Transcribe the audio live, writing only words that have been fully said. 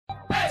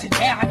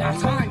Today I got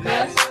time,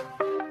 cuz.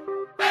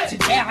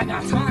 Today I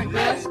got time,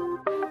 cuz.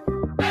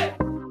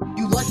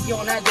 You lucky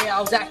on that day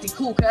I was acting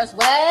cool, cuz.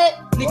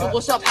 What? Nigga,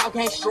 what's up? How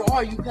gangster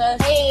are you, cuz?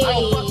 Hey. I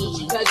don't fuck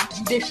with you, cuz.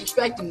 You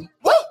disrespecting me.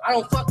 Woo. I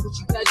don't fuck with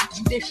you, cuz.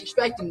 You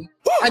disrespecting me.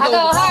 I go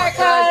hard,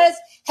 cuz.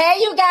 Hey,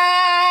 you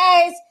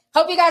guys.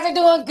 Hope you guys are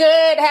doing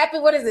good. Happy,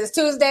 what is this,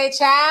 Tuesday,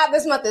 child?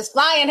 This month is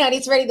flying, honey.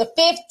 It's already the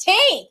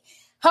 15th.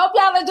 Hope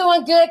y'all are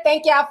doing good.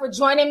 Thank y'all for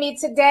joining me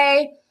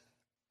today.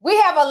 We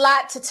have a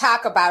lot to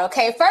talk about,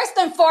 okay? First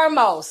and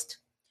foremost,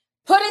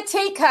 put a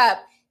teacup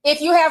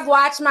if you have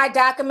watched my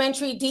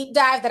documentary deep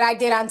dive that I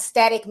did on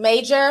Static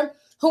Major,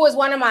 who is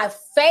one of my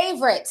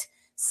favorite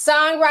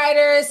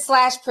songwriters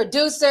 /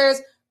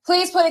 producers.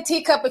 Please put a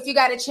teacup if you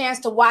got a chance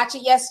to watch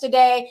it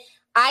yesterday.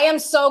 I am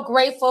so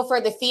grateful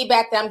for the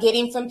feedback that I'm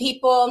getting from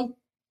people.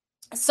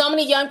 So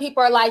many young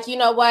people are like, you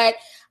know what?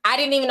 I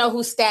didn't even know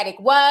who Static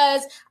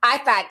was. I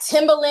thought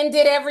Timbaland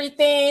did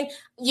everything.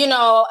 You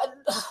know,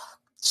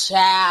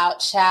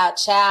 child.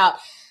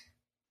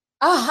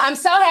 Oh, I'm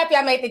so happy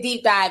I made the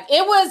deep dive.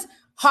 It was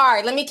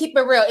hard. Let me keep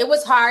it real. It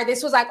was hard.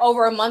 This was like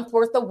over a month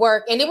worth of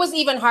work. And it was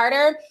even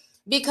harder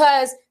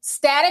because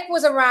Static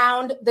was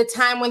around the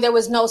time when there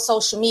was no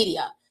social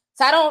media.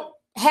 So I don't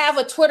have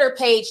a Twitter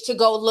page to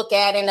go look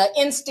at and an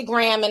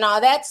Instagram and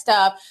all that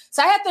stuff.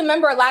 So I have to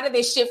remember a lot of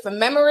this shit from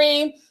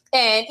memory,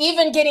 and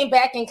even getting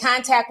back in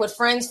contact with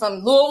friends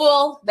from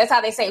Louisville. That's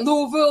how they say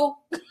Louisville.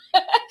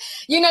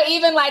 You know,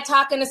 even like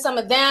talking to some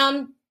of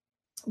them.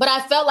 But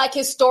I felt like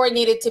his story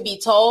needed to be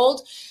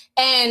told.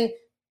 And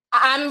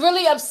I'm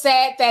really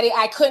upset that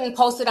I couldn't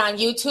post it on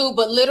YouTube,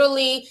 but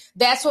literally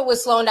that's what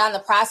was slowing down the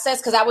process,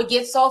 because I would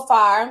get so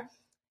far.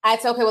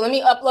 I'd say, okay, well, let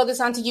me upload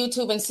this onto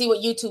YouTube and see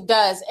what YouTube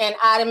does, and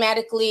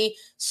automatically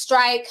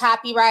strike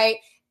copyright.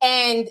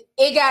 And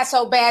it got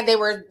so bad they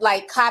were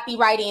like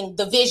copywriting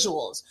the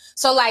visuals.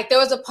 So like there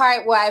was a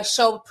part where I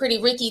showed Pretty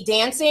Ricky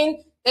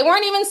dancing. They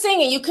weren't even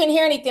singing. You couldn't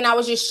hear anything. I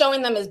was just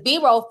showing them as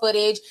B-roll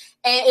footage,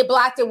 and it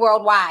blocked it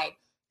worldwide.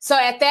 So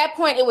at that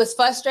point, it was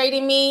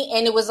frustrating me,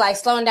 and it was like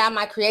slowing down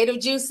my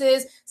creative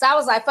juices. So I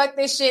was like, fuck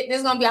this shit. This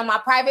is going to be on my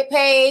private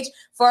page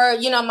for,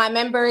 you know, my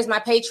members, my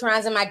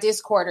Patrons, and my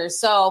Discorders.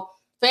 So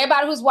for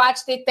everybody who's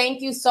watched it,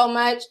 thank you so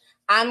much.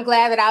 I'm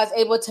glad that I was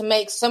able to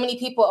make so many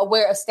people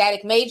aware of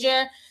Static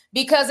Major,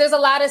 because there's a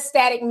lot of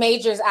Static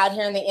Majors out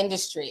here in the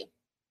industry.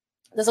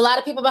 There's a lot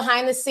of people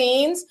behind the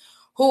scenes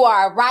who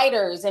are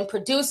writers and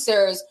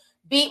producers,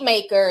 beat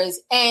makers,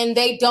 and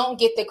they don't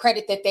get the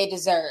credit that they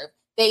deserve.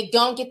 They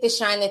don't get the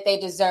shine that they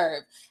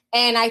deserve.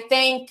 And I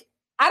think,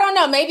 I don't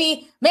know,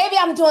 maybe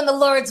I'm doing the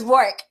Lord's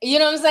work, you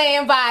know what I'm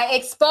saying, by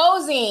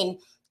exposing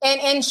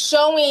and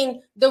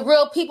showing the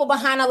real people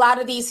behind a lot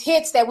of these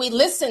hits that we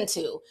listen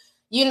to.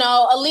 You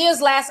know, Aaliyah's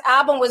last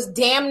album was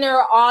damn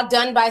near all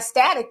done by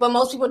Static, but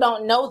most people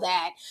don't know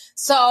that.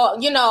 So,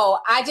 you know,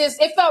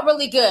 it felt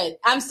really good.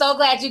 I'm so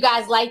glad you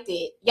guys liked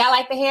it. Y'all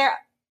like the hair?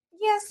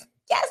 Yes.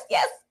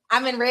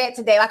 I'm in red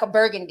today, like a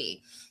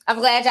burgundy. I'm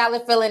glad y'all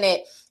are feeling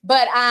it.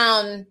 But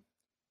I'm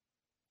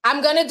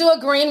going to do a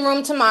green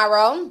room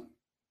tomorrow,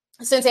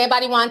 since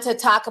everybody wanted to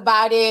talk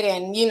about it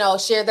and, you know,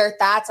 share their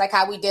thoughts like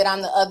how we did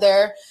on the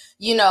other,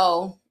 you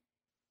know,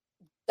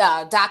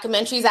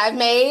 documentaries I've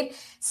made.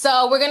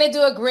 So we're going to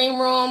do a green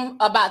room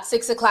about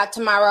 6:00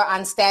 tomorrow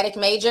on Static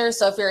Major.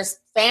 So if you're a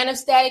fan of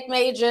Static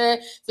Major,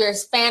 if you're a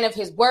fan of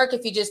his work,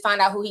 if you just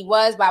found out who he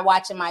was by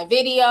watching my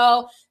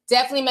video,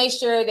 definitely make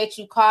sure that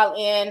you call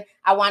in.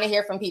 I want to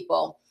hear from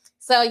people.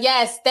 So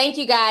yes, thank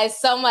you guys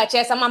so much.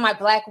 Yes, I'm on my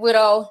Black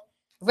Widow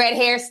red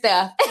hair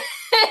stuff.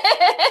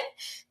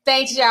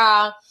 Thanks,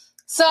 y'all.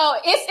 So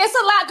it's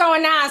a lot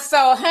going on. So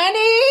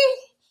honey,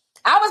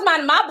 I was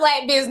minding my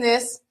black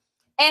business,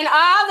 and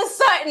all of a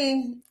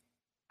sudden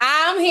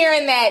I'm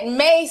hearing that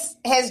Mase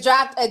has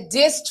dropped a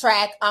diss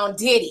track on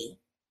Diddy.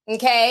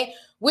 Okay.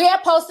 We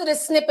have posted a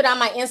snippet on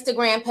my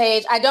Instagram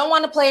page. I don't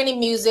want to play any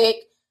music,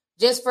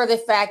 just for the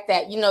fact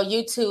that, you know,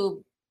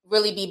 YouTube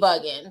really be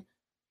bugging.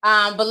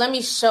 But let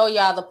me show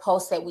y'all the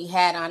post that we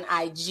had on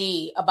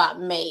IG about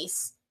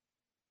Mase.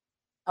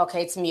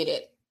 Okay, it's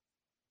muted.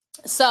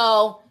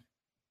 So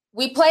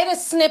we played a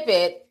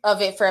snippet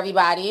of it for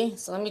everybody.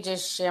 So let me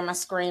just share my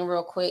screen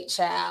real quick,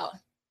 child.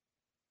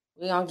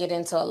 We're going to get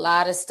into a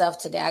lot of stuff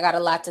today. I got a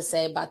lot to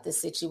say about this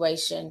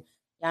situation.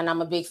 Y'all know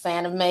I'm a big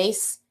fan of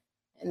Mase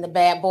and the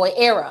Bad Boy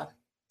era.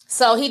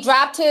 So he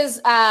dropped his,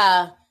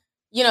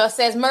 it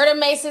says Murder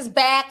Mase is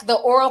back, the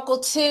Oracle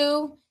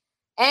 2.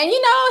 And,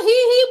 you know,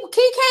 he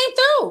came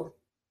through.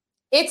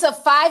 It's a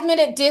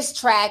 5-minute diss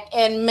track,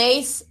 and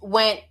Mase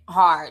went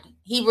hard.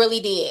 He really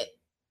did.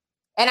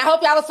 And I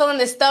hope y'all are feeling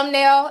this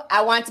thumbnail.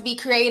 I want to be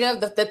creative.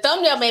 The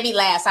thumbnail made me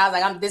laugh. So I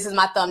was like, this is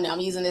my thumbnail.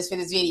 I'm using this for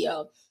this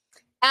video.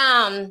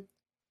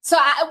 So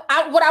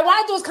what I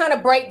want to do is kind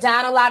of break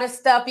down a lot of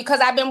stuff, because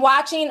I've been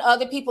watching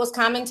other people's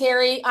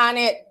commentary on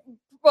it,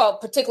 well,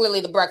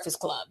 particularly The Breakfast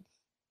Club.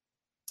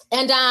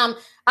 And I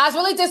was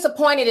really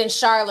disappointed in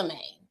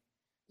Charlemagne.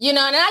 You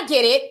know, and I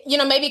get it, you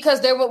know, maybe because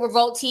they're with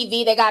Revolt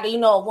TV, they got to, you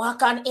know,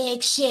 walk on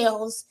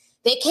eggshells.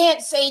 They can't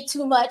say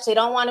too much. They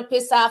don't want to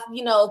piss off,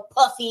 you know,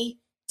 Puffy,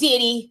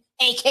 Diddy,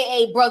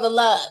 aka Brother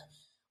Love.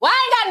 Well,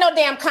 I ain't got no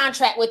damn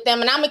contract with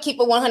them, and I'm gonna keep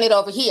it 100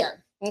 over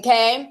here.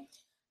 Okay.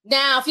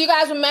 Now, if you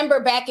guys remember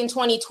back in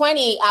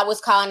 2020, I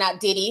was calling out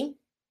Diddy.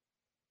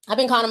 I've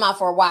been calling him out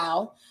for a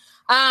while.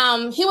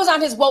 He was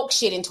on his woke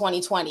shit in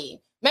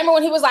 2020. Remember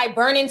when he was like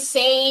burning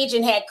sage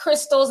and had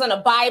crystals and a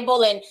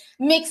Bible and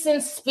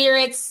mixing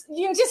spirits?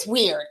 Just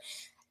weird.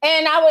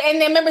 And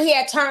then remember he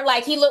had turned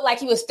like he looked like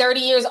he was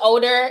 30 years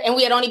older, and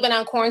we had only been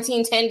on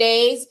quarantine 10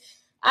 days.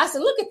 I said,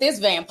 look at this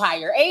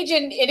vampire.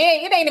 Aging, it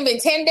ain't even been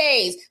 10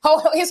 days.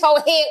 His whole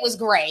head was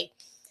gray.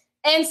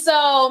 And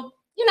so,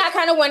 I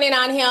kind of went in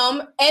on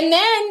him. And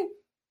then,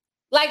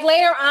 like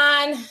later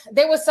on,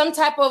 there was some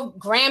type of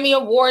Grammy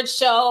Award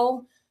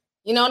show.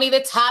 Only the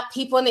top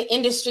people in the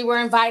industry were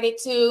invited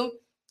to.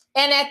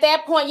 And at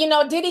that point,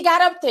 Diddy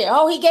got up there.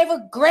 Oh, he gave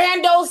a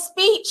grand old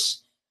speech.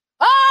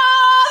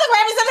 Oh, the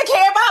Grammys doesn't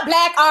care about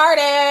black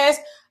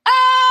artists.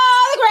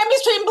 Oh, the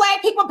Grammys treating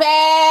black people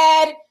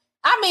bad.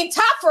 I mean,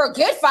 top for a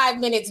good 5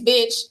 minutes,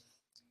 bitch.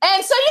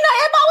 And so,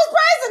 everybody was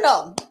praising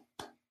him.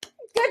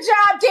 Good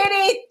job,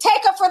 Diddy.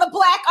 Take up for the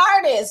black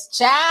artists,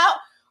 child.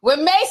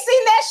 When Mace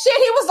seen that shit,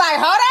 he was like,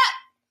 hold up.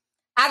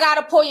 I got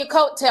to pull your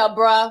coattail,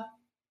 bruh.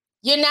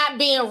 You're not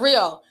being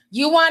real.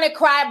 You want to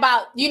cry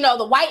about,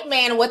 the white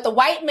man, what the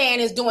white man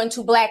is doing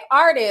to black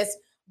artists.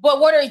 But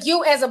what are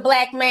you as a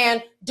black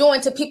man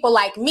doing to people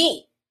like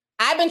me?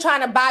 I've been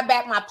trying to buy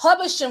back my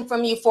publishing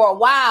from you for a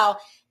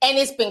while, and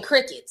it's been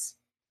crickets.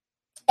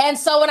 And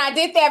so when I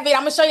did that video,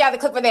 I'm going to show y'all the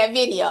clip of that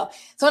video.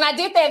 So when I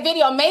did that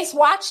video, Mace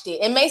watched it,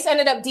 and Mace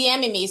ended up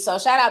DMing me. So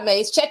shout out,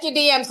 Mace. Check your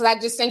DMs because I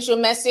just sent you a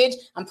message.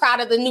 I'm proud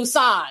of the new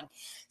song.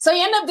 So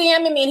he ended up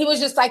DMing me, and he was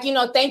just like,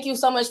 thank you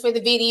so much for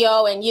the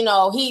video. And,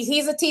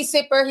 he's a tea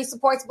sipper. He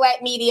supports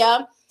black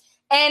media.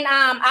 And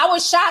I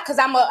was shocked because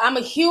I'm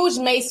a huge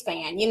Mace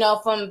fan,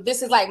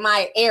 this is like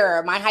my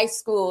era, my high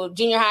school,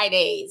 junior high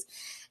days.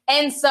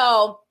 And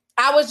so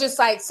I was just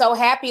like so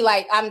happy,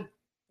 like I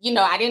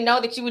didn't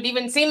know that you would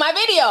even see my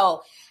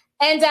video.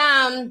 And,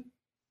 I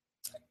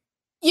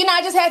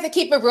just had to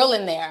keep it real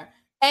in there.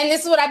 And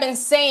this is what I've been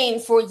saying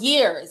for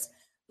years.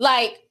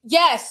 Like,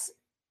 yes,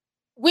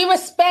 we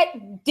respect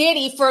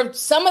Diddy for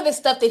some of the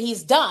stuff that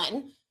he's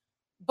done,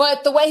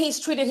 but the way he's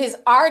treated his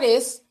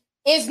artists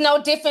is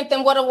no different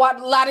than what a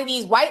lot of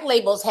these white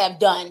labels have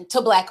done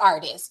to black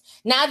artists.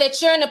 Now that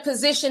you're in a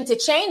position to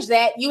change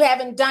that, you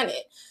haven't done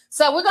it.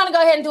 So we're going to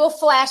go ahead and do a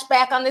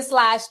flashback on this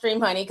live stream,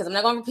 honey, because I'm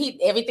not going to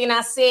repeat everything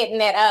I said in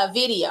that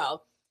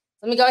video.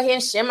 Let me go ahead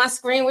and share my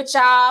screen with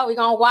y'all. We're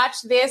going to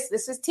watch this.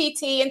 This is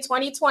TT in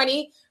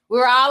 2020. We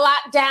were all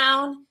locked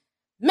down.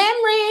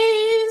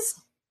 Memories.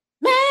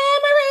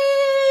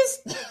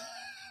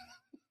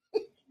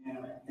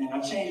 And I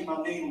changed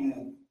my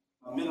name,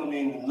 my middle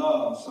name to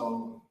Love,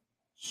 so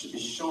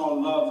it's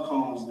Sean Love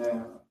Combs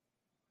now.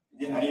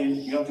 Yeah,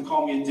 you have to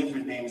call me a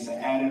different name. It's an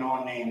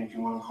added-on name if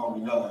you want to call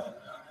me Love.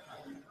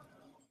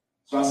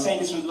 So I say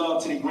this with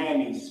love to the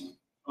Grammys.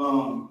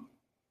 You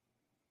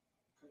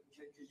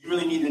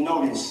really need to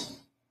know this.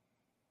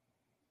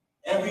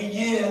 Every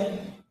year,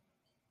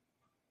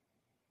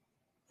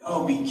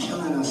 y'all be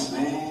killing us,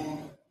 man.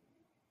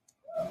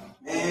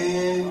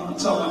 Man, I'm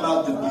talking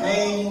about the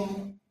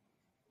pain.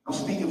 I'm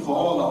speaking for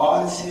all the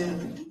artists here,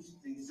 the producers,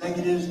 the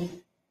executives.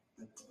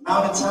 The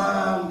amount of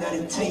time that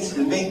it takes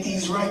to make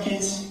these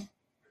records,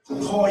 to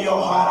pour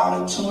your heart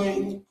out into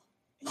it.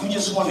 If you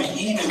just want an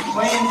even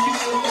playing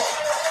field,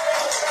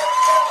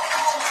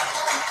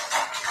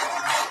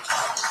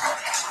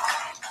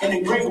 in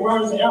the great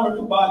words of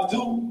Erykah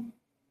Badu,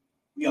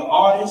 we are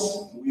artists,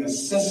 we are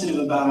sensitive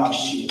about our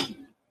shit.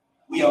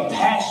 We are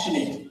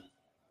passionate.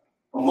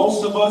 For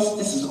most of us,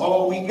 this is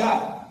all we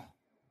got.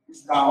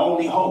 This is our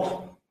only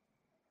hope.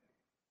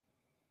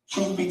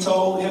 Truth be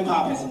told,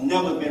 hip-hop has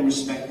never been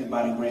respected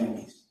by the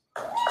Grammys.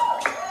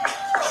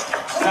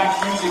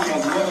 Black music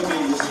has never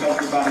been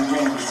respected by the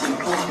Grammys to the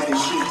point that it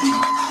should be.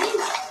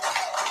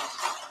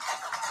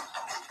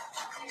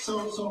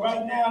 So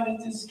right now,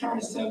 this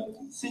current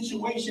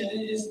situation,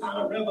 it's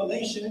not a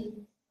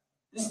revelation.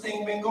 This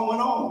thing been going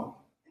on.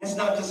 It's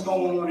not just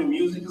going on in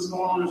music, it's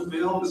going on in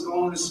film, it's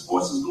going on in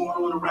sports, it's going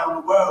on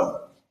around the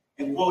world.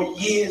 And for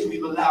years,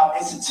 we've allowed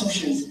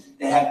institutions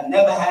that have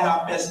never had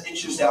our best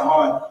interests at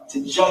heart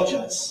to judge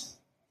us.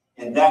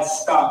 And that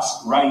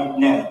stops right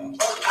now.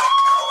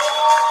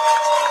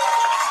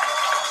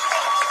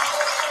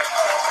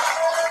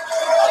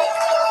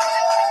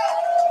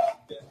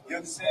 You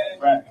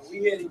understand? Right. And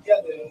we here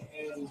together,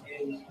 and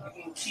we're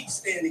going to keep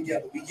staying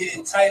together. We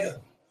getting tighter. You know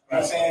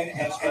what I'm saying?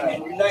 And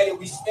united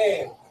we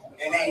stand.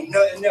 And ain't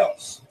nothing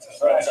else.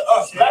 Right. To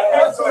us, right?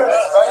 That's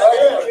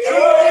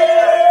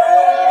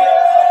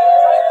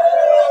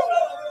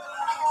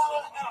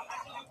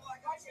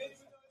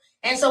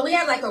And so we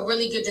had like a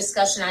really good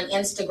discussion on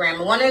Instagram.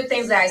 And one of the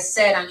things that I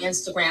said on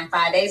Instagram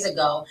 5 days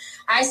ago,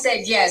 I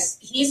said, yes,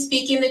 he's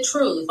speaking the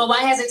truth. But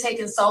why has it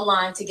taken so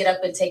long to get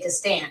up and take a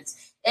stance?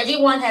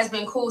 Everyone has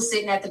been cool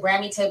sitting at the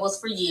Grammy tables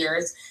for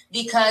years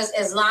because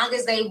as long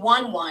as they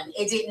won one,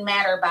 it didn't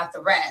matter about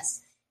the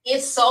rest.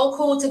 It's so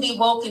cool to be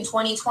woke in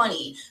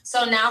 2020.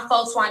 So now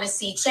folks want to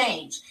see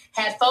change.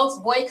 Had folks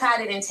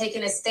boycotted and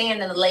taken a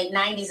stand in the late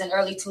 90s and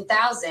early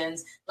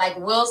 2000s, like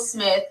Will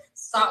Smith,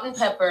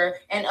 Salt-N-Pepa,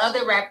 and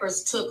other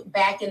rappers took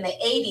back in the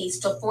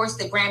 80s to force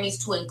the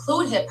Grammys to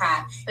include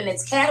hip-hop in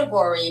its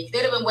category,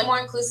 there'd have been way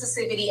more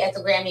inclusivity at the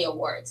Grammy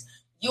Awards.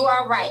 You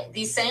are right.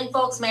 These same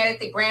folks mad at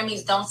the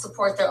Grammys don't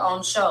support their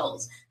own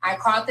shows. I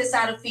caught this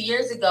out a few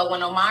years ago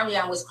when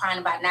Omarion was crying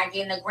about not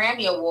getting a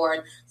Grammy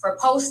Award for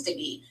Supposed to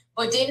Be,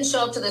 but didn't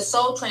show up to the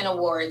Soul Train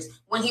Awards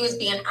when he was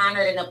being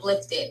honored and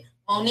uplifted.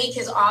 Monique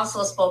has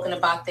also spoken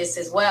about this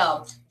as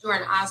well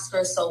during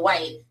Oscars So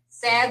White.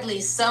 Sadly,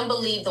 some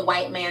believe the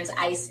white man's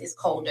ice is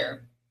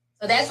colder.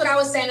 So that's what I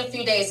was saying a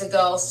few days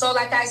ago. So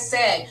like I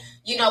said,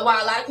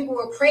 while a lot of people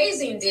were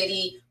praising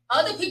Diddy,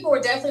 other people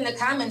were definitely in the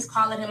comments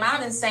calling him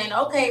out and saying,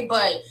 okay,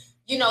 but,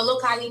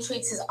 look how he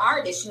treats his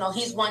artists.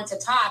 He's one to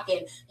talk.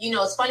 And,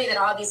 it's funny that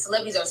all these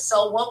celebrities are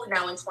so woke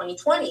now in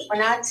 2020.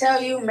 When I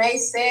tell you, May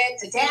said,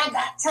 today I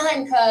got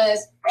time,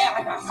 cuz. Yeah,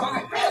 I got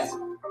fun, cuz.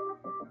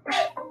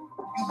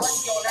 You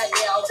lucky on that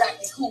day, I was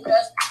acting cool, cuz.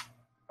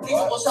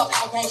 Nigga, what's up?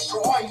 How gangster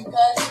are you,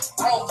 cuz?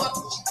 I don't fuck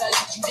with you,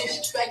 cuz you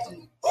disrespecting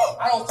me.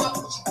 I don't fuck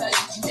with you,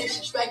 cuz you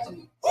disrespecting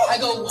me. I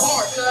go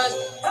hard,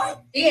 cuz.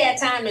 He had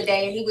time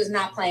today, and he was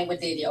not playing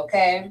with Diddy,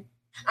 okay?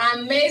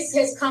 Mace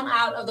has come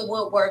out of the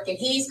woodwork, and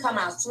he's come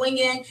out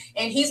swinging,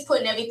 and he's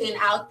putting everything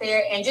out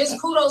there. And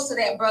just kudos to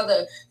that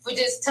brother for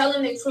just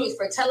telling the truth,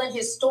 for telling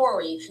his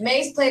story.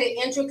 Mace played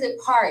an intricate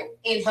part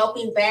in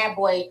helping Bad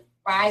Boy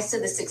rise to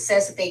the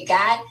success that they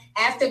got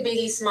after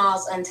Biggie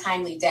Smalls'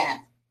 untimely death.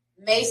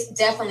 Mace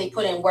definitely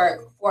put in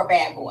work for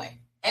Bad Boy.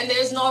 And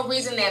there's no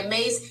reason that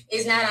Mace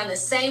is not on the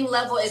same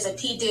level as a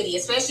P. Diddy,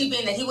 especially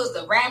being that he was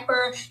the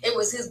rapper. It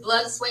was his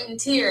blood, sweat, and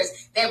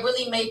tears that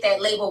really made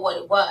that label what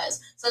it was.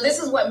 So this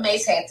is what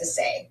Mace had to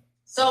say.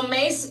 So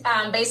Mace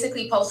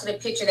basically posted a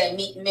picture that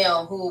Meek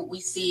Mill, who we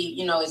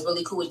see, is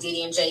really cool with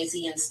Diddy and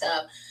Jay-Z and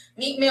stuff.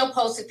 Meek Mill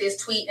posted this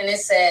tweet, and it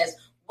says,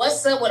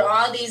 "What's up with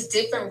all these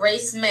different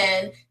race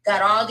men,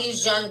 got all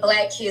these young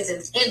black kids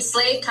in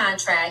slave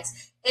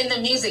contracts in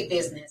the music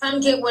business? Come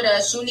get with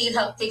us. You need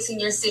help fixing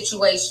your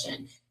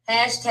situation.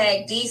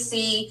 Hashtag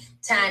DC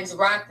times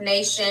Rock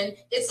Nation.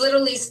 It's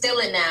literally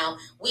stealing now.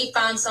 We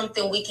found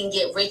something we can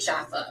get rich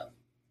off of."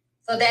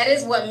 So that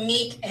is what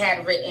Meek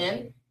had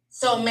written.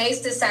 So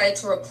Mace decided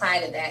to reply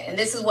to that. And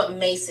this is what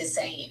Mace is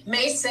saying.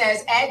 Mace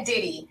says, "At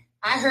Diddy,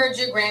 I heard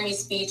your Grammy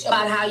speech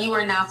about how you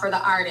are now for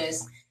the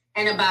artist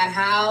and about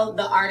how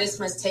the artist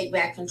must take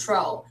back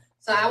control.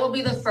 So I will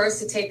be the first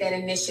to take that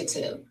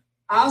initiative.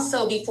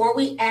 Also, before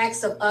we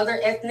ask of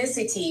other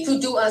ethnicities to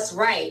do us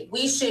right,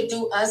 we should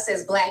do us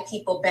as Black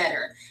people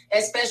better,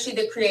 especially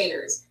the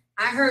creators.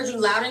 I heard you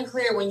loud and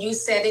clear when you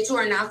said that you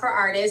are not for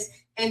artists.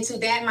 And to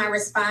that, my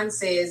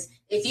response is,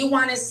 if you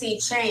want to see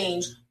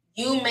change,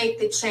 you make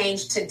the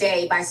change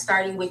today by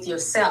starting with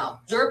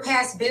yourself. Your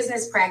past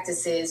business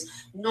practices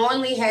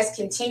knowingly has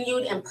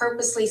continued and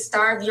purposely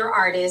starved your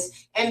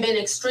artists and been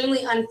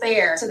extremely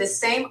unfair to the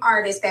same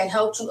artists that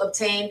helped you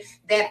obtain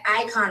that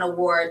Icon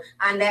Award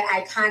on that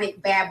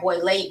iconic Bad Boy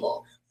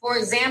label. For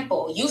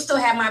example, you still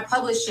have my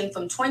publishing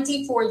from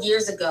 24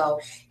 years ago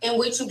in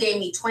which you gave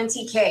me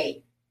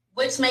 $20K.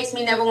 Which makes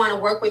me never want to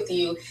work with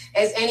you,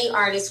 as any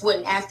artist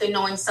wouldn't, after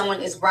knowing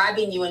someone is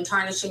robbing you and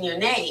tarnishing your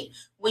name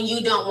when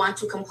you don't want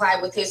to comply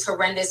with his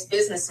horrendous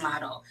business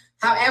model.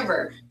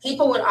 However,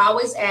 people would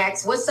always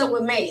ask, what's up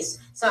with Mace?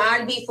 So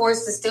I'd be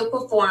forced to still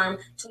perform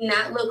to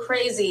not look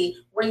crazy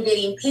when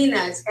getting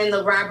peanuts and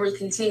the robbery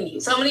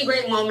continued. So many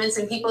great moments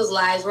in people's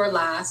lives were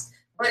lost.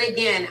 But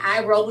again,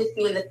 I rode with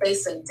you in the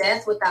face of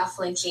death without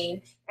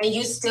flinching, and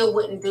you still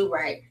wouldn't do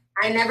right.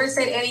 I never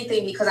said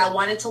anything because I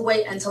wanted to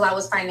wait until I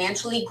was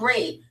financially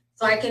great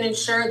so I can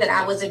ensure that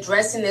I was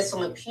addressing this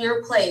from a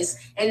pure place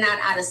and not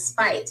out of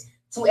spite.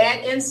 To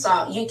add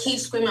insult, you keep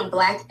screaming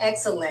Black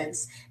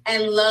excellence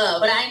and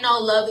love, but I know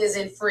love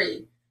isn't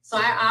free. So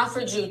I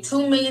offered you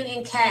 $2 million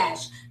in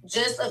cash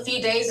just a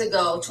few days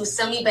ago to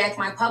send me back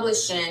my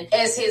publishing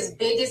as his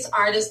biggest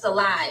artist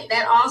alive.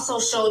 That also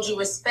showed you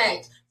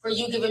respect for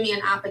you giving me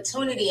an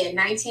opportunity at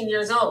 19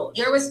 years old.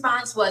 Your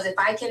response was, if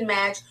I can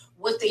match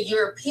what the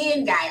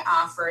European guy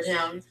offered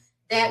him,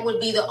 that would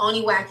be the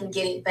only way I can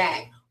get it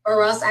back.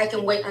 Or else I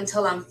can wait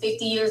until I'm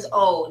 50 years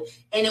old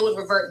and it would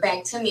revert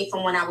back to me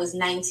from when I was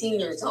 19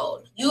 years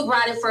old. You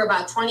brought it for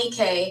about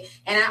 $20K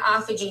and I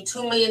offered you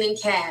 $2 million in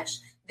cash.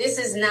 This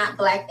is not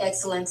Black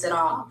excellence at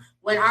all.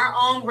 When our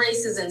own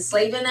race is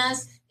enslaving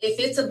us, if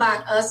it's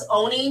about us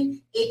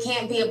owning, it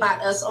can't be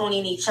about us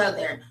owning each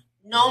other.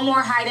 No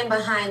more hiding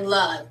behind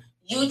love.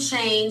 You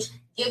change.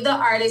 Give the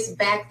artists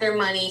back their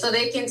money so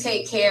they can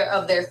take care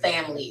of their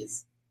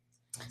families."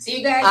 So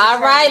you guys, all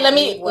right, let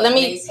me hold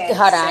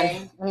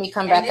on. Let me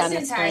come back on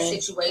the screen. This entire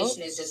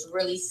situation is just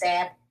really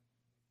sad.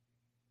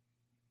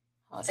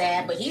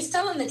 But he's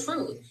telling the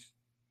truth.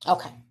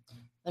 Okay,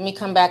 let me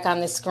come back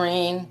on the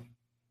screen.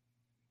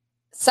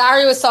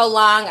 Sorry it was so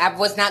long. I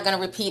was not going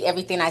to repeat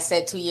everything I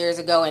said 2 years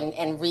ago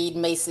and read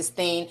Mace's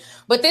thing.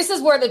 But this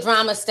is where the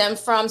drama stemmed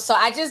from. So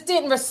I just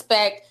didn't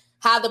respect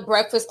how the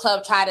Breakfast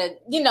Club try to,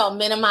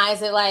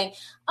 minimize it. Like,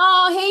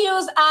 oh, he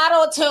used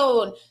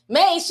auto-tune.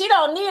 May, she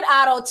don't need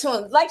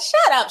auto-tune. Like,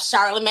 shut up,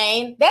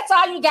 Charlemagne. That's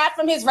all you got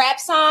from his rap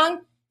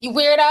song, you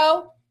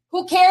weirdo?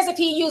 Who cares if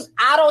he used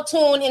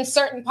auto-tune in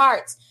certain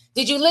parts?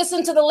 Did you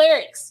listen to the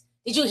lyrics?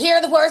 Did you hear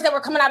the words that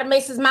were coming out of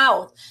Mace's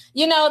mouth?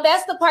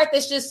 That's the part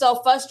that's just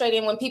so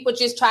frustrating when people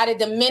just try to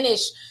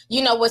diminish,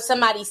 what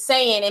somebody's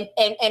saying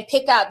and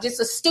pick out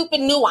just a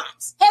stupid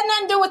nuance. Had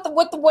nothing to do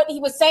with what he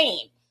was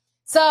saying.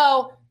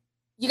 So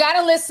you got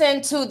to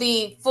listen to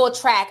the full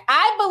track.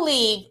 I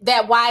believe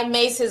that why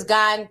Mace has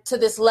gone to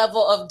this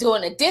level of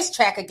doing a diss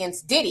track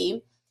against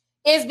Diddy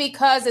is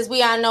because, as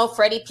we all know,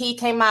 Freddie P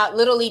came out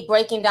literally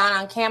breaking down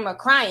on camera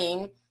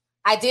crying.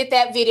 I did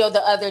that video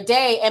the other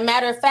day. And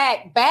matter of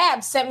fact,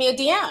 Babs sent me a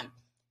DM.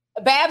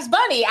 Babs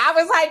Bunny. I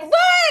was like,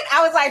 what?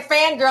 I was like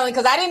fangirling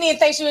because I didn't even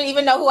think she would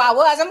even know who I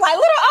was. I'm like,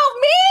 little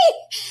old me.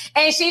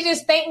 And she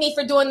just thanked me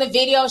for doing the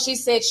video. She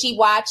said she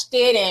watched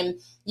it and,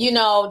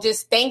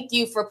 just thank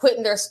you for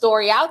putting their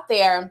story out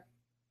there.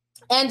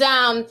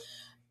 And,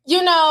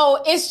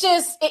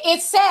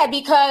 it's sad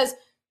because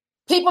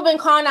people been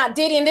calling out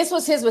Diddy, and this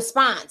was his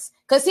response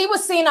because he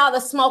was seeing all the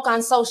smoke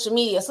on social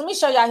media. So let me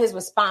show y'all his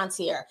response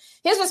here.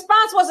 His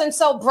response wasn't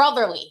so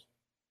brotherly.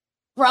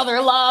 Brother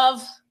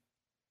love.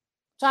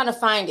 Trying to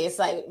find it. It's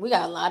like we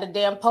got a lot of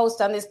damn posts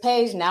on this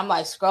page. Now I'm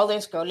like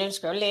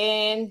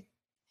scrolling.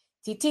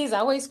 TT's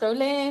always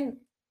scrolling.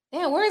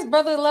 Damn, where's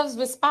Brother Love's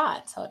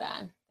response? Hold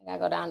on. I gotta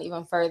go down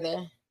even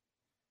further.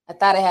 I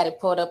thought I had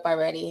it pulled up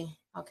already.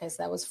 Okay,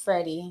 so that was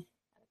Freddie.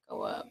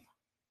 Go up.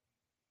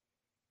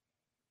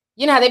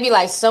 You know how they be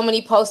like so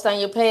many posts on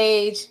your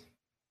page?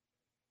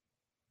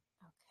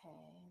 Okay,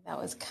 that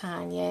was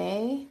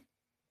Kanye.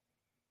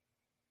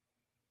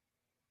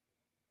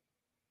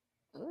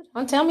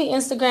 Don't tell me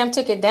Instagram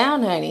took it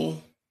down,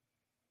 honey.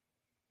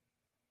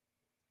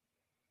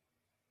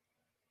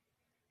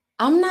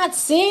 I'm not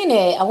seeing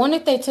it. I wonder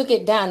if they took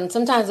it down.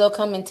 Sometimes they'll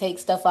come and take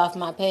stuff off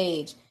my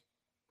page.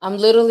 I'm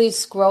literally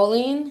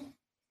scrolling.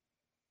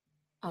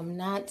 I'm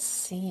not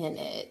seeing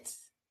it.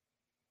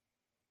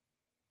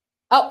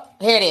 Oh,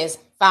 here it is.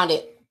 Found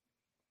it.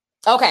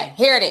 Okay,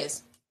 here it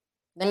is.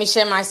 Let me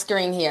share my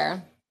screen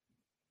here.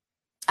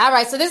 All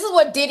right, so this is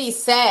what Diddy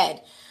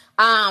said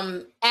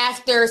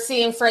after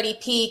seeing Freddie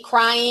P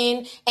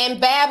crying.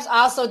 And Babs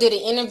also did an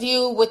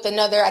interview with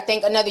another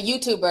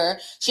YouTuber.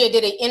 She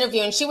did an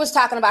interview and she was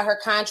talking about her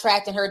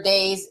contract and her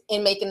days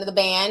in making the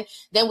band.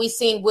 Then we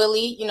seen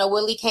Willie.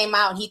 Willie came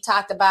out and he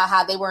talked about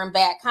how they were in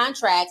bad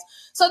contracts.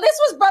 So this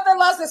was Brother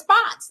Love's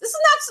response. This is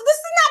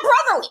not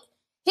brotherly.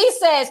 He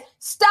says,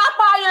 stop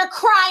all your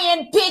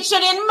crying,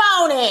 bitching, and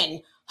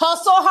moaning.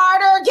 Hustle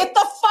harder, get the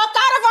fuck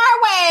out of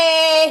our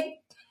way.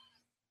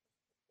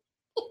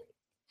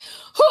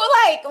 Who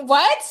like,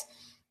 what?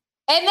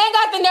 And then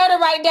got the nerve to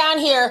write down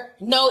here,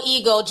 no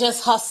ego,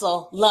 just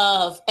hustle,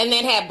 love. And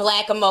then had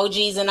black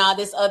emojis and all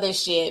this other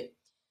shit.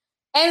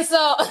 And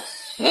so, so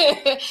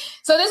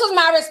this was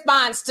my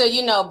response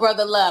to,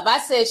 Brother Love. I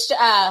said,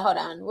 hold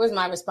on, where's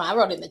my response? I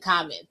wrote it in the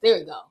comments. There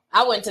we go.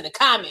 I went to the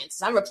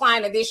comments. I'm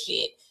replying to this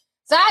shit.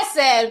 So I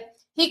said,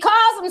 he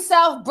calls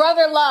himself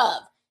Brother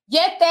Love,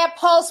 yet that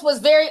post was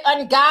very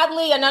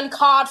ungodly and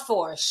uncalled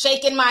for,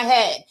 shaking my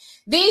head.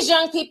 These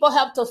young people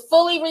helped to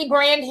fully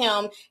rebrand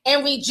him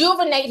and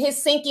rejuvenate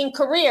his sinking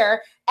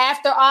career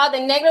after all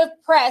the negative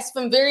press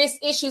from various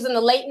issues in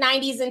the late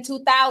 90s and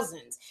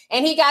 2000s.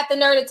 And he got the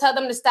nerve to tell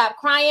them to stop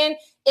crying.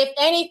 If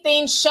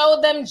anything,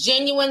 show them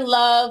genuine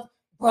love,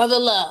 Brother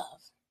Love.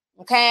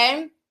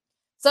 Okay?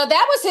 So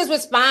that was his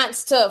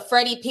response to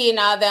Freddie P and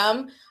all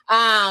them.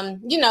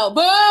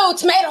 Boo,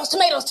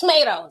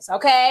 tomatoes,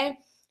 okay?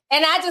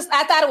 And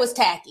I thought it was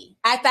tacky.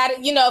 I thought,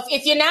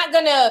 if you're not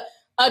going to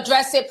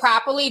address it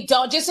properly,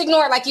 don't just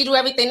ignore it like you do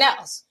everything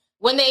else.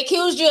 When they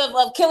accused you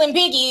of killing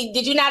Biggie,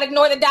 did you not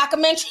ignore the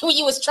documentary when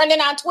you was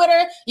trending on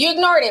Twitter? You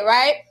ignored it,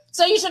 right?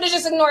 So you should have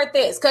just ignored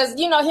this because,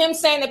 him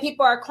saying that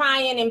people are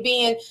crying and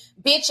being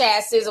bitch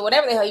asses or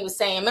whatever the hell he was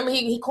saying. Remember,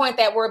 he coined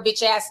that word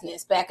bitch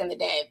assness back in the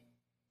day.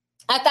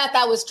 I thought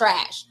that was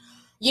trash,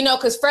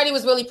 because Freddie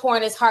was really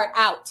pouring his heart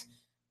out.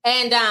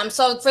 And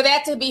so for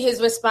that to be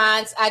his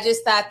response, I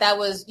just thought that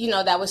was,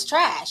 that was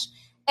trash.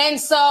 And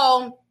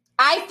so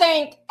I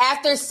think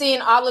after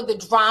seeing all of the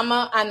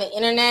drama on the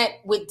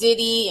internet with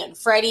Diddy and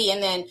Freddie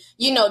and then,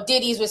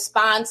 Diddy's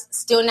response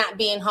still not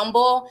being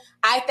humble,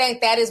 I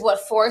think that is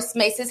what forced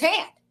Mace's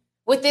hand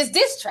with this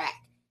diss track.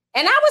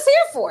 And I was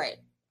here for it.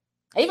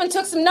 I even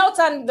took some notes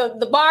on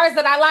the bars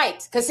that I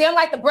liked because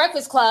unlike the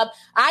Breakfast Club,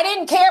 I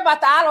didn't care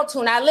about the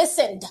auto-tune. I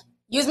listened,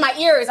 used my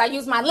ears. I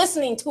used my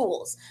listening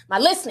tools, my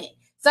listening.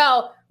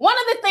 So one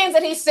of the things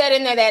that he said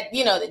in there that,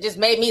 that just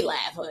made me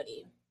laugh,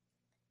 hoodie.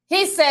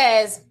 He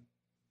says,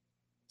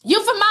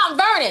 you from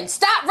Mount Vernon,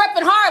 stop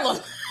repping Harlem.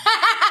 And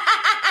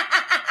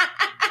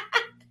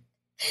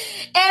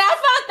I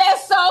found that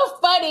so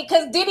funny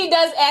because Diddy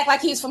does act like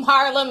he's from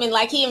Harlem and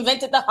like he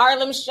invented the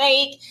Harlem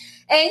Shake.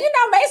 And,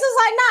 Mace is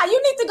like, nah,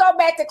 you need to go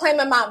back to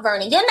claiming Mount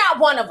Vernon. You're not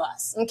one of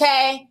us,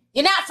 okay?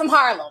 You're not from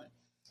Harlem.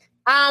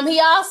 He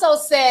also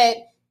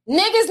said,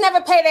 Niggas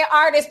never pay their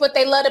artists, but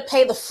they love to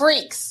pay the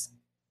freaks.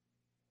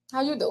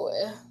 How you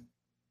doing?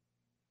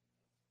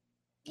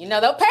 You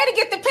know, they'll pay to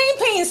get the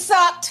peen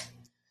sucked,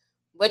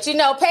 but you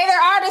know, pay their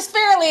artists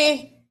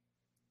fairly.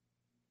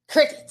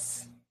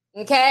 Crickets.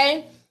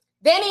 Okay?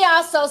 Then he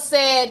also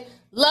said,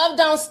 love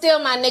don't steal,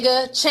 my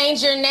nigga.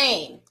 Change your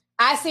name.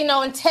 I see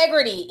no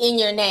integrity in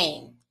your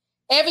name.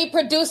 Every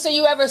producer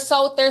you ever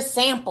sold their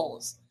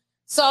samples.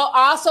 So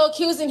also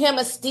accusing him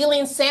of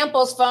stealing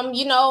samples from,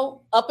 you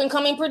know,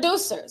 up-and-coming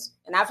producers.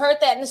 And I've heard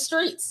that in the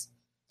streets.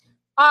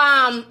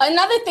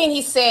 Another thing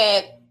he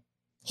said,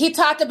 he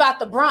talked about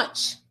the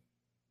brunch.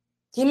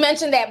 He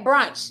mentioned that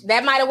brunch.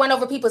 That might have went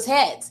over people's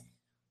heads.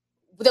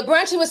 The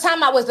brunch he was talking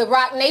about was the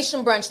Roc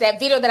Nation brunch, that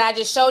video that I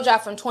just showed y'all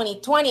from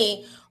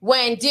 2020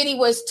 when Diddy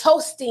was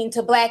toasting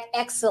to Black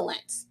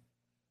excellence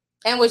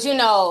and was, you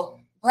know,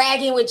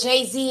 bragging with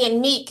Jay-Z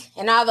and Meek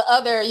and all the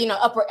other, you know,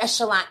 upper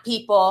echelon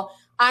people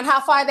on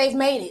how far they've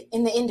made it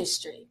in the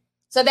industry.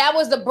 So that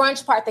was the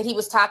brunch part that he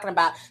was talking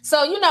about.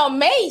 So, you know,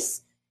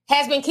 Mase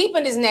has been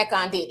keeping his neck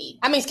on Diddy.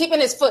 I mean,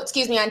 keeping his foot,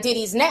 on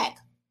Diddy's neck.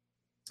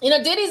 You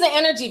know, Diddy's an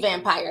energy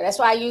vampire. That's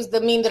why I use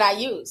the meme that I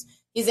use.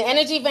 He's an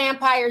energy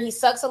vampire. He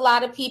sucks a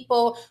lot of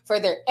people for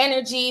their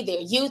energy,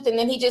 their youth, and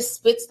then he just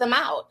spits them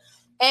out.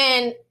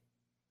 And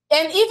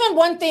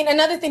even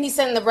another thing he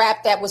said in the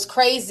rap that was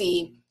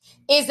crazy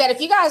is that if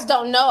you guys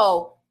don't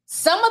know,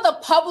 some of the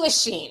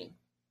publishing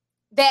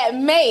that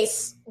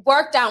Mase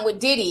worked on with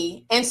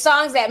Diddy and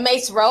songs that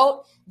Mase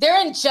wrote,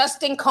 they're in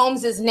Justin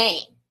Combs'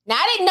 name. Now,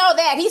 I didn't know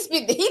that.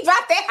 He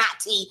dropped that hot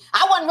tea.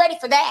 I wasn't ready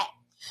for that.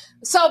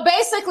 So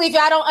basically, if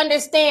y'all don't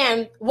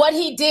understand, what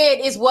he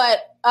did is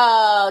what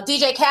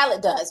DJ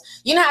Khaled does.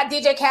 You know how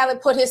DJ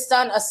Khaled put his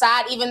son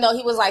aside, even though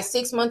he was like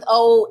 6 months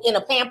old in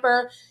a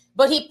pamper,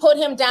 but he put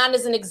him down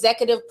as an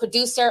executive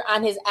producer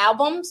on his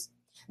albums?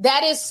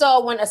 That is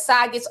so when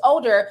Asad gets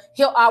older,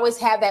 he'll always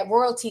have that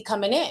royalty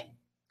coming in.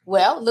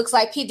 Well, looks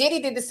like P. Diddy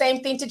did the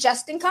same thing to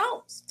Justin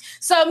Combs.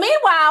 So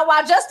meanwhile,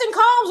 while Justin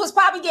Combs was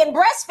probably getting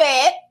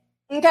breastfed,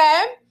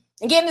 okay,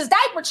 and getting his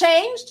diaper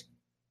changed,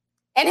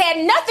 and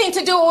had nothing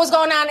to do with what was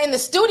going on in the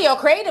studio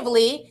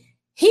creatively,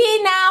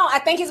 he now,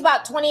 I think he's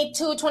about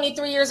 22,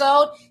 23 years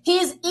old,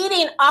 he's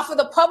eating off of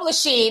the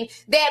publishing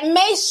that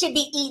Mase should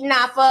be eating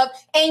off of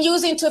and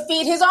using to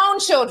feed his own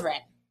children.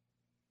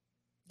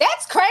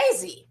 That's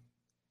crazy.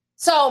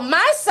 So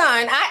my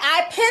son,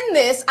 I penned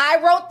this,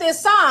 I wrote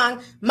this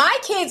song. My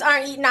kids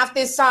aren't eating off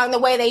this song the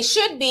way they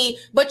should be,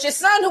 but your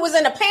son who was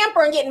in a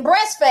pamper and getting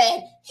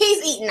breastfed,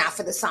 he's eating off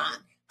of the song.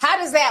 How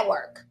does that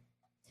work?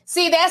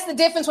 See, that's the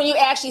difference when you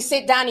actually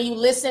sit down and you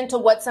listen to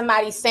what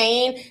somebody's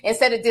saying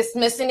instead of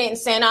dismissing it and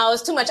saying, oh,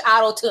 it's too much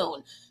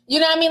auto-tune.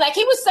 You know what I mean? Like,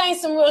 he was saying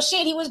some real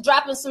shit. He was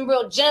dropping some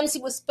real gems. He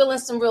was spilling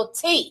some real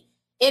tea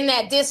in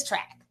that diss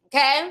track,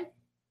 okay?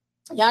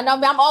 Y'all know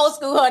me, I'm old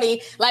school,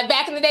 honey. Like,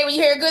 back in the day when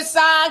you hear a good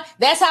song,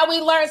 that's how we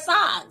learn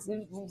songs.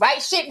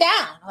 Write shit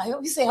down. Like,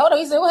 he said, hold on.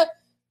 He said, what?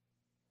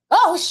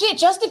 Oh, shit,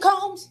 Justin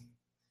Combs.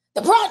 The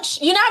brunch,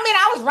 you know what I mean?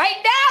 I was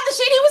writing down the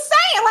shit he was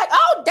saying. Like,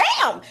 oh,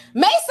 damn,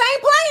 Mase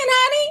ain't playing,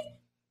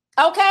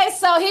 honey. Okay,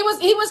 so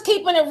he was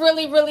keeping it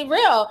really, really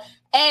real.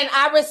 And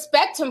I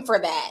respect him for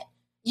that,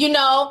 you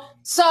know?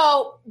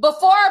 So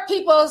before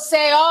people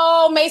say,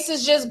 oh, Mase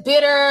is just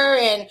bitter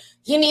and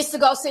he needs to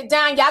go sit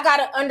down, y'all got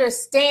to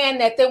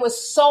understand that there's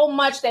so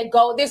much that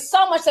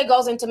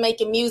goes into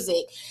making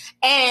music.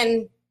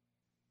 And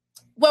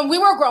when we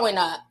were growing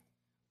up,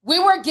 we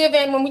were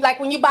given,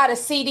 when you bought a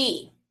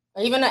CD,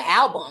 or even an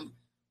album,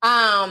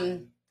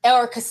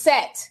 or a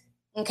cassette,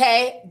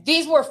 okay?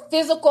 These were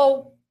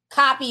physical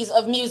copies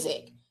of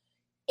music.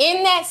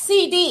 In that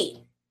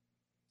CD,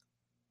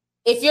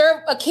 if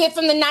you're a kid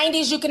from the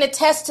 90s, you can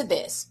attest to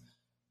this.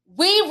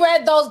 We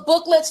read those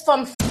booklets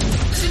from...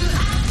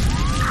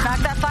 Knock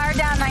that fire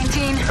down,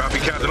 19. Copy,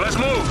 Captain. Let's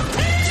move.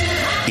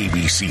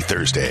 ABC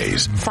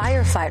Thursdays.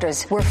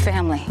 Firefighters, we're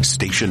family.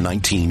 Station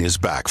 19 is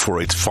back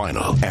for its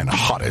final and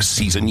hottest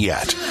season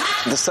yet.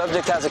 The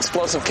subject has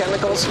explosive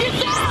chemicals.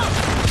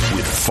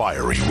 With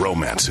fiery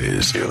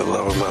romances. You're the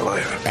love of my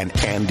life. And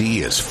Andy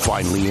is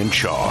finally in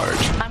charge.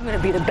 I'm going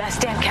to be the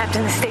best damn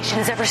captain the station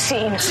has ever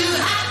seen.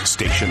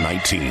 Station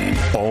 19.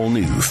 All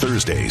new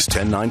Thursdays,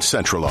 10/9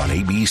 Central on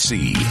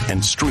ABC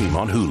and stream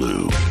on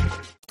Hulu.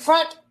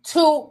 Front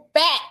to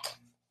back.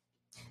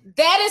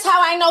 That is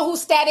how I know who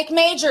Static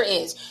Major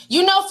is.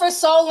 You know, for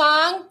so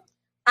long,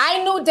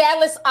 I knew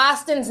Dallas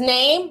Austin's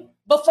name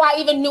before I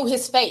even knew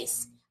his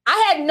face. I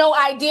had no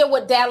idea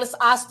what Dallas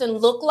Austin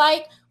looked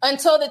like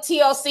until the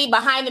TLC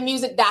Behind the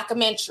Music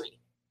documentary.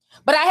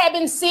 But I had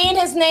been seeing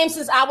his name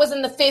since I was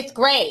in the 5th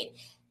grade.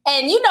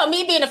 And you know,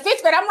 me being a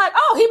 5th grade, I'm like,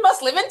 oh, he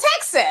must live in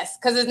Texas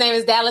because his name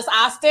is Dallas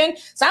Austin.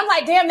 So I'm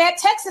like, damn, that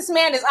Texas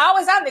man is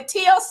always on the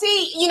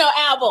TLC,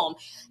 album,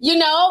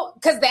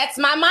 because that's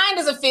my mind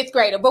as a 5th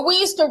grader. But we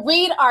used to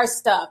read our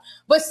stuff.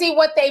 But see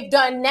what they've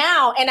done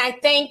now, and I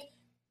think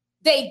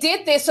they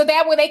did this so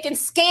that way they can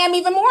scam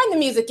even more in the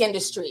music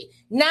industry.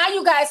 Now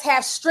you guys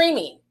have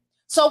streaming.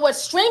 So what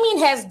streaming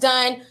has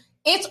done,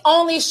 it's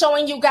only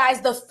showing you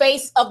guys the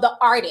face of the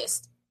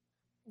artist.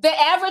 The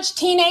average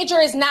teenager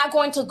is not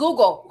going to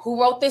Google who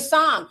wrote this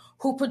song,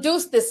 who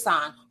produced this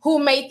song, who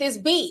made this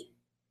beat.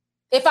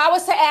 If I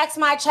was to ask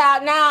my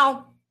child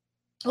now,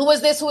 who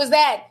is this, who is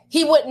that,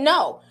 he wouldn't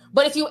know.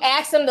 But if you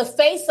ask him the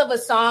face of a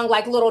song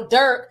like Lil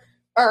Durk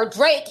or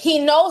Drake, he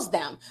knows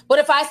them. But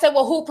if I said,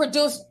 well, who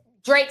produced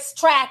Drake's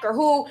track or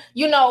who,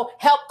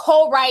 helped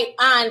co-write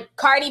on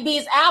Cardi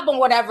B's album,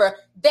 whatever,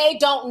 they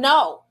don't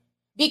know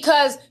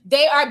because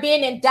they are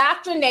being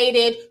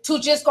indoctrinated to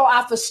just go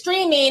off of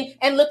streaming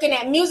and looking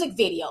at music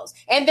videos.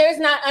 And they're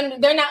not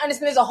understanding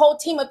there's a whole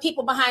team of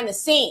people behind the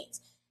scenes.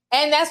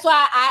 And that's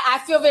why I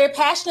feel very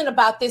passionate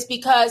about this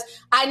because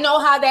I know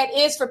how that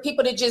is for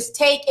people to just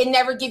take and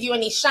never give you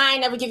any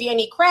shine, never give you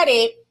any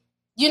credit,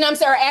 you know what I'm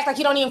saying, or act like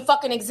you don't even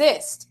fucking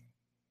exist.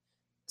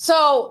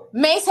 So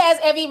Mase has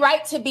every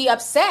right to be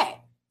upset.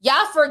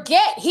 Y'all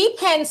forget he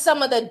penned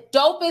some of the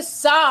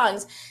dopest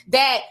songs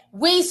that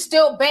we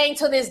still bang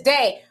to this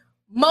day.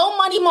 More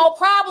Money, More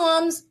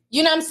Problems,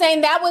 you know what I'm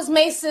saying? That was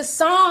Mase's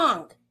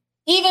song.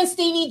 Even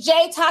Stevie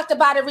J talked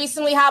about it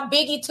recently, how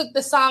Biggie took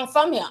the song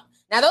from him.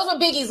 Now, those were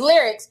Biggie's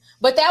lyrics,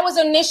 but that was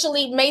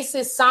initially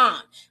Mase's song.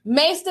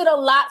 Mase did a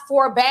lot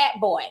for Bad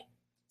Boy.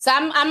 So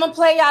I'm going to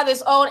play y'all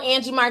this old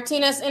Angie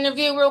Martinez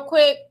interview real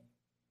quick.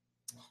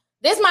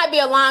 This might be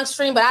a long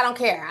stream, but I don't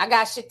care. I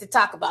got shit to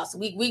talk about. So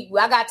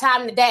I got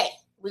time today.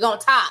 We're going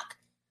to talk.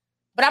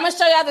 But I'm going to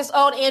show y'all this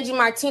old Angie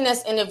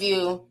Martinez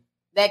interview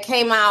that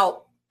came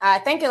out, I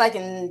think like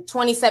in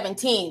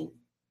 2017.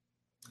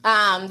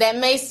 That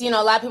Mase, a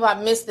lot of people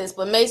have missed this,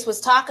 but Mase was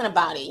talking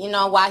about it,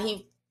 why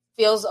he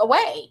feels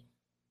away.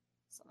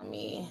 So let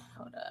me,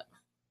 hold up.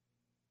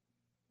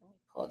 Let me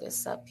pull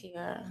this up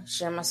here.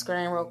 Share my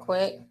screen real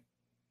quick.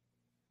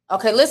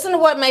 Okay, listen to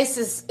what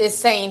Mase is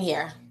saying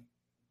here.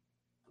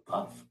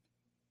 Puff.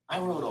 I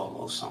wrote all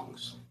those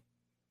songs.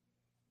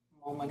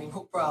 More Money,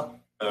 More Problem.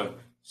 The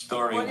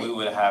story we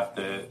would have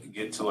to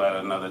get to at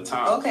another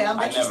time. Okay, I'm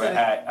interested.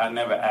 I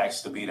never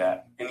asked to be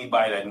that.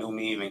 Anybody that knew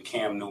me, even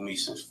Cam knew me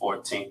since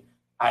 14.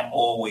 I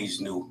always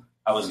knew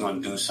I was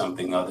going to do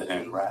something other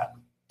than rap.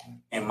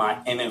 In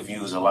my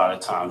interviews, a lot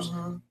of times,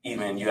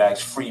 even you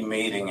ask Free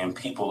Mating and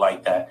people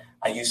like that,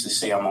 I used to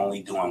say I'm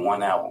only doing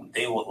one album.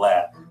 They would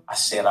laugh. I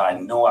said I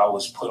know I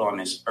was put on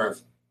this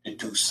earth to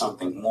do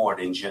something more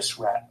than just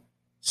rap.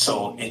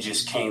 So it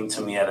just came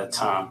to me at a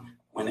time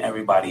when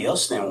everybody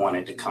else didn't want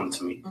it to come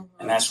to me.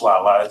 And that's why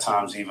a lot of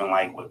times, even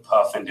like with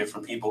Puff and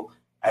different people,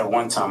 at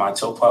one time I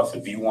told Puff,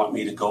 if you want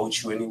me to go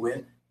with you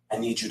anywhere, I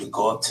need you to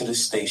go up to the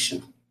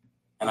station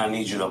and I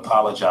need you to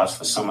apologize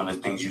for some of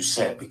the things you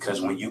said.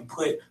 Because when you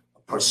put a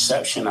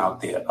perception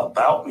out there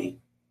about me,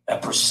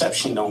 that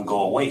perception don't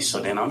go away. So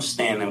then I'm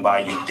standing by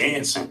you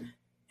dancing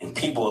and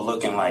people are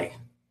looking like,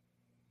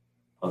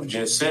 Puff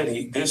just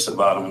said this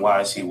about him.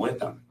 Why is he with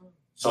them?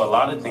 So a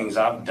lot of things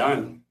I've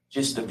done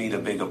just to be the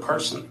bigger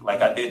person.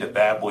 Like I did the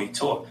Bad Boy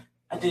Tour.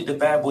 I did the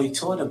Bad Boy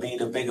Tour to be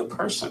the bigger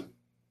person.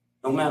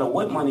 No matter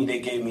what money they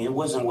gave me, it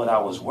wasn't what I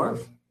was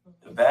worth.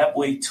 The Bad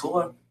Boy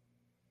Tour,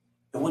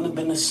 it wouldn't have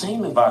been the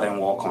same if I didn't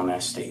walk on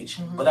that stage.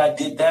 But I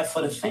did that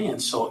for the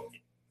fans. So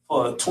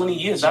for 20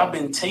 years, I've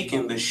been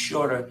taking the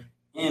shorter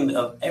end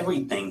of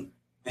everything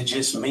to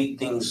just make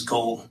things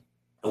go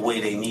the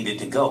way they needed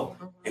to go.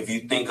 If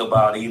you think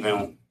about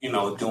even,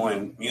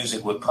 doing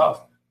music with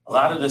Puff, a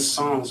lot of the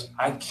songs,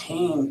 I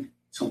came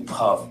to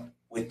Puff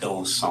with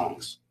those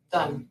songs.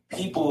 Done.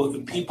 People,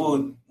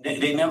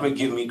 they never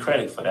give me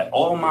credit for that.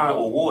 All my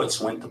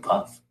awards went to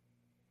Puff.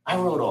 I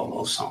wrote all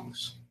those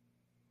songs.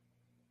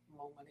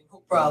 More Money,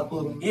 More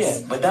Problems.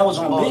 Yeah, but that was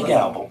on Big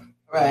Album.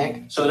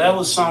 Right. So that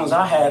was songs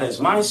I had as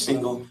my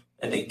single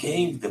that they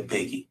gave the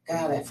Biggie.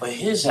 Got it. For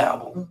his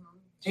album.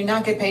 Do you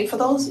not get paid for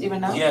those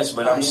even now? Yes,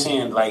 but I'm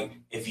saying, like,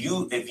 if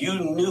you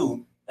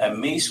knew that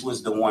Mase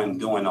was the one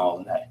doing all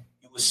of that,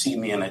 you would see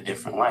me in a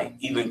different light.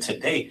 Even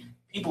today,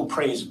 people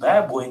praise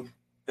Bad Boy.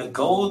 The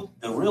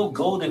real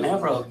golden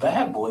era of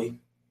Bad Boy,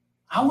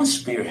 I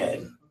was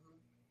spearheading.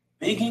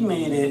 Biggie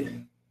made it,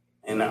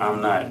 and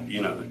I'm not,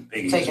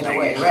 Biggie. Taking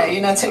away, right?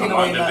 You're not taking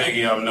away. I'm under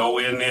Biggie. I'm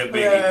nowhere near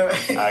Biggie.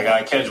 Right. I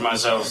gotta catch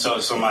myself so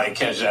somebody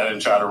catch that and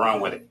try to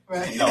run with it.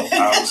 Right. No,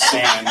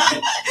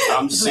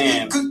 I'm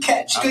saying, good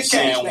catch. I'm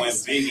saying when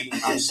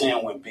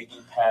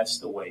Biggie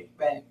passed away,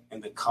 right,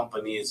 and the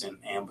company is in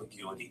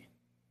ambiguity,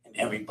 and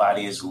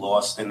everybody is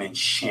lost and in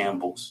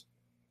shambles.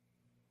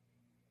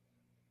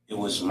 It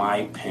was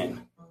my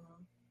pen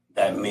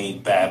that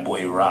made Bad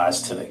Boy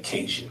rise to the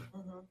occasion.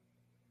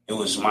 It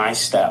was my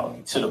style,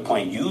 to the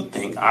point you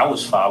think I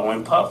was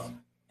following Puff,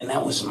 and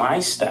that was my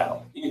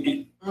style.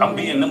 I'm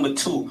being number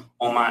 2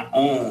 on my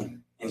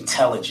own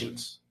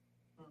intelligence.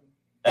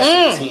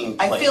 That's a team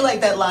play. I feel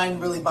like that line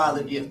really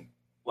bothered you.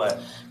 What?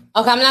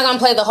 Okay, I'm not gonna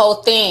play the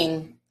whole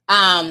thing.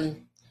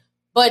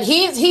 But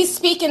he's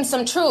speaking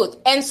some truth.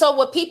 And so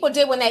what people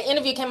did when that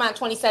interview came out in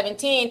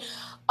 2017,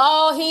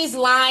 oh, he's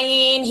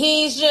lying,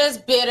 he's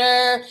just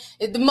bitter.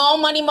 The More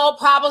Money, More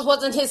Problems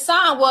wasn't his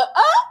song. Well,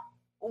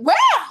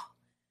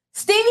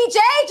 Stevie J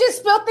just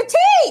spilled the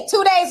tea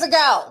 2 days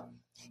ago.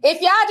 If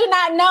y'all do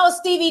not know,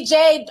 Stevie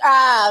J,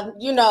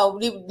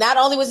 not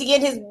only was he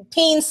getting his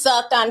peen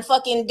sucked on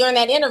fucking during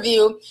that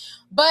interview,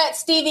 but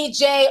Stevie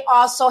J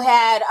also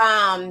had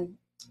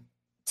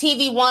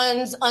TV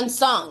One's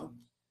Unsung.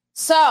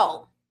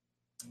 So,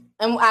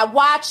 and I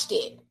watched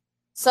it.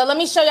 So let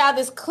me show y'all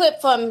this clip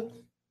from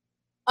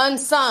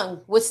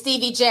Unsung with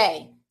Stevie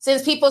J.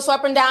 Since people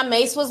swapping down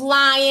Mase was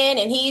lying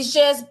and he's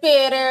just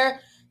bitter,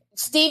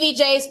 Stevie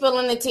J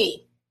spilling the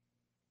tea.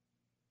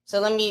 So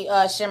let me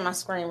share my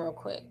screen real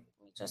quick.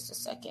 Just a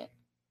second.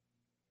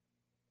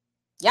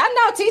 Y'all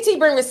know TT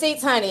bring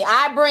receipts, honey.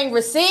 I bring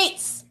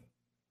receipts.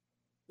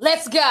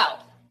 Let's go.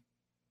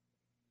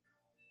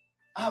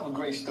 I have a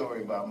great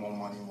story about More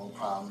Money, More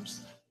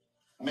Problems.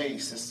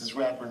 Mase, it's this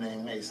rapper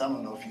named Mase. I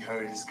don't know if you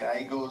heard this guy.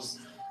 He goes,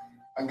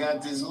 I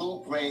got this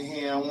loop right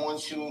here. I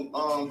want you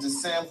to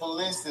sample,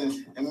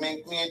 listen, and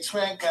make me a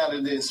track out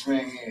of this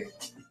right here.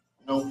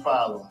 No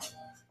problem.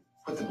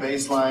 Put the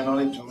bass line on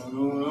it.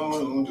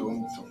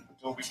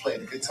 We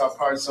played the guitar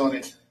parts on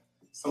it.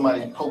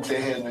 Somebody poked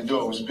their head in the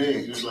door. It was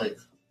big. It was like,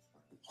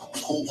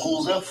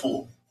 who's that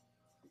for?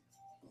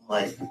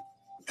 Like,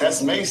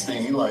 that's Mase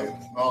thing. He like,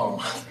 oh,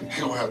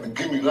 you don't have to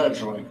give me that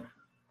joint.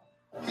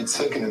 He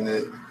took it and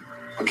it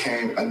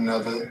became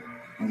another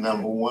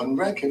 #1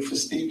 record for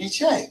Stevie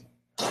J.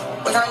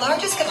 With our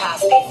largest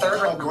capacity,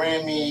 What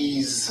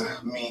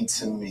Grammys mean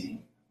to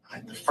me?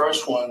 The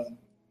first one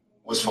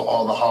was for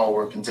all the hard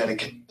work and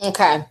dedication.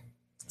 Okay.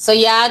 So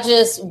y'all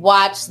just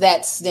watch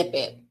that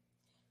snippet.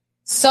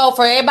 So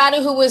for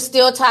everybody who was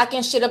still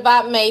talking shit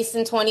about Mase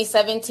in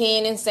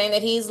 2017 and saying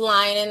that he's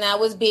lying and that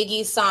was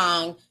Biggie's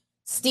song,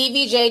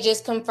 Stevie J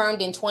just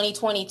confirmed in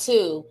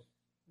 2022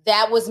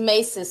 that was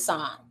Mase's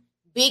song.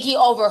 Biggie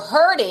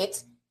overheard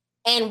it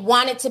and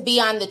wanted to be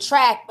on the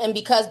track, and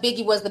because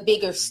Biggie was the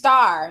bigger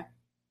star,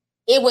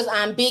 it was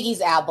on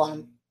Biggie's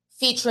album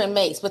featuring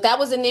Mase, but that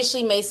was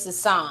initially Mase's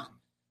song.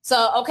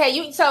 So,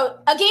 okay, so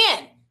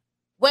again,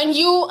 when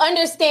you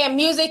understand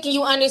music and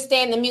you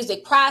understand the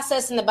music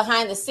process and the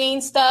behind the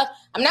scenes stuff,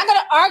 I'm not going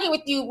to argue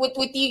with you, with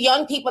you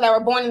young people that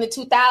were born in the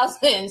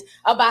 2000s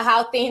about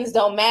how things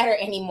don't matter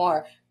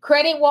anymore.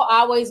 Credit will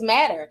always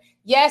matter.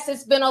 Yes,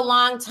 it's been a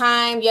long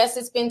time. Yes,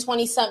 it's been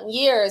 20 something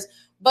years,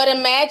 but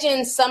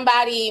imagine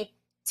somebody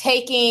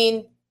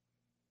taking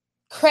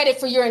credit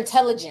for your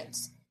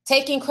intelligence,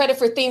 taking credit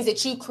for things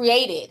that you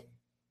created,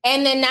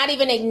 and then not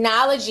even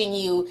acknowledging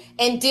you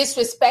and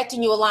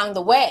disrespecting you along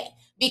the way.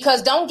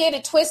 Because don't get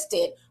it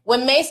twisted.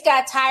 When Mase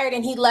got tired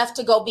and he left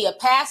to go be a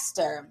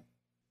pastor,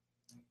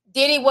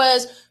 Diddy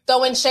was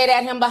throwing shade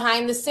at him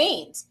behind the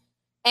scenes.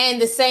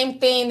 And the same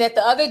thing that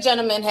the other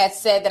gentleman had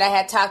said that I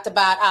had talked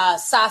about,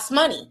 Sauce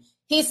Money.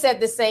 He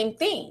said the same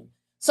thing.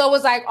 So it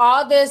was like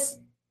all this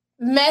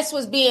mess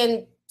was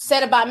being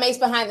said about Mase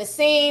behind the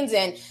scenes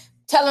and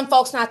telling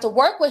folks not to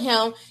work with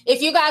him.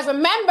 If you guys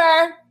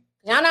remember,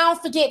 and I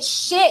don't forget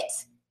shit,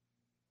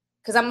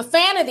 because I'm a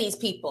fan of these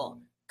people.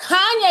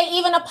 Kanye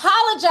even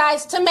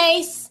apologized to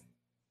Mase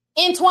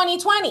in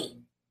 2020.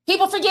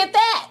 People forget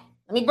that.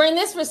 Let me bring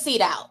this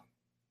receipt out.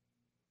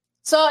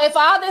 So if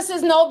all this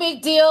is no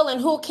big deal and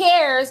who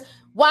cares,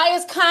 why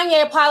is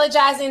Kanye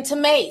apologizing to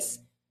Mase?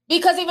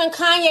 Because even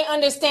Kanye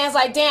understands,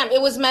 like, damn,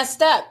 it was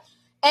messed up.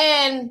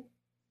 And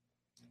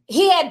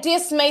he had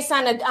dissed Mase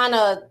on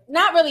a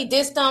not really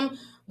dissed him,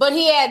 but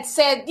he had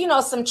said,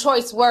 some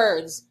choice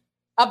words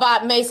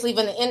about Mase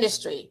leaving the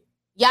industry.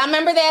 Y'all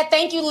remember that?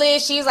 Thank you,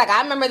 Liz. She's like,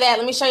 I remember that.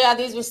 Let me show y'all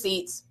these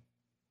receipts.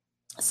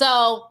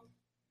 So,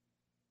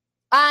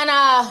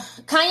 Kanye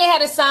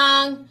had a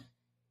song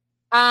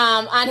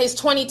on his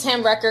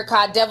 2010 record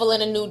called Devil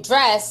in a New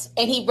Dress,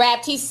 and he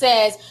rapped, he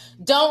says,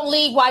 don't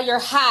leave while you're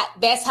hot.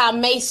 That's how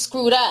Mase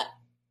screwed up.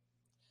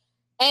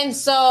 And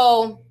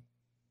so,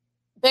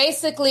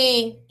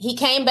 basically, he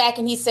came back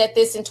and he said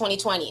this in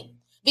 2020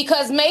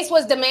 because Mase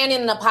was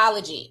demanding an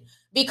apology.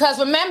 Because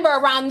remember,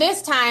 around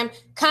this time,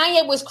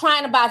 Kanye was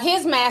crying about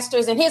his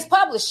masters and his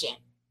publishing.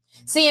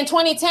 See, in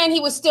 2010, he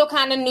was still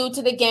kind of new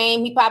to the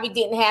game. He probably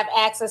didn't have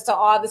access to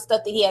all the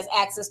stuff that he has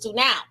access to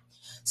now.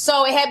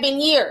 So it had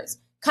been years.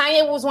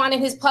 Kanye was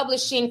wanting his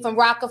publishing from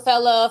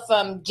Rockefeller,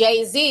 from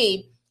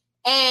Jay-Z.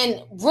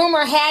 And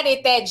rumor had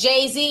it that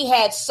Jay-Z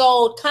had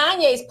sold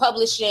Kanye's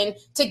publishing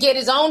to get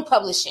his own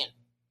publishing.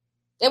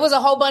 There was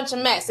a whole bunch of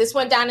mess. This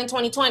went down in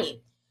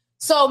 2020.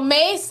 So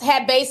Mase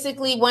had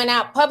basically went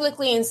out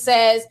publicly and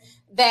says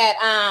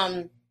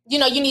that, you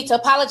need to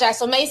apologize.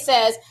 So Mase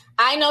says,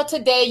 I know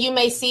today you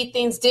may see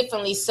things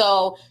differently.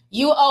 So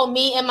you owe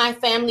me and my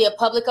family a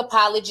public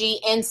apology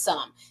and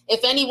some,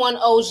 if anyone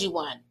owes you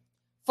one,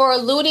 for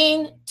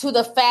alluding to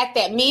the fact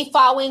that me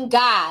following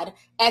God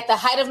at the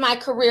height of my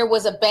career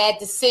was a bad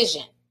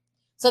decision.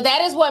 So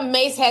that is what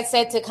Mase had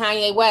said to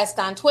Kanye West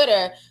on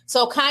Twitter.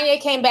 So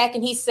Kanye came back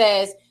and he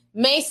says,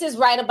 Mase is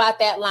right about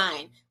that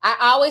line. I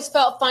always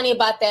felt funny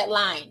about that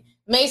line.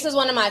 Mase is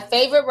one of my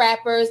favorite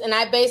rappers, and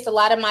I based a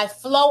lot of my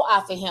flow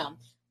off of him.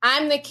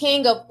 I'm the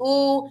king of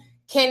ooh,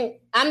 can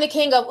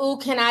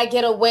I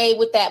get away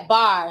with that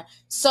bar?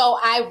 So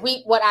I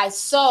reap what I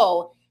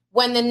sow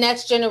when the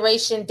next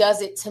generation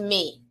does it to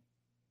me.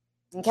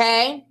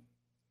 Okay?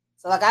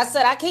 So like I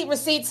said, I keep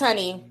receipts,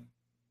 honey.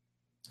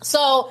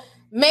 So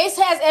Mase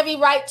has every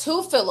right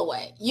to feel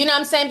away. You know what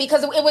I'm saying?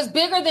 Because it was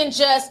bigger than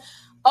just,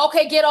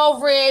 okay, get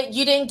over it.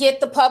 You didn't get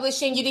the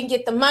publishing. You didn't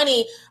get the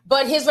money.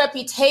 But his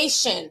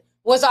reputation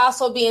was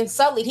also being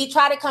sullied. He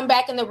tried to come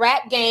back in the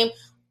rap game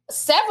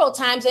several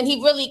times, and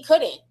he really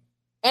couldn't.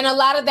 And a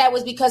lot of that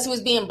was because he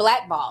was being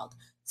blackballed.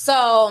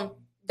 So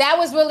that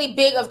was really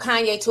big of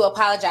Kanye to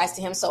apologize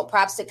to him. So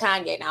props to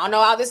Kanye. Now, I don't know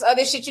all this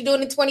other shit you're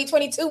doing in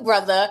 2022,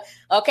 brother.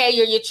 Okay,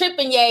 you're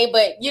tripping, Ye,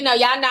 but y'all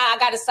know I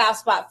got a soft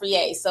spot for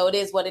Ye. So it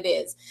is what it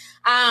is.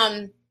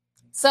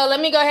 So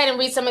let me go ahead and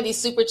read some of these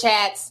super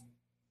chats.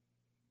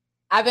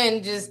 I've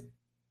been just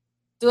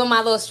doing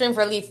my little stream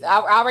for at least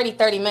already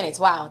 30 minutes.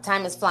 Wow,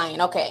 time is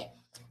flying. Okay.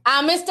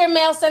 Mr.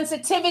 Male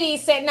Sensitivity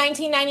said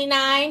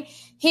 1999.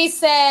 He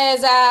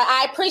says,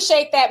 I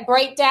appreciate that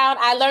breakdown.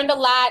 I learned a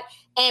lot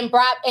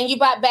and you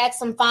brought back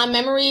some fond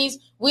memories.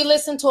 We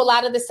listened to a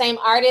lot of the same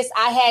artists.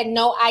 I had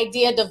no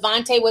idea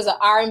Devontae was an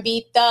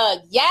R&B thug.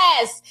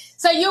 Yes.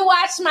 So you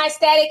watched my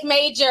Static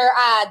Major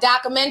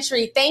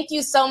documentary. Thank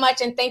you so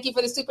much. And thank you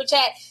for the super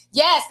chat.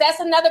 Yes, that's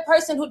another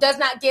person who does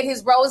not get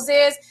his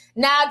roses.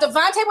 Now,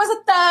 Devontae was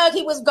a thug.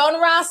 He was going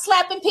around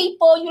slapping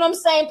people, you know what I'm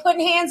saying,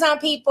 putting hands on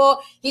people.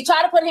 He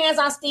tried to put hands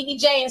on Stevie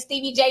J, and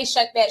Stevie J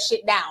shut that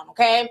shit down,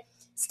 okay?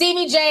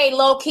 Stevie J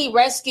low-key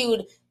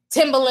rescued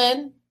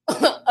Timbaland,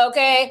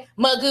 okay,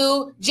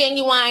 Magoo,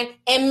 Genuine,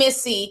 and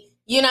Missy,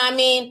 you know what I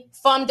mean,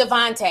 from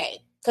Devontae.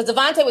 Because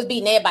Devontae was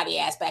beating everybody's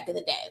ass back in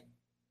the day.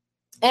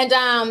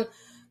 And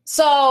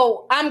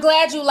so I'm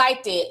glad you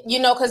liked it, you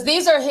know, because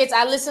these are hits.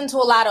 I listen to a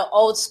lot of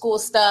old school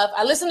stuff.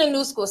 I listen to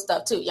new school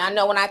stuff, too. Y'all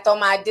know when I throw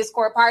my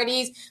Discord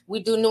parties,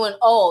 we do new and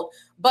old.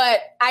 But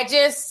I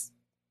just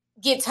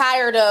get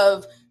tired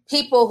of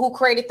people who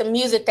created the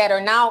music that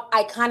are now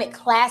iconic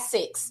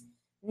classics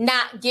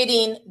not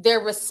getting their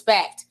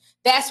respect.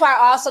 That's why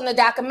also in the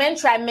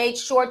documentary, I made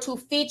sure to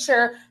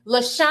feature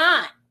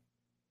LaShawn.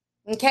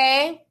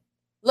 Okay?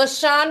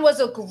 LaShawn was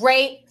a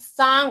great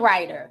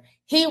songwriter.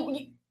 He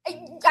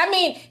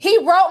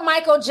wrote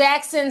Michael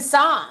Jackson's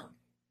song.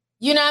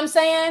 You know what I'm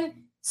saying?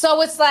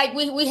 So it's like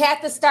we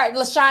have to start,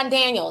 LaShawn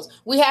Daniels,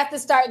 we have to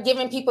start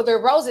giving people their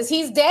roses.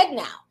 He's dead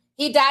now.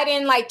 He died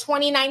in like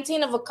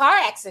 2019 of a car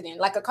accident,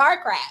 like a car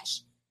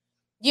crash.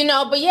 You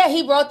know, but yeah,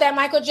 he wrote that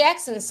Michael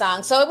Jackson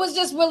song. So it was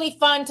just really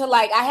fun to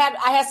I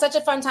had such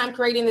a fun time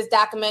creating this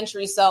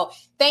documentary. So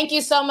thank you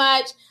so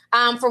much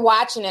for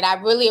watching it. I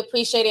really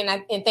appreciate it.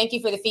 And thank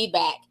you for the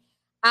feedback.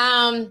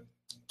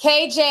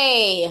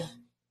 KJ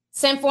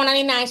sent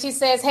 499. She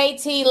says, hey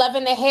T,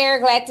 loving the hair.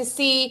 Glad to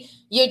see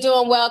you're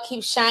doing well.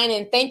 Keep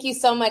shining. Thank you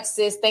so much,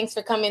 sis. Thanks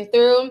for coming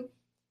through.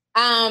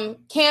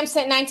 Cam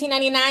sent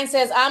 1999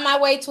 says, on my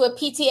way to a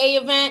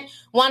PTA event,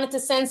 wanted to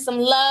send some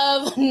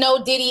love.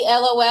 No Diddy,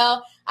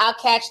 LOL. I'll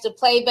catch the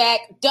playback.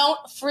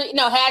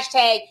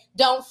 Hashtag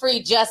don't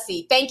free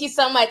Jussie. Thank you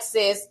so much,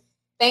 sis.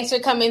 Thanks for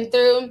coming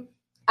through.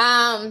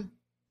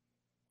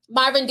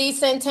 Marvin D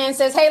sent 10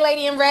 says, hey,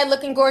 lady in red,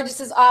 looking gorgeous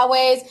as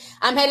always.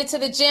 I'm headed to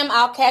the gym.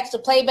 I'll catch the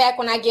playback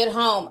when I get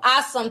home.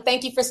 Awesome.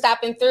 Thank you for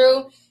stopping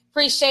through.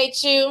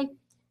 Appreciate you.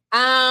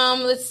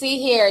 Let's see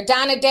here.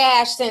 Donna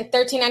Dash sent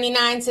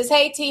 $13.99 says,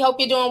 hey T, hope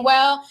you're doing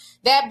well.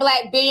 That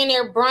Black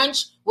Billionaire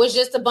brunch was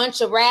just a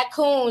bunch of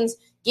raccoons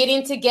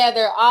getting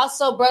together.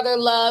 Also, Brother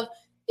Love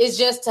is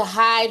just to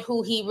hide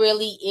who he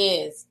really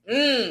is.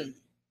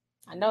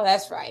 I know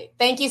that's right.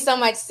 Thank you so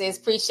much, sis.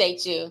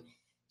 Appreciate you.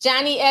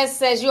 Johnny S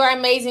says, you are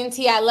amazing,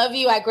 T. I love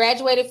you. I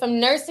graduated from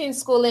nursing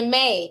school in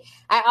May.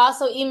 I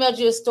also emailed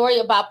you a story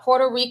about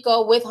Puerto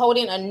Rico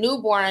withholding a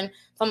newborn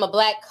from a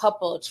Black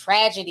couple.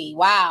 Tragedy.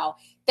 Wow.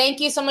 Thank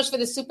you so much for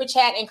the super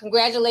chat and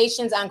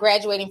congratulations on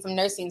graduating from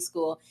nursing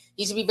school.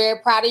 You should be very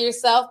proud of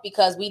yourself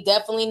because we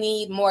definitely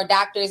need more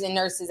doctors and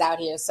nurses out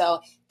here.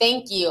 So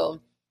thank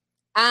you.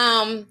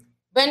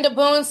 Brenda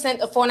Boone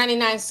sent a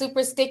 $4.99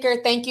 super sticker.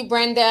 Thank you,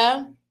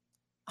 Brenda.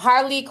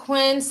 Harley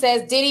Quinn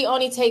says Diddy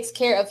only takes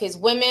care of his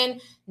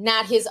women,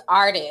 not his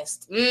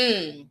artists.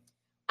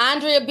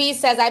 Andrea B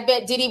says, I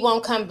bet Diddy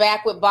won't come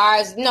back with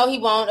bars. No, he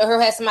won't. Or he'll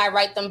have somebody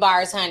write them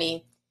bars,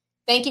 honey.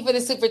 Thank you for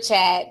the super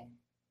chat.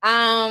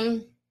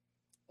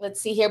 Let's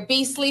see here.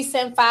 Beastly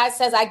sent 5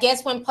 says, I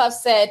guess when Puff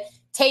said,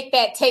 take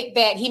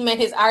that, he meant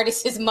his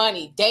artist's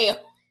money. Damn.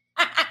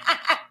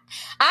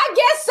 I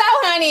guess so,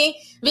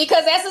 honey,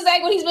 because that's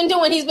exactly what he's been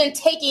doing. He's been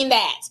taking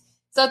that.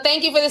 So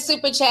thank you for the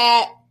super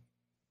chat.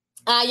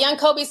 Young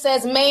Kobe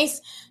says, Mase,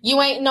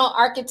 you ain't no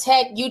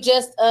architect. You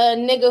just a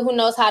nigga who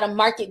knows how to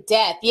market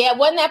death. Yeah,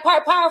 wasn't that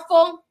part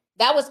powerful?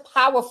 That was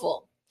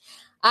powerful.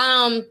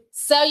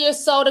 Sell your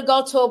soul to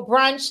go to a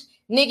brunch.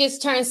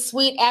 Niggas turn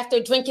sweet after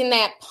drinking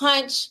that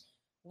punch.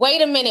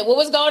 Wait a minute. What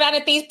was going on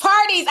at these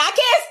parties? I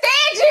can't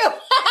stand you.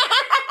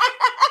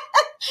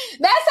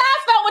 That's how I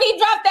felt when he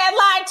dropped that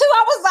line, too.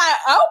 I was like,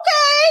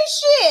 okay,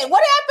 shit. What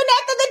happened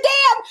after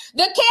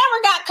the camera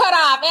got cut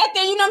off?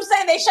 After, you know what I'm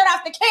saying? They shut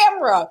off the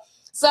camera.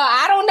 So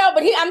I don't know,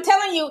 but I'm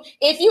telling you,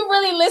 if you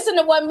really listen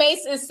to what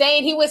Mase is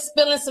saying, he was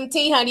spilling some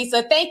tea, honey.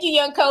 So thank you,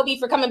 Young Kobe,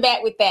 for coming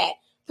back with that.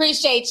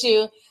 Appreciate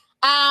you.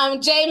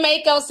 Jay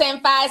Mako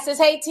Senpai says,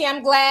 hey T,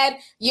 I'm glad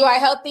you are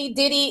healthy.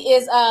 Diddy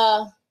is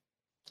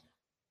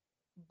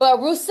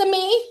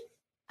Barusami.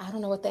 I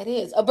don't know what that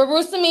is.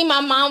 Barusami,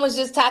 my mom was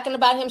just talking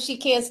about him. She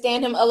can't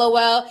stand him,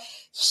 LOL.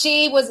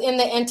 She was in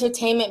the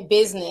entertainment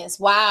business.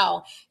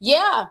 Wow.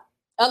 Yeah.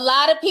 A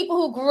lot of people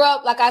who grew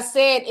up, like I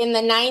said, in the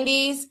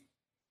 90s,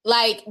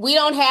 like we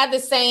don't have the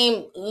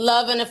same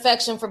love and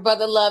affection for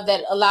Brother Love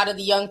that a lot of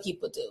the young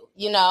people do,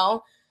 you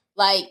know?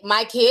 Like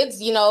my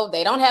kids, you know,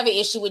 they don't have an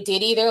issue with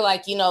Diddy. They're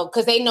like, you know,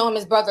 because they know him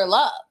as Brother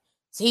Love.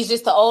 So he's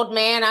just the old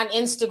man on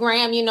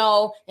Instagram, you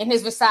know, in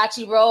his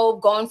Versace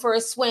robe, going for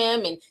a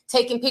swim and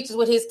taking pictures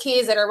with his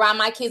kids that are around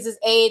my kids'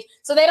 age.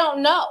 So they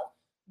don't know.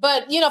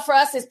 But, you know, for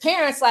us as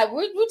parents, like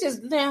we're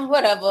just,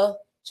 whatever,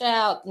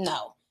 child,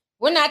 no.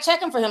 We're not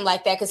checking for him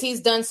like that because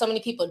he's done so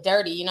many people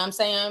dirty, you know what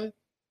I'm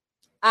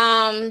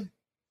saying?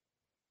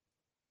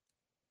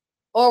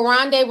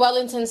 Oronde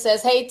Wellington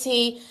says, hey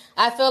T,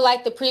 I feel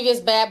like the previous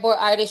Bad Boy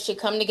artists should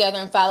come together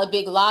and file a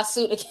big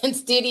lawsuit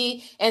against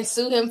Diddy and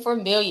sue him for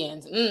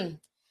millions.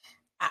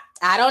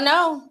 I don't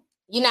know.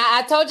 You know,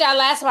 I told y'all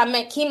last time I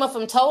met Kima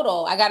from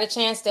Total. I got a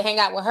chance to hang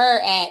out with her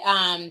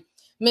at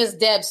Miss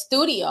Deb's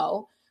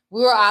studio.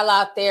 We were all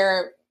out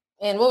there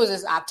in, what was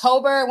this,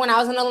 October when I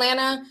was in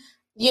Atlanta,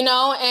 you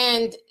know,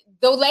 and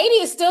the lady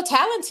is still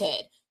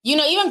talented. You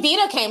know, even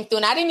Vita came through,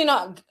 and I didn't even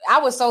know. I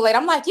was so late.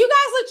 I'm like, you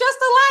guys look just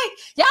alike.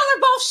 Y'all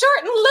are both short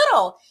and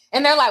little.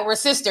 And they're like, we're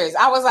sisters.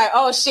 I was like,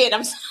 oh, shit. I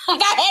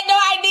had no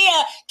idea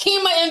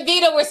Kima and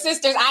Vita were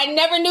sisters. I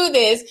never knew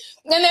this.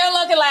 And they're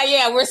looking like,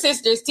 yeah, we're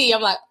sisters, T.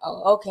 I'm like,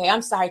 oh, okay.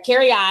 I'm sorry.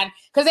 Carry on.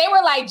 Because they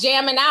were, like,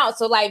 jamming out.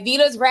 So, like,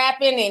 Vita's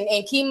rapping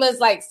and Kima's,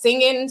 like,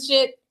 singing and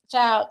shit.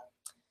 Child.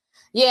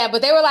 Yeah,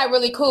 but they were, like,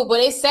 really cool.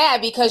 But it's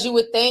sad because you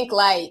would think,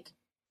 like,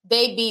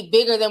 they'd be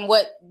bigger than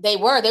what they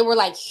were. They were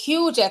like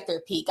huge at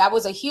their peak. I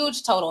was a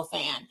huge Total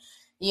fan,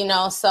 you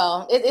know,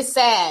 so it's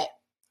sad.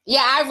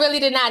 Yeah, I really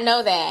did not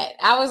know that.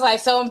 I was like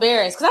so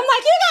embarrassed because I'm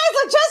like, you guys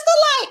look just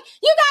alike.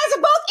 You guys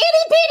are both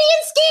itty bitty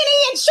and skinny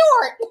and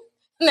short.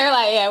 And they're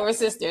like, yeah, we're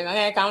sisters.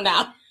 Okay, calm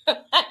down.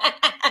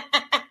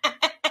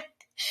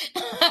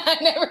 I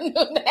never knew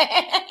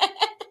that.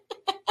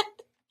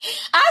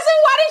 I said,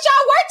 why didn't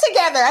y'all work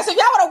together? I said, if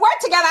y'all would have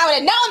worked together, I would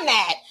have known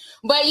that.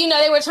 But, you know,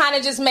 they were trying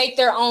to just make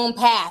their own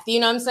path. You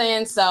know what I'm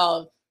saying?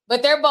 So,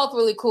 but they're both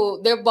really cool.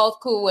 They're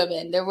both cool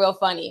women. They're real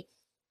funny.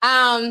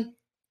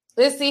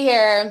 Let's see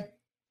here.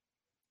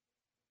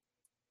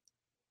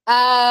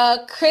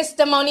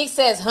 Krista Monique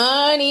says,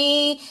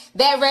 honey,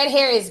 that red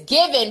hair is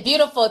given.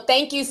 Beautiful.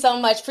 Thank you so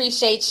much.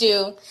 Appreciate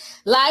you.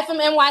 Live from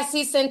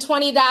NYC sent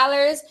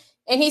 $20.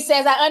 And he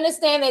says, I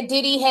understand that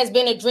Diddy has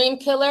been a dream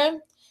killer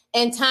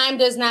and time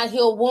does not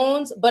heal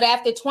wounds. But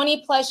after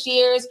 20 plus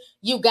years,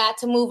 you got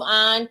to move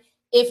on.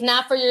 If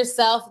not for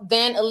yourself,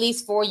 then at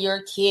least for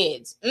your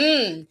kids.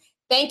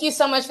 Thank you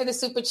so much for the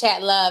super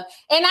chat, love.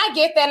 And I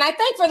get that. And I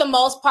think for the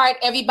most part,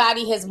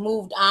 everybody has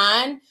moved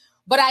on.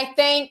 But I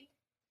think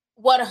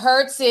what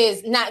hurts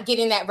is not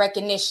getting that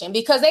recognition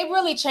because they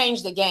really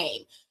changed the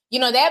game. You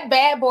know, that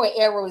Bad Boy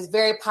era was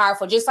very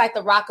powerful, just like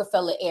the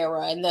Rockefeller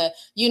era and the,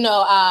 you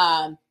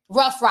know,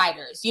 Rough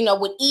Riders, you know,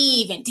 with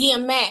Eve and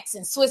DMX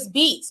and Swiss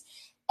Beats.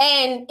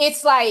 And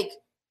it's like,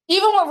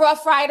 even with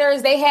Rough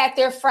Riders, they had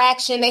their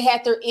fraction, they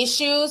had their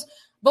issues.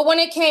 But when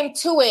it came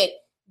to it,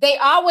 they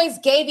always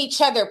gave each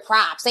other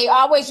props. They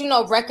always, you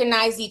know,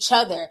 recognized each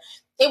other.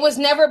 It was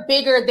never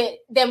bigger than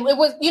it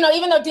was, you know,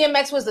 even though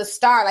DMX was the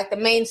star, like the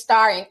main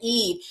star in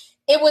Eve,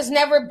 it was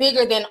never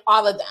bigger than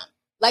all of them.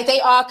 Like they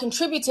all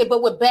contributed.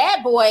 But with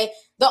Bad Boy,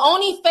 the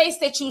only face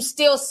that you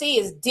still see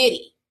is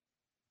Diddy.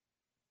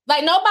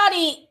 Like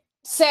nobody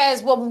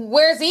says, well,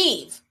 where's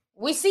Eve?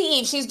 We see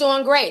Eve. She's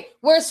doing great.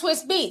 Where's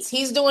Swiss Beats?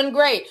 He's doing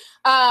great.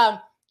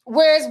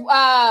 Where's,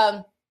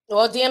 well,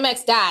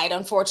 DMX died,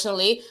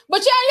 unfortunately. But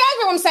yeah, you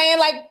get what I'm saying?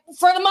 Like,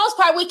 for the most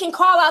part, we can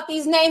call out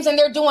these names and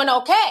they're doing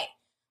okay.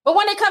 But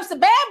when it comes to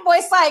Bad Boy,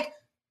 it's like,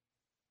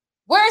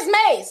 where's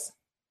Mace?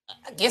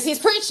 I guess he's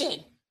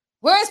preaching.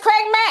 Where's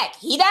Craig Mack?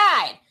 He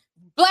died.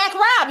 Black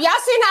Rob. Y'all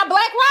seen how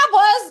Black Rob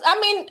was? I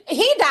mean,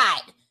 he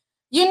died.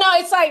 You know,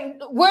 it's like,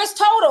 where's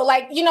Total?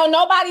 Like, you know,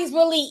 nobody's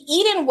really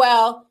eating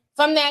well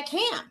from that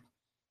camp.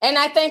 And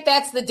I think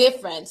that's the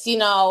difference, you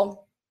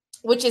know,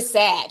 which is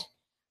sad.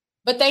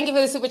 But thank you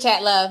for the super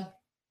chat, love.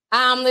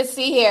 Let's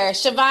see here.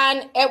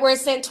 Siobhan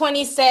Edwards sent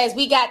 20 says,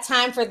 we got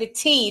time for the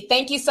tea.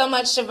 Thank you so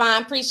much,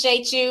 Siobhan.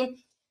 Appreciate you.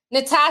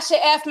 Natasha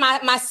F.,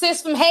 my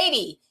sis from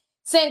Haiti,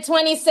 sent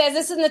 20 says,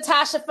 this is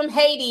Natasha from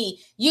Haiti.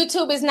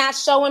 YouTube is not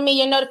showing me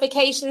your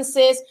notifications,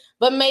 sis,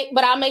 but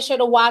I'll make sure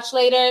to watch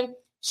later.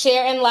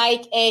 Share and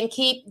like and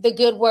keep the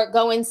good work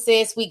going,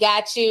 sis. We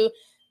got you.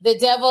 The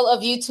devil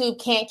of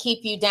YouTube can't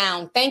keep you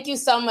down. Thank you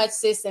so much,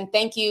 sis. And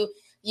thank you,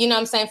 you know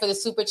what I'm saying, for the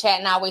super chat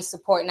and always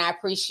support. And I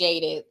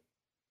appreciate it.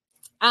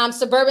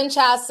 Suburban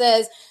Child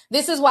says,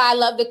 this is why I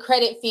love the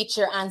credit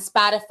feature on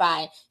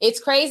Spotify. It's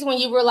crazy when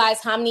you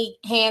realize how many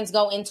hands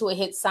go into a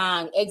hit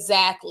song.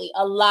 Exactly.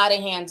 A lot of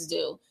hands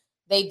do.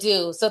 They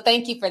do. So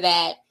thank you for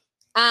that.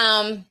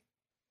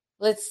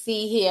 Let's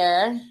see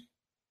here.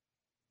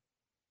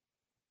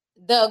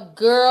 The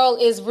girl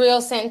is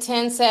real. Sent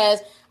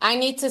says, I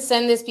need to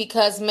send this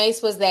because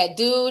Mace was that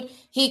dude.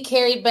 He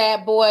carried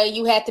Bad Boy.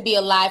 You had to be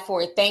alive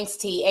for it. Thanks,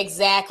 T.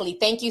 Exactly.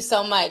 Thank you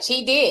so much.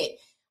 He did.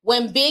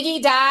 When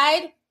Biggie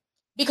died,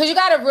 because you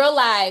got to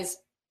realize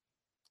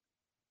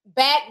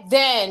back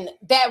then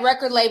that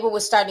record label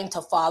was starting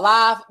to fall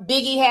off.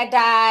 Biggie had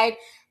died.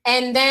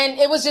 And then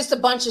it was just a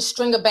bunch of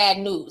string of bad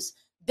news.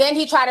 Then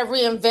he tried to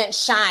reinvent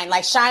Shine.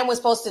 Like Shine was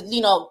supposed to,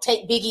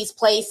 take Biggie's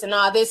place and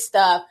all this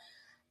stuff.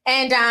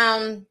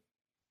 And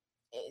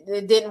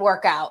it didn't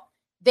work out.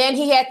 Then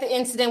he had the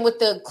incident with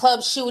the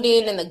club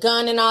shooting and the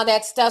gun and all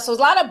that stuff. So it was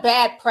a lot of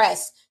bad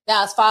press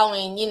that was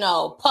following,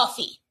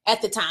 Puffy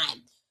at the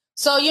time.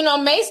 So,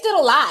 Mace did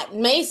a lot.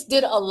 Mace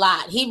did a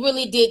lot. He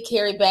really did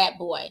carry Bad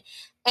Boy.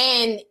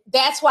 And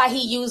that's why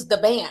he used the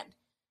band.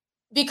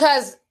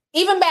 Because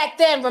even back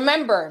then,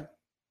 remember,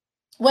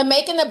 when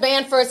Making the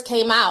Band first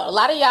came out, a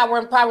lot of y'all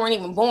probably weren't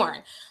even born.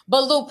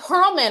 But Lou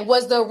Pearlman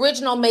was the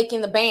original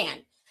Making the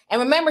Band.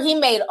 And remember, he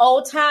made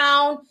Old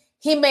Town.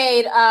 He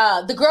made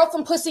the girl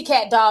from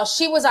Pussycat Dolls.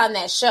 She was on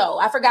that show.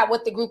 I forgot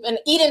what the group, and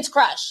Eden's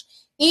Crush.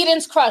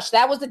 Eden's Crush.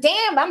 That was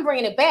I'm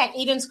bringing it back.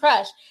 Eden's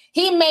Crush.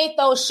 He made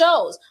those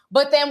shows.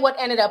 But then what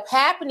ended up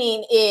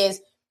happening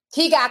is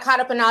he got caught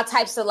up in all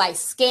types of like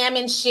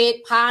scamming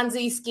shit,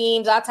 Ponzi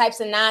schemes, all types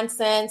of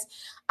nonsense.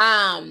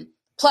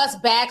 Plus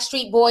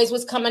Backstreet Boys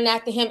was coming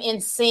after him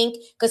in sync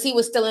because he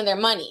was stealing their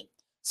money.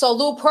 So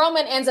Lou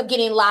Pearlman ends up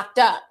getting locked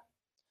up.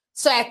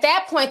 So at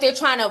that point, they're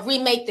trying to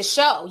remake the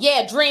show.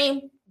 Yeah,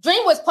 Dream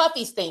was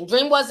Puffy's thing.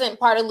 Dream wasn't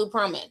part of Lou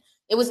Pearlman.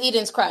 It was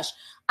Eden's Crush.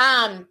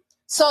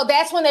 So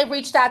that's when they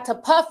reached out to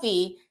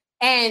Puffy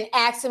and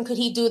asked him, could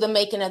he do the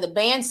Making of the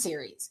Band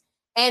series?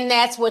 And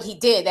that's what he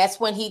did. That's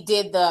when he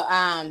did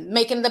the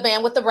Making of the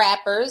Band with the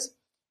rappers.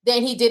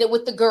 Then he did it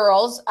with the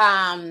girls.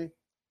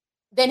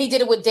 Then he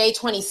did it with Day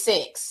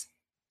 26.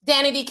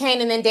 Danny D.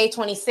 Kane and then Day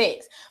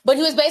 26. But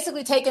he was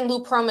basically taking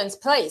Lou Pearlman's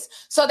place.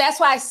 So that's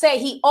why I say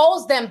he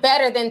owes them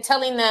better than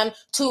telling them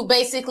to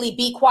basically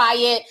be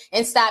quiet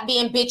and stop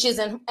being bitches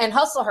and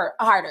hustle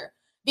harder.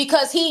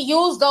 Because he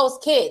used those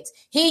kids.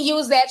 He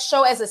used that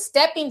show as a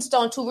stepping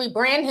stone to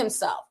rebrand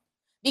himself.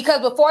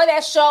 Because before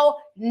that show,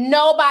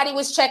 nobody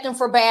was checking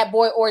for Bad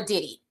Boy or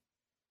Diddy.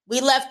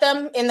 We left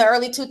them in the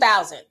early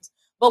 2000s.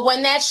 But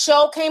when that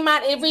show came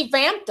out, it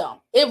revamped them.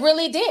 It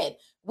really did.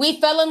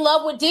 We fell in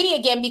love with Diddy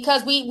again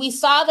because we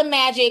saw the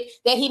magic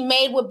that he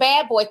made with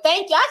Bad Boy.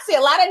 Thank you. I see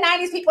a lot of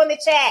 90s people in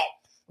the chat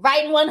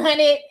writing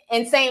 100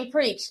 and saying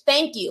preach.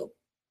 Thank you.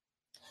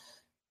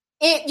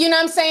 You know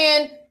what I'm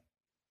saying?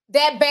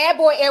 That Bad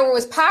Boy era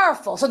was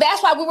powerful. So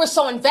that's why we were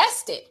so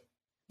invested.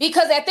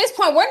 Because at this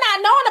point, we're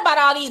not knowing about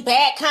all these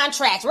bad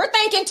contracts. We're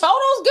thinking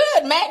Toto's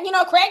good, Matt.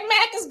 Craig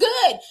Mack is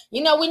good.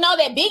 We know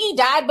that Biggie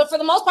died, but for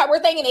the most part, we're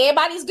thinking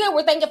everybody's good.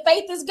 We're thinking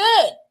Faith is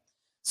good.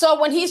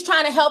 So when he's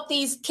trying to help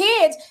these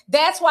kids,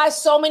 that's why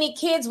so many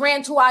kids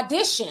ran to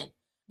audition,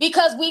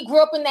 because we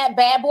grew up in that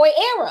Bad Boy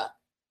era.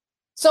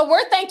 So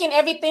we're thinking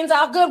everything's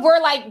all good.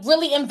 We're like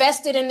really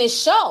invested in this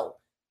show.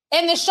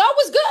 And the show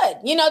was good.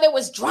 There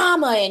was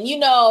drama and,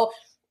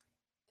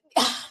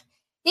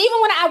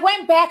 even when I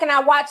went back and I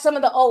watched some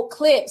of the old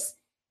clips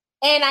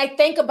and I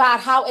think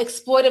about how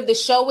exploitive the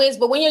show is,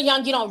 but when you're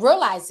young, you don't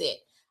realize it.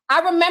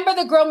 I remember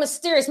the girl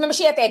Mysterious. Remember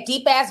she had that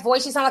deep ass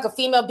voice. She sounded like a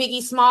female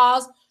Biggie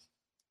Smalls.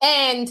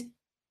 And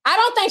I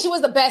don't think she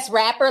was the best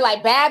rapper.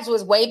 Like Babs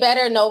was way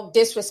better, no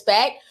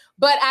disrespect.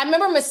 But I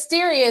remember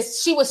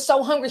Mysterious, she was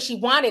so hungry she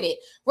wanted it.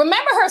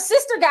 Remember her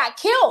sister got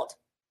killed.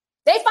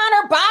 They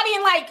found her body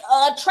in like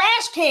a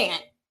trash can.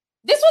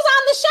 This was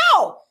on the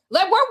show.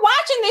 Like we're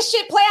watching this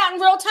shit play out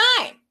in real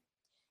time.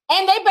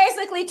 And they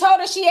basically told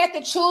her she had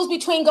to choose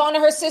between going to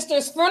her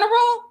sister's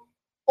funeral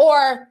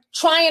or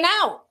trying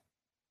out.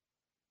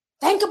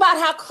 Think about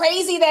how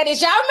crazy that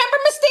is. Y'all remember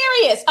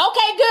Mysterious?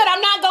 Okay, good.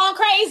 I'm not going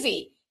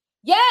crazy.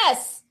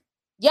 Yes.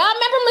 Y'all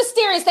remember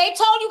Mysterious? They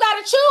told you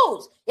got to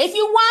choose. If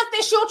you want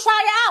this, you'll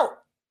try out.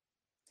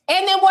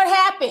 And then what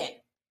happened?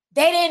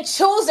 They didn't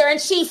choose her and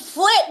she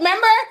flipped.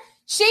 Remember?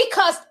 She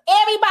cussed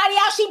everybody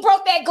out. She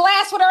broke that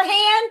glass with her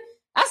hand.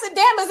 I said,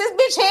 damn, is this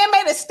bitch hand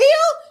made of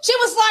steel? She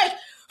was like,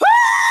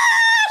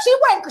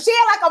 ah! She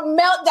had like a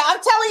meltdown.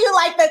 I'm telling you,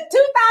 like the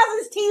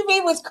 2000s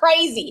TV was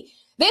crazy.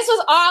 This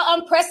was all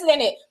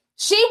unprecedented.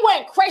 She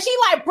went crazy. She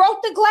like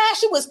broke the glass.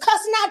 She was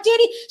cussing out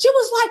Diddy. She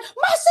was like,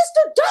 my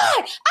sister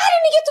died. I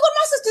didn't get to go to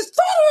my sister's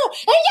funeral.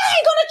 And y'all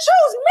ain't going to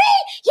choose me.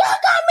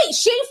 Y'all got me.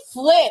 She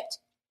flipped.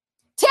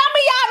 Tell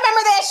me y'all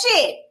remember that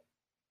shit.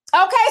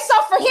 Okay, so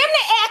for him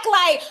to act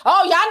like,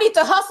 oh, y'all need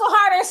to hustle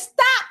harder,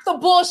 stop the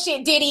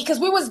bullshit, Diddy,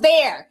 because we was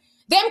there.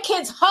 Them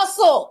kids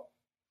hustle.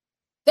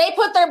 They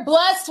put their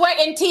blood, sweat,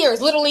 and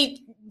tears,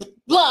 literally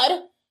blood,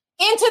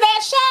 into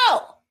that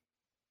show.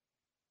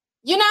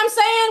 You know what I'm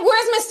saying?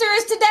 Where's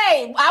Mysterious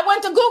today? I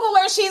went to Google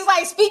her. She's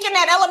like speaking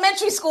at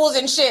elementary schools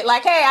and shit.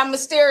 Like, hey, I'm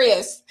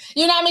Mysterious.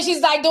 You know what I mean?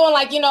 She's like doing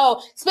like,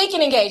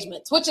 speaking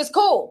engagements, which is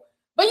cool.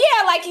 But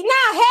yeah, like,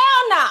 nah,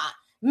 hell nah.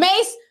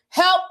 Mace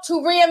helped to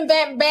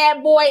reinvent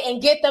Bad Boy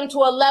and get them to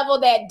a level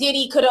that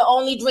Diddy could have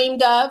only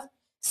dreamed of.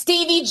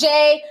 Stevie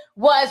J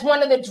was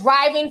one of the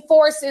driving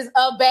forces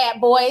of Bad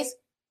Boys.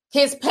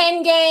 His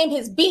pen game,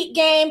 his beat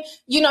game,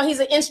 he's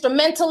an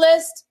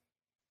instrumentalist.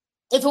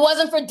 If it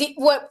wasn't for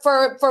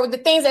the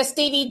things that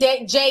Stevie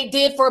J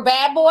did for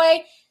Bad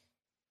Boy,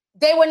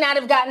 they would not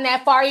have gotten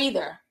that far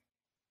either.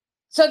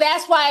 So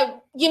that's why,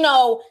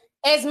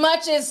 as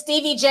much as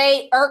Stevie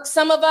J irks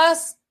some of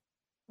us,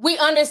 we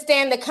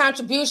understand the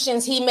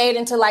contributions he made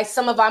into like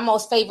some of our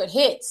most favorite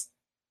hits.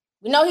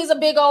 We know he's a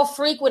big old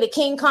freak with a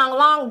King Kong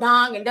long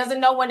dong and doesn't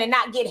know when to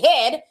not get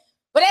head.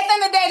 But at the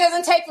end of the day, it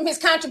doesn't take from his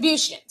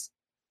contributions.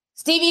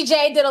 Stevie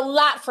J did a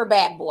lot for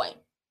Bad Boy.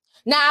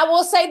 Now, I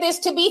will say this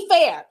to be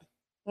fair.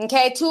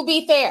 Okay, to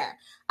be fair,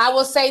 I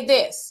will say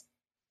this.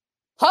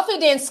 Puffy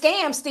didn't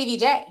scam Stevie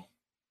J.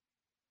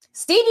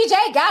 Stevie J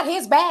got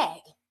his bag.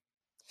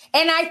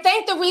 And I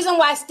think the reason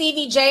why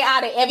Stevie J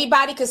out of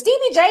everybody, because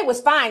Stevie J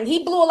was fine.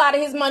 He blew a lot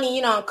of his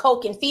money, on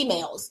coke and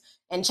females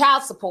and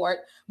child support.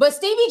 But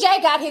Stevie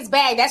J got his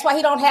bag. That's why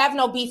he don't have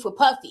no beef with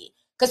Puffy.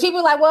 Because people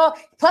are like, well,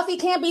 Puffy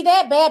can't be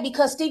that bad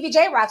because Stevie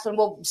J rocks him.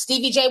 Well,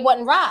 Stevie J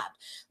wasn't robbed.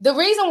 The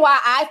reason why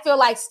I feel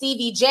like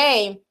Stevie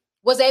J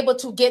was able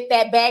to get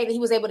that bag that he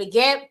was able to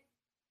get,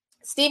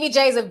 Stevie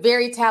J is a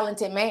very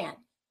talented man.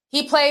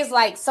 He plays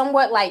like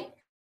somewhat like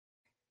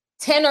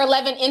 10 or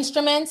 11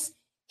 instruments.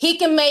 He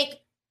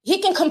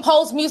can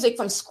compose music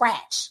from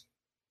scratch.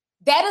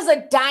 That is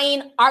a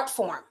dying art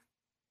form.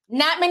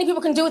 Not many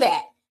people can do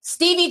that.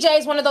 Stevie J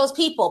is one of those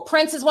people.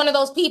 Prince is one of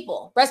those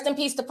people. Rest in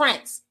peace to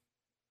Prince.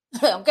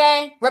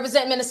 Okay?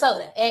 Represent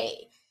Minnesota.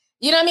 Hey.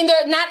 You know what I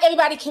mean? Not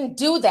everybody can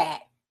do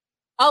that.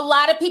 A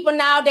lot of people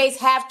nowadays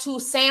have to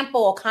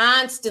sample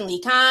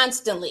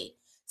constantly.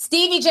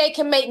 Stevie J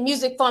can make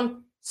music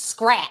from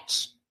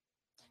scratch.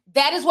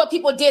 That is what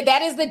people did.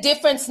 That is the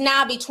difference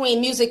now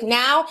between music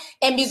now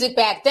and music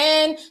back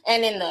then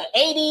and in the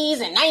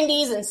 80s and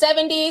 90s and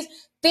 70s.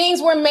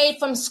 Things were made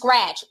from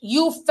scratch.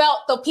 You felt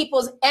the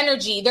people's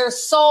energy, their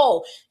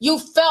soul. You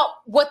felt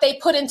what they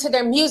put into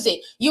their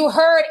music. You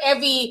heard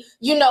every,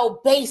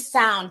 bass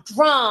sound,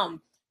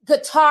 drum,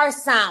 guitar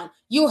sound.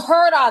 You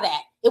heard all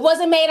that. It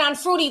wasn't made on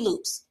Fruity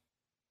Loops.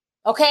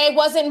 Okay? It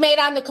wasn't made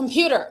on the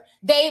computer.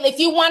 If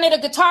you wanted a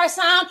guitar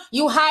sound,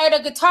 you hired a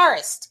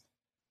guitarist.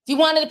 If you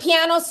wanted a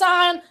piano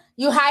sound,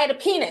 you hired a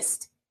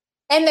pianist.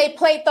 And they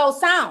played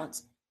those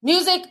sounds.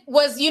 Music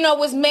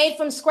was made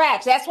from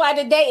scratch. That's why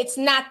today it's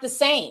not the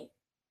same.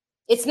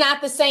 It's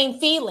not the same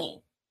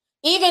feeling.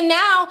 Even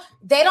now,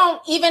 they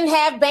don't even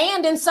have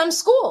band in some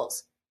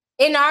schools.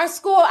 In our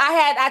school,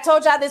 I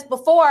told y'all this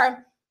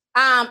before,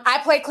 I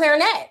played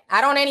clarinet.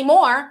 I don't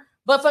anymore.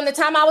 But from the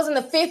time I was in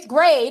the 5th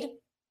grade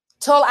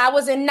till I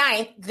was in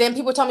 9th, then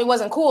people told me it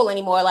wasn't cool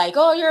anymore. Like,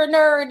 oh, you're a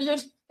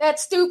nerd.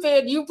 That's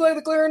stupid. You play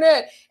the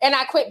clarinet. And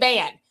I quit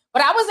band.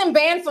 But I was in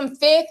band from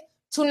 5th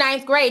to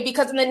 9th grade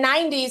because in the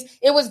 90s,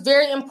 it was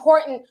very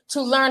important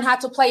to learn how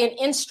to play an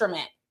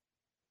instrument.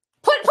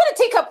 Put a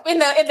teacup in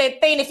the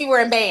thing if you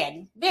were in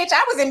band. Bitch,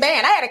 I was in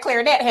band. I had a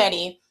clarinet,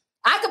 honey.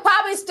 I could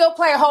probably still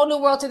play A Whole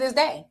New World to this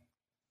day.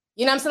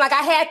 You know what I'm saying?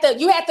 Like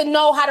you had to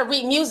know how to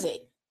read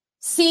music.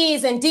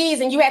 C's and D's,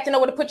 and you had to know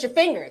where to put your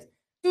fingers.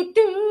 Do, do,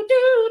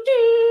 do, do.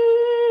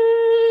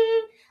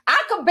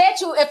 I could bet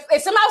you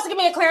if somebody was to give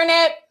me a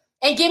clarinet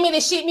and give me the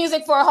sheet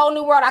music for A Whole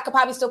New World, I could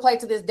probably still play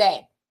it to this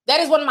day. That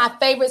is one of my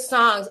favorite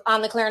songs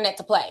on the clarinet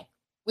to play.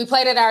 We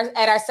played it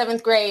at our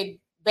 7th grade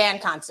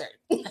band concert.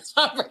 That's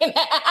why I'm bringing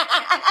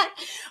that.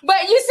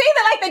 But you see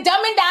that like the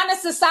dumbing down of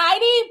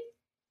society,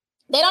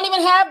 they don't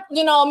even have,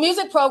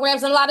 music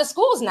programs in a lot of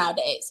schools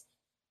nowadays.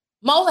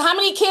 How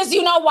many kids do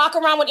you know walk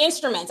around with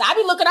instruments? I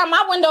be looking out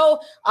my window.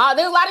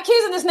 There's a lot of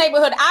kids in this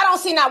neighborhood. I don't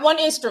see not one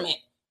instrument.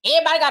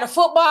 Everybody got a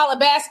football, a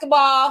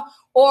basketball,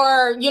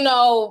 or,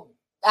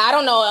 I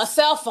don't know, a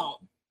cell phone.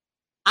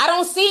 I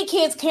don't see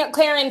kids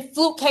carrying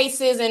flute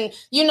cases and,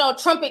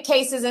 trumpet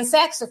cases and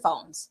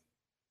saxophones.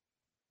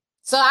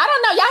 So I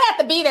don't know. Y'all have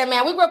to be there,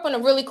 man. We grew up in a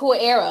really cool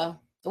era.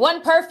 It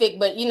wasn't perfect,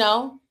 but,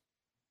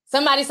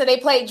 somebody said they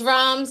played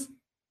drums.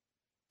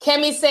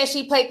 Kemi says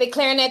she played the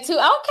clarinet too.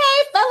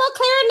 Okay, fellow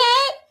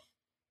clarinet.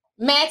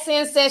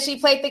 Maxine says she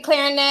played the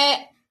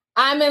clarinet.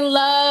 I'm in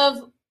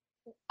love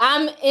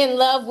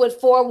with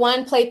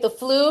 4-1, played the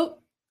flute.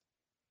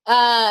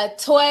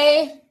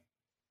 Toy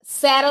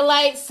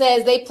Satellite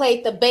says they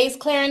played the bass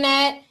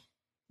clarinet.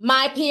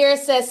 My peer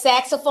says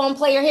saxophone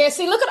player here.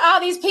 See, look at all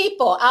these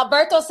people.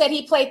 Alberto said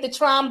he played the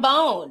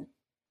trombone.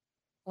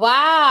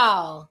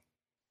 Wow.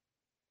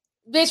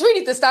 Bitch, we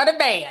need to start a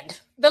band.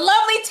 The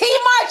lovely T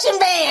Marching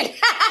Band.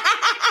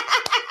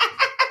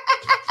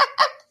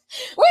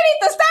 We need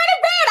to start a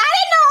band. I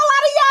didn't know a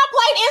lot of y'all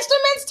played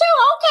instruments too.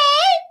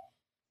 Okay.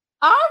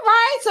 All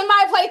right.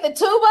 Somebody played the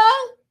tuba,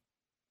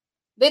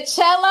 the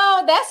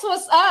cello. That's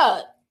what's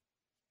up.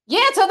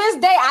 Yeah, to this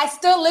day, I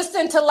still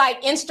listen to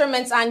like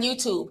instruments on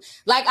YouTube.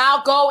 Like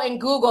I'll go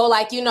and Google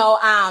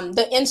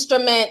the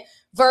instrument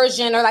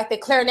version or like the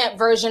clarinet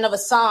version of a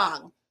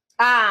song.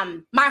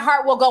 My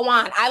Heart Will Go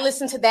On. I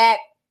listen to that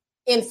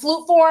in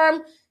flute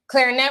form,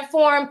 clarinet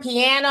form,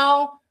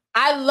 piano,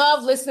 I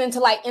love listening to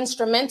like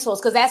instrumentals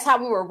because that's how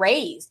we were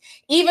raised.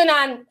 Even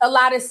on a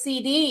lot of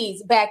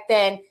CDs back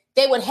then,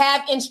 they would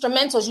have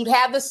instrumentals. You'd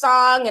have the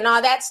song and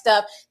all that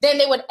stuff. Then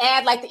they would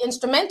add like the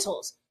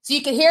instrumentals. So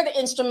you could hear the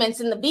instruments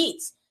and the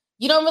beats.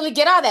 You don't really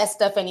get all that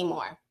stuff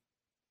anymore.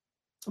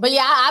 But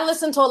yeah, I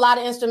listen to a lot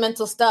of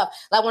instrumental stuff.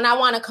 Like when I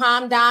want to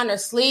calm down or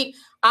sleep,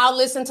 I'll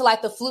listen to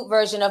like the flute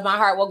version of My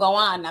Heart Will Go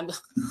On. I'm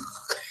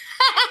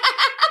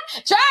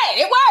try it.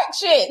 It works.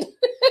 Shit. Do,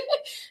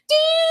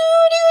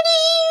 do, do,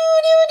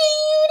 do, do,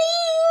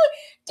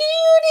 do,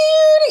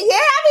 do.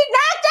 Yeah, I be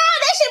knocked out.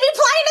 They should be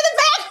playing in the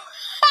back.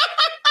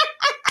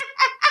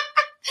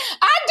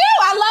 I do.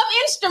 I love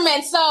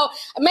instruments. So,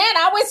 man,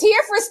 I was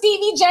here for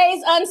Stevie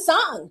J's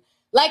Unsung.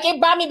 Like it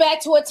brought me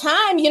back to a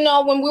time, you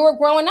know, when we were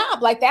growing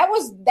up. Like that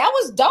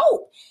was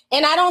dope.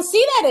 And I don't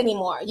see that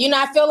anymore. You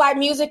know, I feel like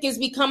music is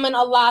becoming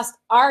a lost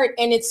art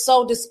and it's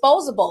so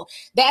disposable.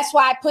 That's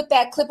why I put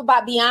that clip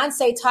about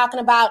Beyonce talking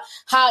about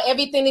how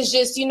everything is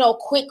just, you know,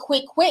 quick.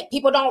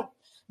 People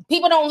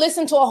don't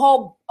listen to a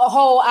whole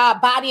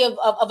body of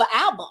an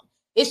album.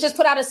 It's just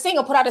put out a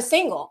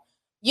single.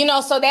 You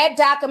know, so that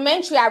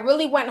documentary, I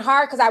really went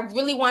hard because I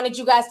really wanted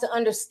you guys to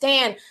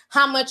understand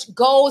how much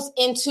goes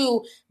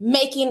into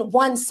making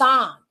one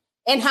song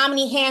and how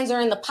many hands are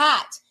in the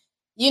pot.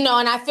 You know,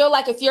 and I feel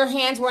like if your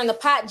hands were in the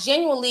pot,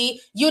 genuinely,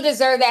 you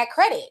deserve that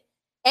credit.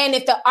 And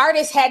if the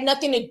artist had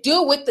nothing to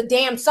do with the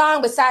damn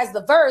song besides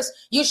the verse,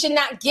 you should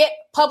not get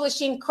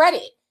publishing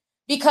credit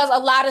because a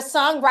lot of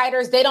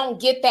songwriters, they don't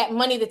get that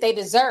money that they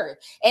deserve.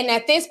 And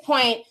at this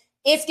point,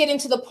 it's getting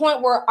to the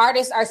point where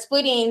artists are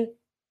splitting,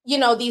 you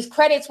know, these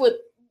credits with,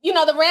 you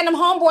know, the random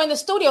homeboy in the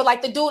studio,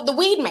 like the dude, the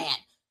weed man.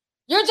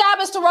 Your job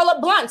is to roll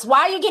up blunts.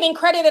 Why are you getting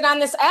credited on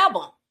this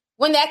album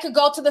when that could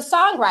go to the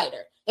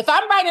songwriter? If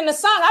I'm writing a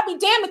song, I'll be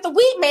damned if the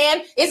weed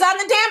man is on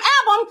the damn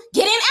album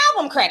getting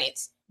album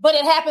credits. But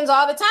it happens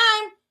all the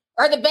time.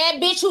 Or the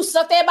bad bitch who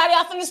sucked everybody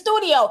off in the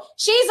studio.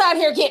 She's out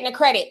here getting a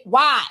credit.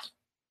 Why?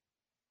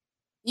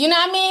 You know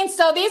what I mean?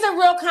 So these are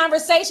real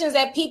conversations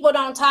that people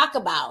don't talk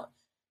about.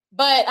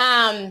 But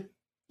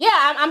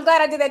yeah, I'm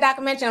glad I did that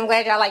documentary. I'm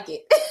glad y'all like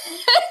it.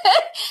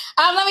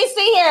 Let me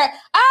see here.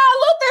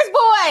 Oh,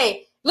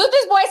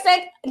 Luther's boy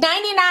said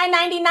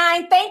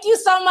 $99.99. Thank you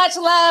so much,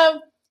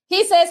 love.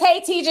 He says,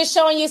 hey, T, just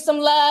showing you some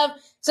love.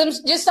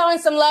 Just showing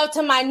some love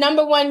to my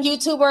number one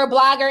YouTuber,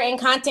 blogger, and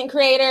content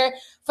creator.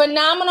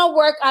 Phenomenal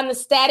work on the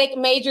Static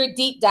Major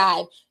Deep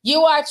Dive.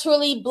 You are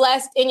truly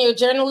blessed in your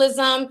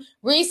journalism,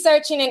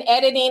 researching, and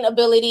editing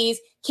abilities.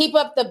 Keep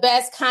up the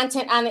best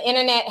content on the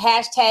internet.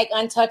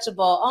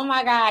 #untouchable. Oh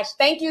my gosh.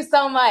 Thank you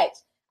so much.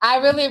 I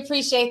really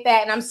appreciate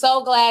that. And I'm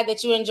so glad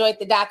that you enjoyed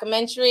the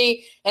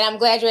documentary. And I'm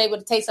glad you're able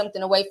to take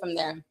something away from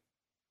there.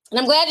 And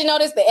I'm glad you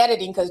noticed the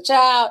editing because,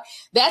 child,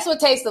 that's what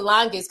takes the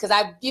longest because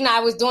I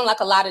was doing like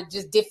a lot of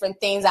just different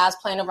things. I was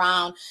playing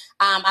around.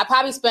 I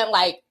probably spent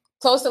like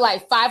close to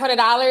like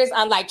 $500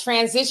 on like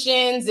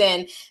transitions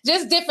and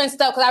just different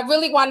stuff because I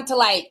really wanted to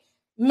like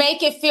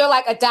make it feel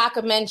like a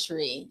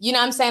documentary. You know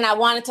what I'm saying? I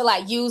wanted to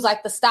like use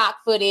like the stock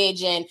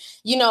footage and,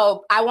 you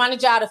know, I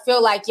wanted y'all to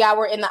feel like y'all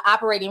were in the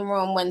operating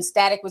room when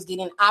Static was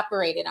getting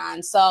operated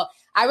on. So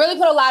I really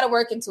put a lot of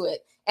work into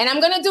it. And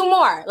I'm going to do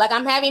more. Like,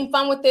 I'm having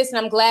fun with this, and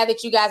I'm glad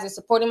that you guys are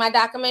supporting my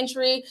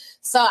documentary.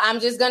 So I'm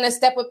just going to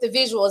step up the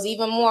visuals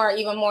even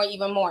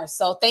more.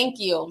 So thank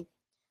you.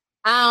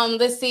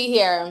 Let's see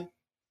here.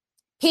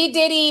 P.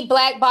 Diddy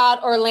blackballed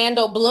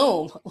Orlando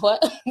Bloom.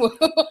 What?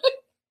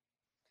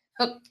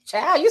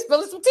 Child, you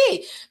spilling some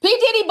tea. P.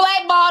 Diddy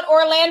blackballed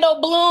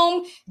Orlando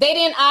Bloom. They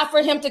didn't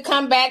offer him to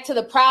come back to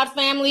the Proud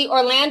Family.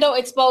 Orlando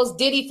exposed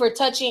Diddy for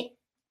touching...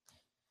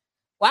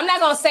 Well, I'm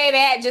not going to say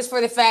that just for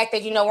the fact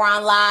that, you know, we're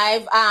on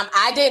live.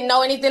 I didn't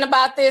know anything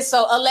about this,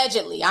 so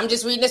allegedly. I'm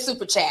just reading the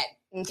super chat,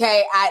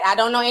 okay? I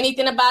don't know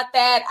anything about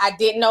that. I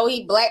didn't know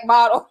he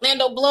blackballed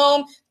Orlando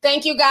Bloom.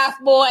 Thank you, Goth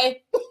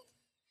Boy.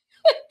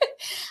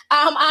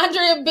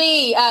 Andrea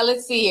B.,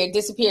 let's see here,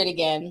 disappeared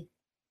again.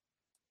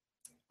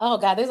 Oh,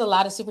 God, there's a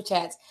lot of super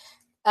chats.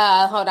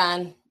 Hold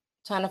on,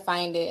 trying to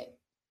find it.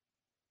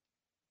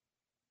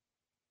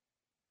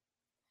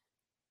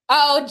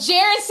 Oh,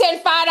 Jared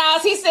sent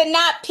 $5. He said,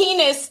 not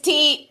penis,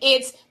 T,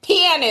 it's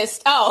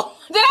pianist. Oh,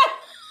 did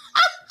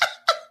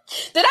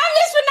I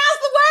mispronounce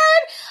the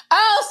word?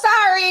 Oh,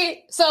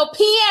 sorry. So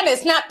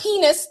pianist, not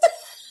penis.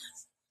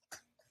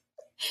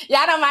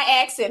 Y'all know my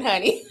accent,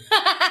 honey.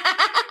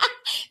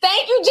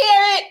 Thank you,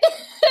 Jared.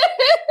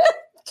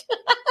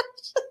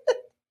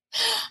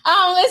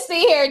 Let's see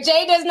here.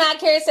 Jay Does Not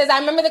Care says, I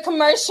remember the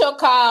commercial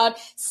called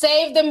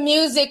Save the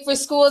Music for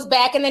Schools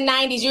back in the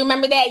 90s. You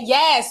remember that?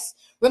 Yes.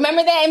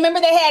 Remember that?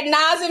 Remember they had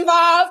Nas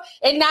involved?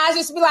 And Nas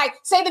used to be like,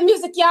 say the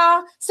music,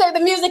 y'all. Say the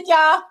music,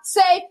 y'all.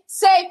 Say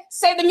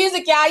the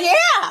music, y'all.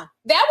 Yeah,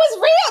 that was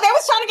real. They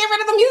was trying to get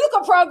rid of the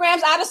musical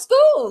programs out of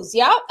schools.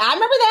 Yep, I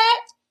remember that.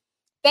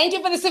 Thank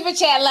you for the super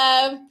chat,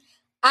 love.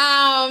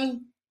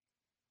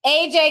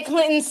 AJ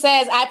Clinton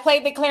says, I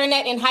played the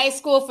clarinet in high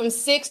school from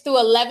 6th through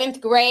 11th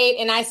grade,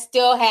 and I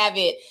still have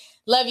it.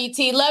 Love you,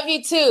 T. Love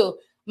you, too.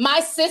 My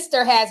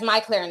sister has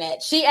my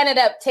clarinet. She ended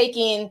up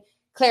taking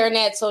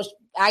clarinet, so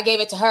I gave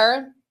it to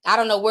her. I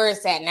don't know where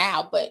it's at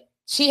now, but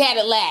she had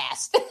it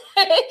last.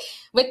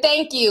 But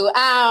thank you.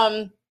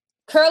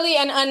 Curly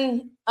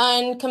and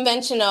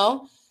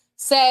Unconventional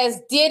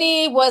says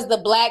Diddy was the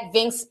black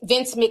Vince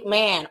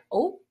McMahon.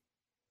 Oh,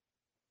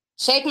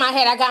 shake my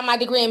head. I got my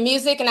degree in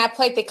music and I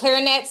played the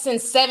clarinet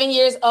since 7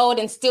 years old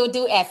and still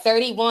do at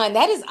 31.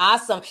 That is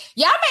awesome.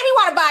 Y'all made me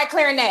want to buy a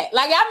clarinet.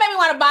 Like, y'all made me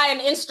want to buy an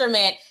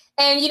instrument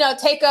and,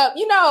 take up,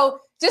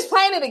 just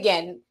playing it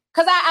again.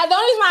 Because the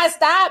only reason why I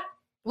stopped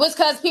was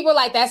because people were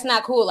like, that's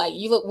not cool. Like,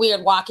 you look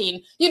weird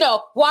walking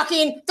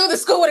through the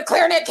school with a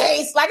clarinet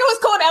case. Like, it was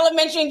cool in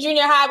elementary and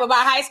junior high, but by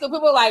high school,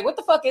 people were like, what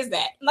the fuck is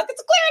that? I'm like,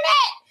 it's a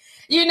clarinet,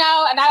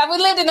 and we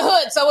lived in the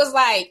hood. So it was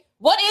like,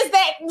 what is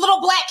that little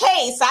black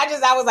case? I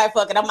was like,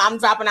 fuck it, I'm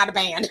dropping out of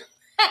band.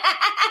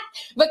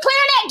 But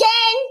clarinet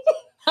gang,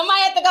 I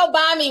might have to go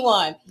buy me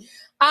one.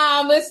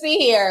 Let's see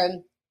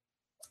here.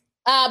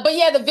 But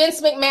yeah, the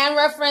Vince McMahon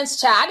reference,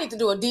 child, I need to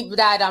do a deep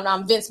dive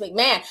on Vince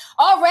McMahon.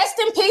 Oh, rest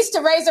in peace to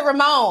Razor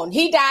Ramon.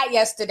 He died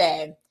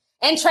yesterday.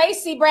 And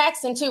Tracy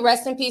Braxton, too.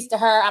 Rest in peace to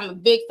her. I'm a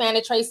big fan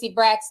of Tracy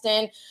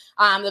Braxton.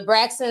 The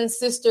Braxton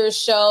Sisters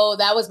show,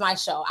 that was my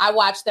show. I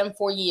watched them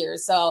for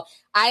years. So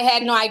I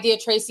had no idea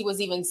Tracy was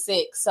even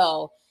sick.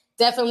 So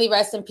definitely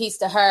rest in peace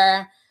to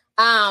her.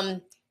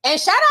 And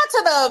shout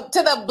out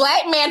to the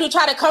black man who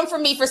tried to come for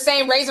me for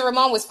saying Razor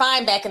Ramon was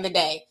fine back in the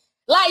day.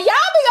 Like, y'all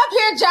be up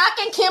here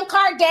jocking Kim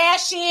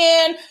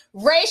Kardashian,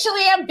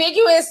 racially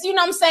ambiguous,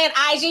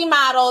 IG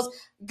models.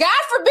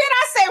 God forbid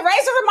I say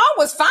Razor Ramon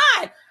was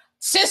fine.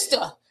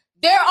 Sister,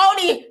 they're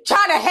only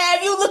trying to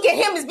have you look at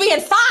him as being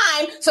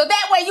fine, so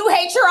that way you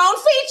hate your own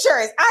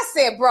features. I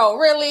said, bro,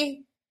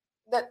 really?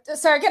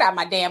 Sir, get out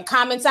my damn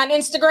comments on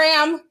Instagram.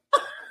 I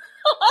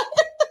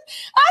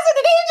said,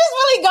 did he just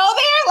really go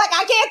there? Like,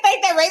 I can't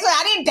think that Razor,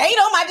 I didn't date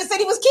him. I just said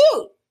he was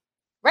cute.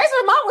 Razor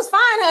Ramon was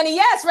fine, honey.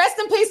 Yes, rest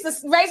in peace to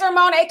Razor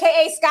Ramon,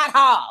 a.k.a. Scott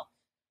Hall.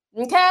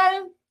 Okay?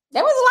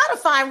 There was a lot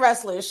of fine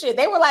wrestlers. Shit,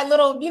 they were like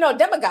little,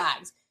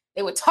 demagogues.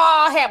 They were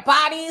tall, had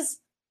bodies.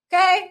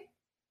 Okay?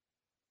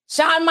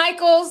 Shawn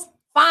Michaels,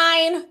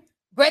 fine.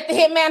 Bret the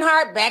Hitman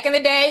Hart, back in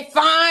the day,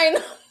 fine.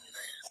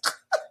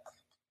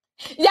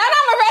 Yeah,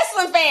 I'm a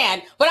wrestling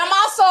fan, but I'm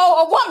also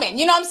a woman.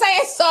 You know what I'm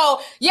saying? So,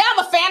 yeah,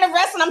 I'm a fan of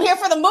wrestling. I'm here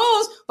for the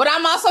moves, but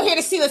I'm also here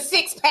to see the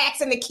six packs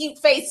and the cute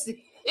faces.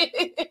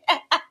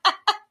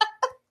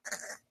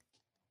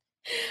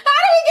 How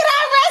do we get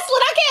out of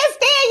wrestling? I can't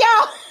stand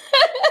y'all.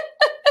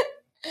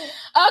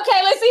 Okay,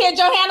 let's see here.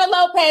 Johanna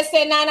Lopez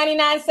said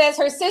 $9.99 says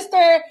her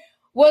sister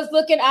was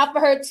looking out for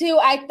her too.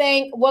 I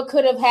think what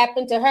could have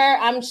happened to her.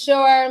 I'm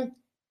sure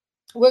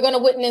we're going to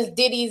witness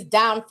Diddy's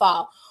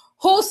downfall.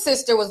 Whose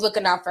sister was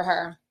looking out for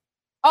her?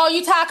 Oh,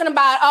 you talking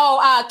about,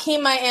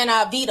 Kima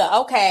and Vita.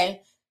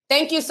 Okay.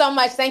 Thank you so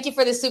much. Thank you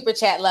for the super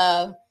chat,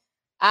 love.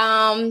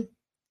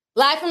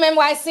 Live from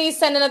NYC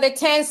sent another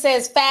 10,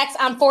 says facts.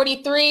 I'm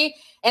 43.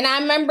 And I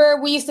remember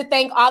we used to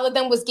think all of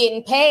them was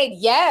getting paid.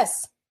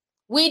 Yes,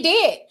 we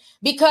did.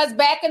 Because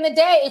back in the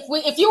day,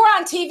 if you were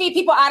on TV,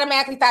 people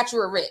automatically thought you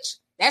were rich.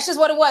 That's just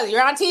what it was.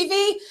 You're on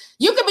TV,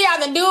 you could be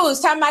on the news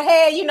talking about,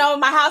 hey,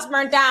 my house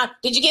burned down.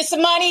 Did you get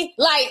some money?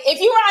 Like,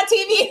 if you were on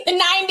TV in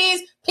the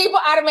 90s, people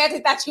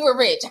automatically thought you were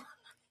rich.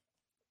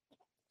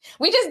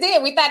 We just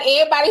did. We thought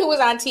everybody who was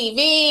on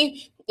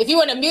TV, if you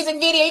were in a music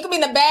video, you could be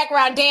in the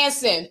background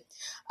dancing.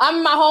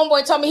 My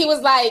homeboy told me he was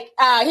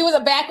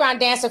a background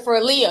dancer for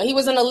Aaliyah. He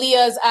was in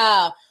Aaliyah's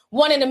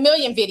 1 in a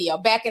Million video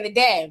back in the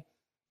day.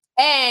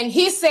 And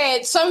he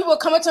said some people would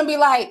come up to him and be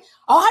like,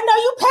 oh, I know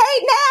you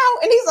paid now.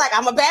 And he's like,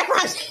 I'm a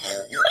background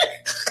dancer.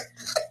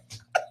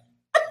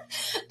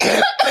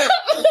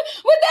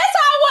 But that's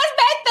how it was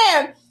back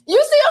then.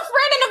 You see a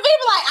friend in the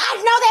video like, I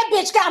know that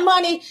bitch got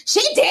money.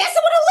 She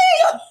dancing with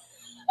Aaliyah.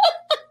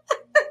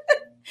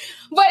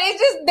 But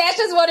that's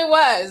just what it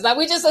was. Like,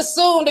 we just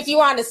assumed if you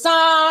were on the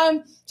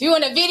song, if you were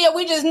in a video,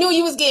 we just knew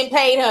you was getting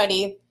paid,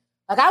 honey.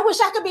 Like, I wish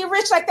I could be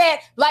rich like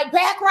that. Like,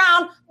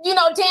 background,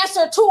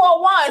 dancer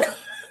 201.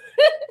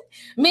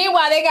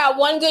 Meanwhile, they got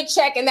one good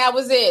check and that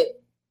was it.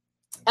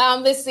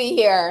 Let's see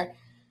here.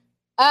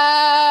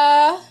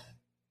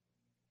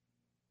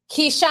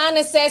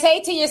 Kishana says,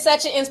 hey, T, you're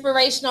such an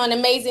inspirational and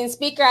amazing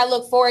speaker. I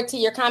look forward to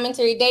your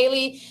commentary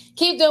daily.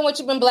 Keep doing what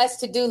you've been blessed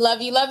to do.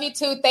 Love you. Love you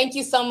too. Thank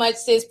you so much,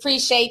 sis.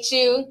 Appreciate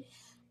you.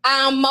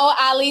 Mo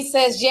Ali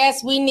says,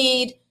 yes,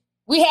 we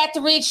had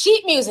to read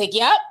sheet music.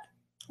 Yep,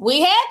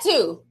 we had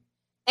to.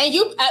 And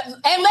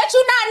and let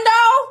you not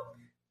know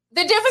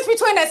the difference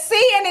between a C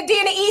and a D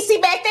and an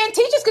EC back then.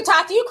 Teachers could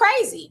talk to you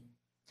crazy.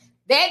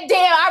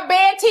 Our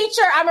band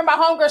teacher, I remember my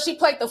homegirl, she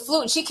played the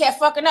flute and she kept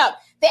fucking up.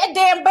 That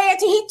damn band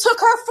teacher, he took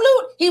her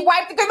flute, he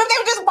wiped it, because they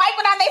were just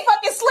wiping on their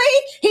fucking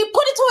sleeve. He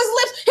put it to his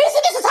lips. He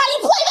said, this is how you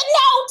play the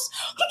notes.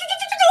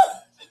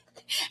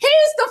 He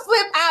used to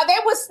flip out. They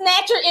would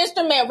snatch your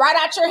instrument right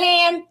out your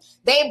hand.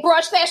 They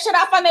brushed that shit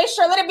off on their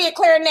shirt. Let it be a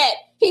clarinet.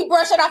 He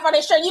brushed it off on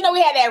their shirt.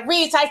 We had that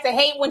Reed. I used to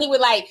hate when he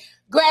would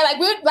grab,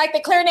 like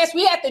the clarinets,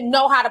 we had to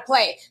know how to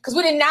play because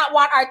we did not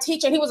want our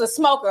teacher, and he was a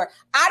smoker.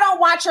 I don't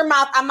want your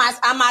mouth on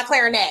my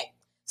clarinet.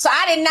 So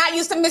I did not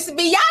used to miss a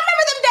beat. Y'all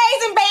remember them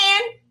days in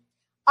band?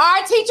 Our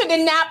teacher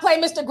did not play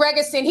Mr.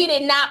 Gregerson. He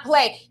did not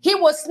play. He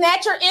would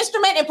snatch your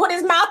instrument and put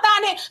his mouth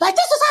on it. Like,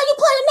 this is how you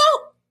play a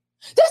note.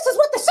 This is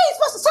what the C's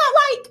supposed to sound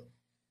like.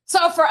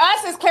 So for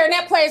us as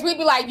clarinet players, we'd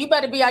be like, you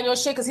better be on your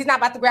shit because he's not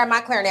about to grab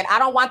my clarinet. I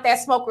don't want that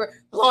smoker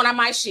blowing on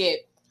my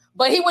shit.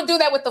 But he would do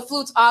that with the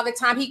flutes all the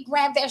time. He'd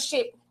grab that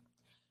shit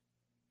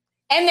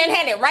and then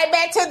hand it right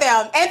back to them.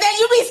 And then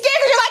you'd be scared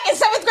because you're like in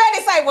 7th grade.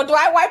 It's like, well, do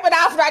I wipe it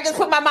off or do I just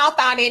put my mouth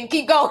on it and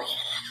keep going?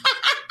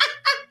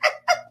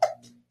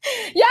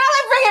 Y'all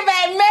are bringing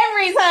back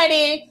memories,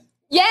 honey.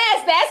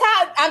 Yes, that's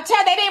how, I'm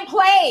telling you, they didn't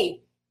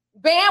play.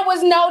 Band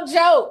was no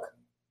joke.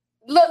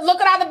 Look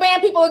at all the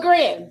band people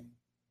agreeing.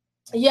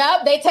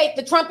 Yep, they take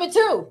the trumpet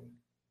too.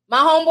 My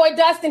homeboy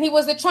Dustin, he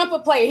was the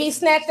trumpet player. He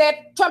snatched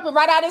that trumpet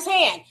right out his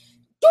hand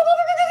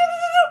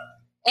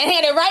and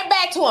handed it right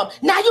back to him.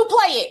 Now you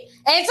play it.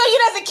 And so you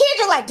as a kid,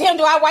 you're like, damn,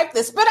 do I wipe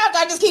the spit out? Do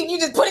I just you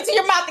just put it to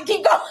your mouth and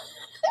keep going?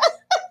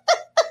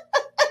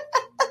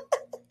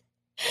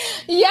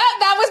 Yep,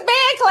 that was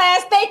band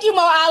class. Thank you,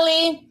 Mo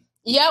Ali.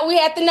 Yep, we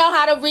had to know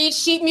how to read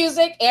sheet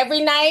music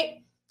every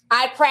night.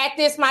 I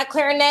practiced my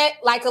clarinet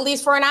like at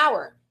least for an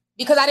hour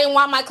because I didn't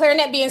want my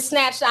clarinet being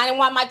snatched. I didn't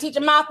want my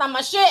teacher mouth on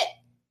my shit.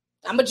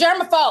 I'm a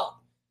germaphobe.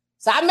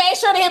 So I made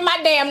sure to hit my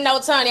damn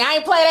notes, honey. I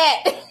ain't play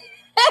that.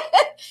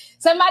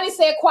 Somebody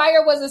said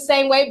choir was the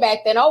same way back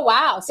then. Oh,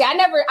 wow. See, I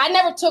never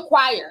took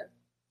choir.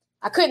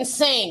 I couldn't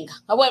sing.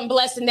 I wasn't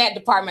blessed in that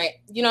department.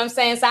 You know what I'm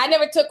saying? So I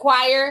never took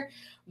choir.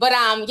 But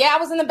yeah, I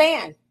was in the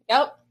band.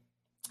 Yep.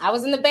 I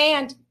was in the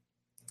band.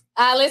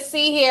 Let's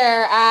see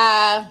here.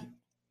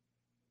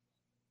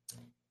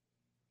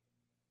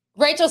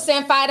 Rachel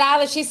sent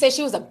 $5. She said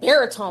she was a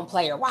baritone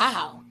player.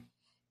 Wow.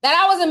 That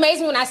always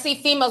amazes me when I see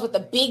females with the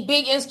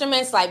big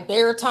instruments like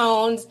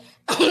baritones,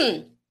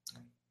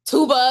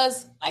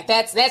 tubas. Like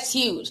that's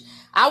huge.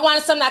 I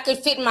wanted something that could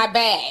fit in my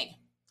bag.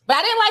 But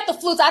I didn't like the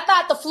flutes. I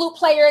thought the flute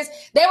players,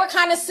 they were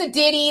kind of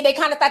sedity. They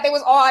kind of thought they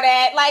was all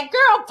that. Like,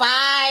 girl,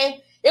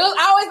 bye. It was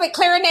always the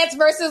clarinets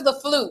versus the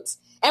flutes.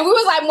 And we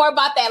was like more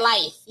about that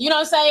life. You know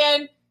what I'm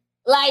saying?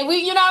 Like,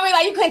 you know what I mean?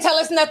 Like, you couldn't tell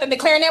us nothing. The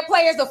clarinet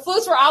players, the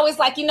flutes were always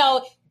like,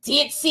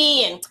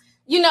 ditzy and,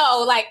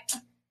 like,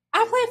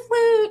 I play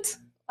flute.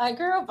 Like,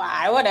 girl,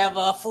 bye,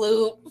 whatever,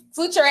 flute.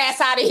 Flute your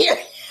ass out of here.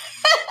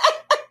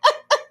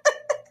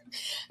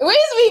 We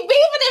used to be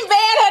beefing in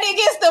band, honey,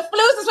 against the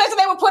flutes, especially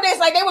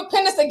they would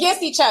pin us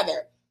against each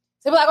other.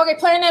 So they'd be like, okay,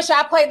 clarinet,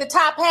 I play the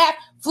top half,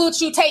 flutes,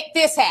 you take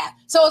this half.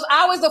 So it was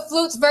always the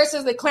flutes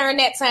versus the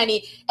clarinets,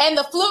 honey. And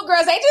the flute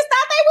girls, they just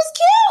thought they was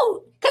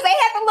cute because they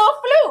had the little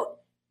flute.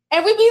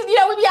 And we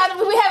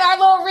had our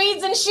little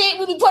reeds and shit.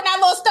 We'd be putting our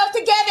little stuff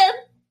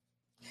together.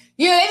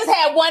 They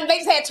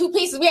just had 2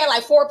 pieces. We had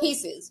like 4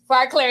 pieces for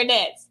our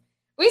clarinets.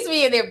 We used to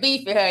be in there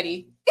beefing,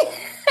 honey.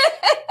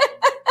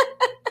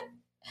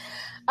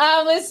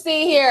 Let's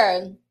see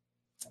here.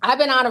 I've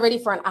been on already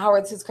for an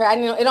hour. This is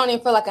crazy. It don't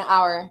even feel like an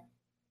hour.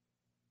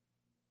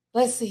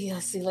 Let's see.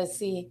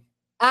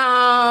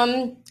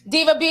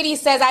 Diva Beauty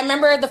says, I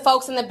remember the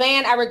folks in the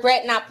band. I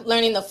regret not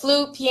learning the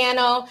flute,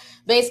 piano,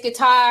 bass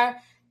guitar.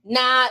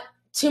 Not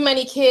too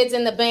many kids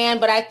in the band,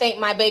 but I think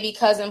my baby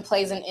cousin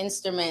plays an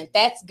instrument.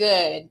 That's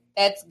good.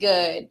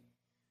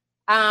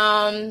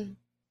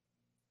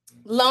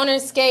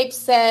 Lonerscape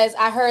says,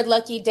 I heard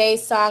Lucky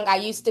Day's song, I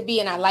Used to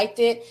Be, and I liked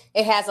it.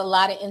 It has a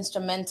lot of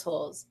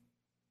instrumentals.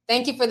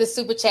 Thank you for the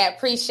super chat.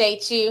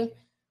 Appreciate you.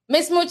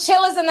 Miss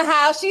Muchilla's in the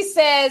house. She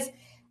says,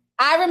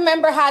 I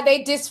remember how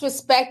they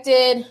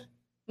disrespected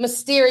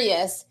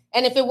Mysterious.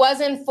 And if it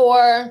wasn't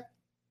for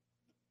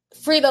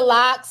Free the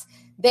Locks,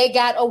 they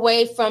got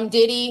away from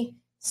Diddy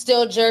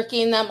still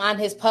jerking them on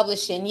his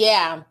publishing.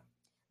 Yeah,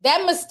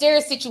 that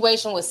Mysterious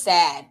situation was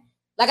sad.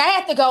 Like, I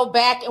had to go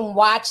back and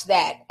watch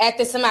that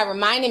after somebody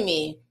reminded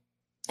me.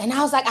 And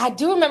I was like, I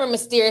do remember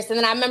Mysterious. And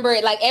then I remember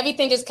it, like,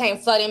 everything just came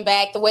flooding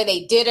back, the way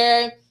they did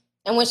her.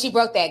 And when she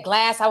broke that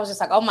glass, I was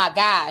just like, oh, my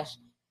gosh.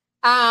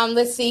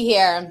 Let's see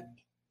here.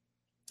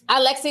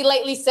 Alexi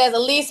lately says,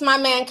 at least my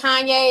man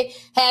Kanye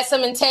had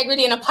some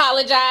integrity and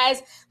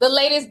apologized. The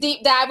latest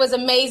deep dive was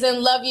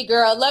amazing. Love you,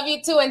 girl. Love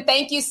you, too, and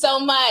thank you so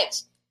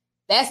much.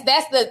 That's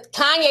the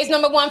Kanye's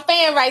 #1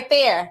 fan right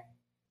there.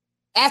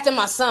 After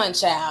my son,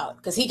 child,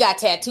 because he got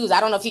tattoos. I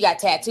don't know if he got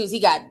tattoos. He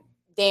got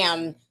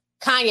damn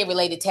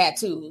Kanye-related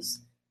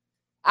tattoos.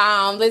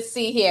 Let's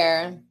see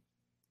here.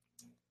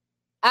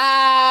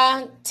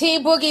 T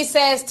Boogie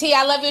says, T,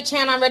 I love your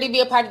channel. I'm ready to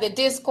be a part of the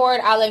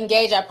Discord. I'll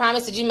engage. I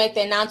promise. Did you make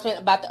the announcement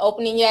about the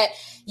opening yet?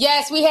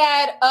 Yes, we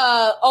had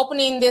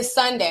opening this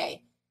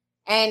Sunday,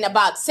 and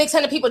about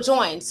 600 people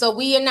joined. So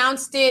we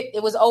announced it.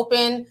 It was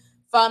open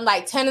from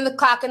like 10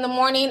 o'clock in the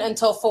morning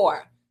until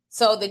 4.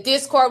 So the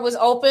Discord was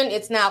open.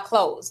 It's now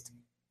closed.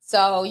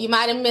 So you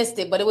might have missed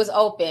it, but it was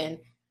open.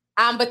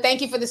 But thank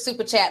you for the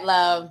super chat,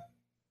 love.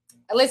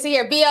 Let's see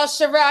here. BL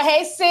Sherelle.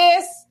 Hey,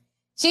 sis.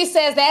 She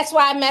says, that's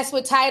why I mess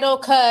with Tidal,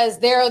 because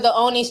they're the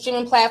only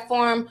streaming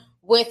platform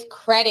with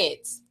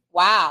credits.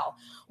 Wow.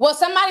 Well,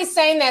 somebody's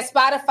saying that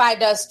Spotify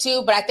does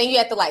too, but I think you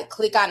have to like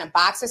click on a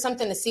box or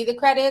something to see the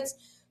credits.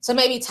 So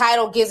maybe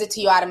Tidal gives it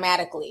to you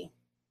automatically.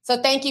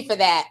 So thank you for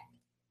that.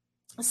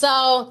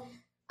 So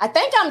I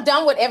think I'm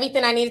done with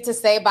everything I needed to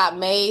say about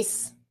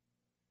Mace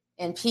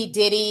and P.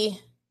 Diddy.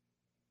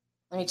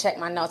 Let me check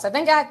my notes. I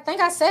think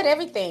I said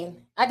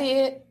everything. I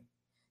did.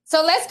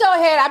 So let's go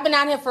ahead. I've been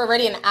out here for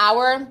already an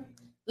hour.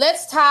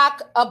 Let's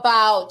talk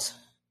about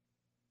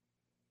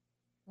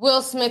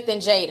Will Smith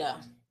and Jada.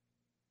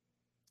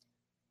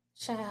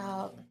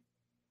 Child.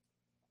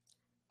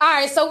 All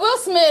right, so Will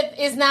Smith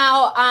is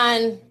now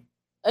on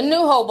a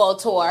new hobo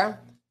tour.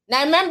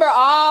 Now remember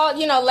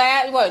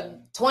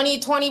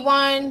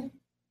 2021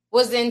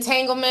 was the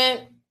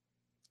entanglement,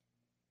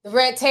 the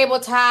Red Table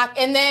Talk,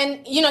 and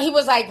then, he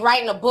was like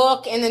writing a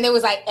book, and then there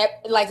was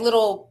like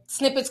little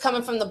snippets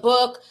coming from the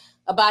book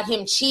about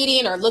him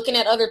cheating or looking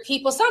at other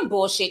people, some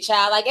bullshit,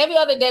 child. Like every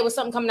other day was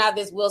something coming out of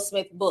this Will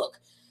Smith book.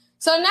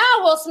 So now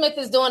Will Smith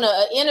is doing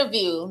an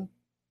interview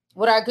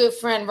with our good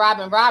friend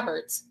Robin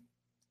Roberts.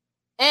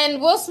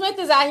 And Will Smith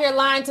is out here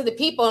lying to the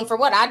people, and for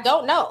what? I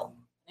don't know.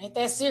 Ain't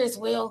that serious,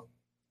 Will?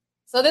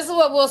 So this is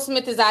what Will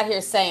Smith is out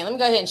here saying. Let me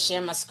go ahead and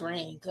share my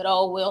screen. Good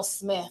old Will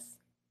Smith.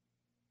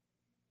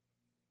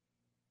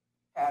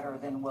 Chatter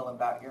than Will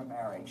about your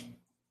marriage.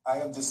 I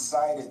have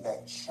decided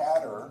that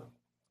chatter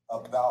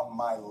about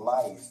my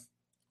life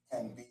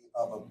can be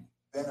of a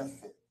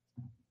benefit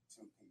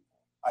to people.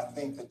 I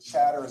think that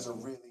chatter is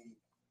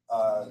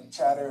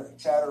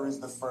chatter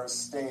is the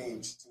first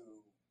stage to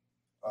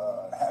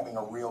having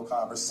a real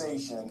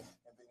conversation and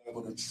being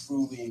able to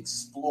truly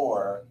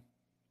explore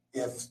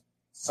if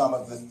some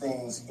of the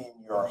things in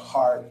your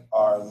heart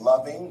are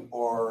loving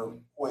or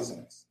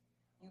poisonous.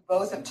 You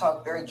both have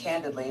talked very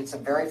candidly. It's a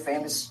very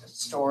famous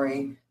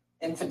story,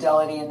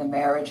 infidelity in the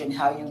marriage and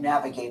how you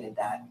navigated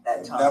that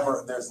time.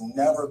 There's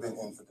never been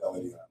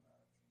infidelity in our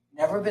marriage.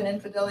 Never been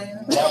infidelity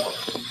in the marriage? Never.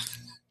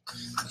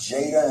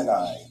 Jada and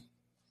I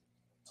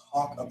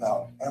talk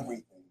about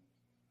everything.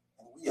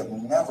 And we have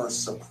never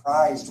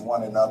surprised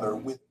one another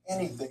with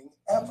anything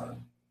ever.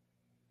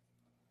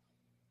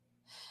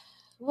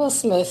 Will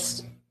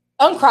Smith,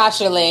 uncross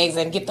your legs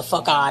and get the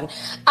fuck on.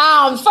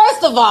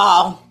 First of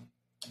all,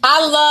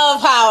 I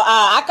love how,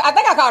 I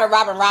think I called her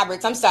Robin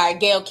Roberts. I'm sorry,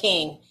 Gayle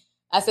King.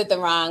 I said the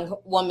wrong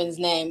woman's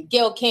name.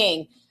 Gayle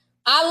King.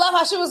 I love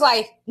how she was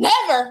like,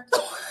 never.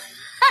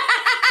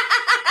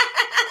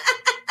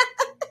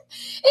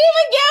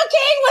 Even Gayle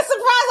King was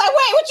surprised. Like,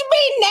 wait, what you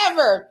mean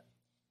never?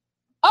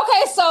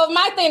 Okay, so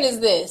my thing is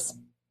this.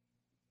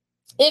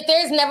 If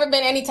there's never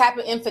been any type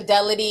of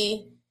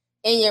infidelity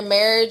in your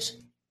marriage,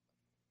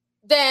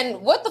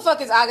 then what the fuck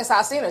is August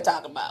Alsina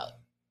talking about?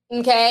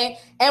 Okay?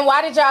 And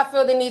why did y'all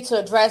feel the need to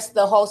address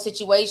the whole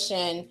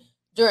situation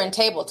during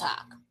Table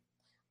Talk?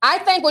 I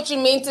think what you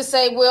mean to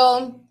say,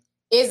 Will,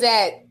 is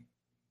that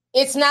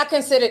it's not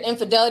considered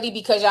infidelity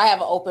because y'all have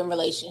an open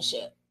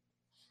relationship.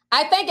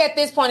 I think at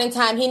this point in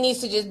time, he needs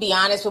to just be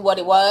honest with what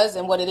it was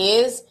and what it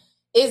is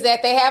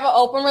that they have an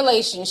open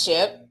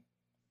relationship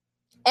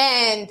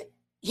and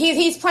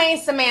he's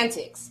playing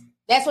semantics.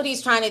 That's what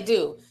he's trying to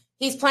do.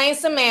 He's playing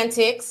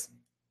semantics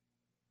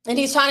and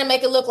he's trying to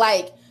make it look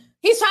like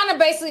he's trying to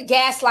basically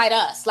gaslight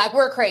us like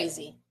we're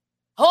crazy.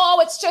 Oh,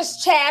 it's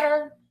just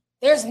chatter.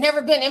 There's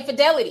never been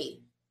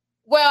infidelity.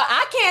 Well,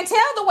 I can't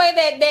tell the way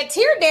that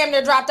tear damn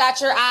near dropped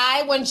out your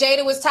eye when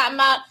Jada was talking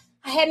about,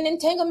 I had an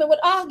entanglement with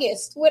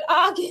August. An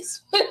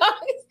entanglement with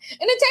August.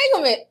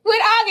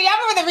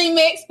 Y'all remember the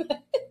remix?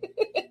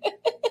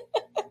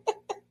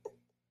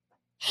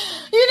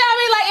 You know what I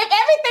mean? Like, if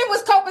everything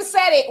was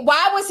copacetic,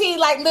 why was he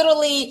like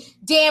literally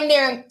damn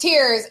near in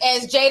tears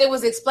as Jada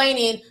was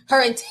explaining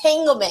her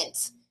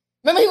entanglement?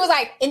 Remember he was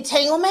like,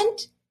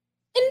 entanglement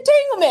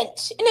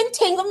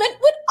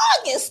with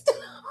August.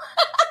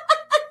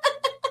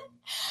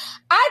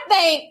 I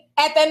think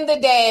at the end of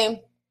the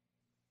day,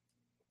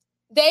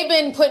 they've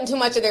been putting too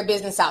much of their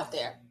business out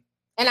there.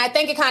 And I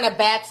think it kind of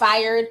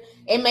backfired.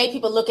 It made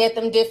people look at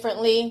them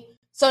differently.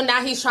 So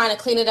now he's trying to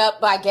clean it up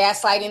by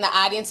gaslighting the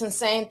audience and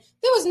saying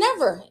there was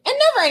never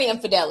any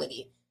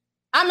infidelity.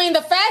 I mean,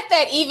 the fact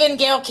that even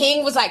Gayle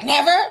King was like,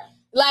 never,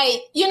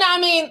 like, you know what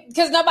I mean?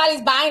 Because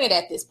nobody's buying it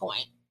at this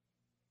point.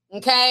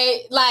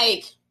 Okay?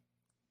 Like,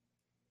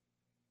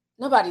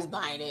 nobody's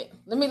buying it.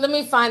 Let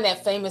me find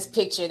that famous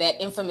picture,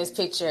 that infamous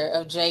picture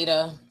of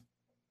Jada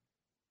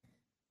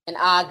in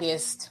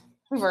August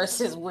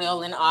versus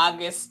Will in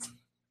August.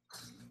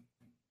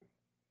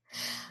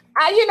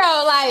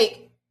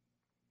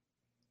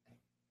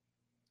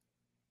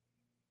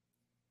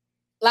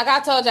 Like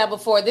I told y'all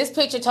before, this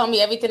picture told me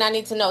everything I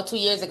need to know 2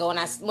 years ago when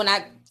I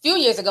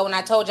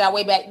told y'all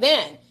way back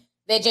then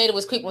that Jada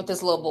was creeping with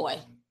this little boy.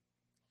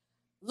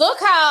 Look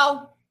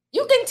how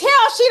you can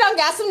tell she done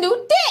got some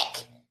new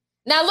dick.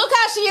 Now look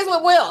how she is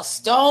with Will.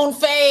 Stone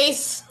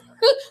face,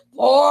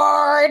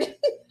 bored. And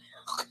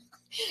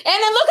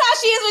then look how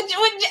she is with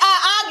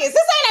August.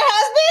 This ain't her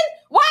husband.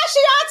 Why is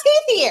she all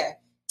teeth here?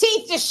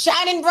 Teeth just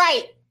shining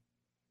bright.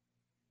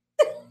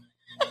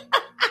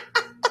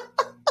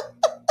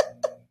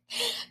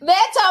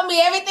 That told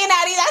me everything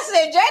I need. I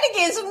said, Jada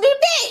getting some new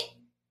dick.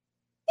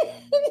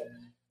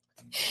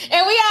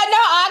 And we all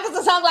know August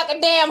is tongue like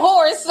a damn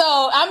horse. So,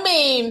 I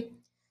mean,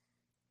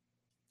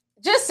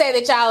 just say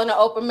that y'all in an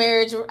open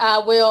marriage,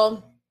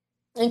 Will,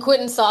 and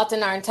quit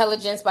insulting our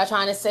intelligence by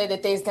trying to say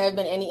that there's never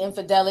been any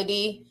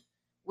infidelity.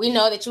 We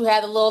know that you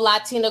had a little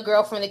Latina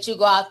girlfriend that you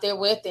go out there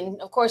with,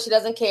 and of course she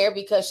doesn't care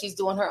because she's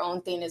doing her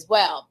own thing as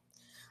well.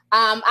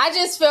 I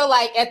just feel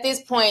like at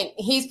this point,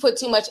 he's put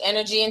too much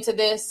energy into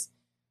this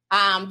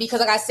because,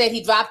 like I said,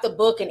 he dropped the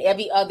book, and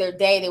every other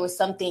day there was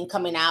something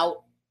coming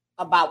out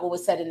about what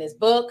was said in this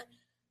book.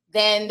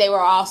 Then they were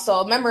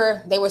also,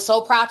 remember, they were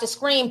so proud to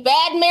scream,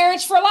 bad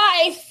marriage for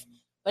life.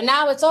 But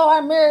now it's, oh,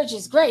 our marriage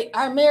is great.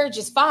 Our marriage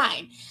is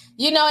fine.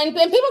 You know, and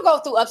people go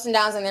through ups and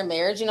downs in their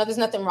marriage. You know, there's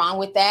nothing wrong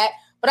with that.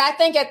 But I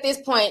think at this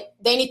point,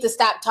 they need to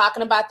stop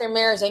talking about their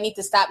marriage. They need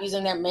to stop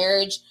using their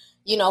marriage,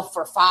 you know,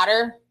 for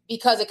fodder,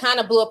 because it kind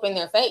of blew up in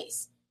their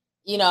face,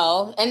 you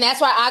know. And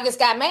that's why August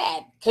got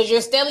mad, because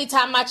you're steadily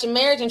talking about your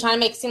marriage and trying to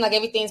make it seem like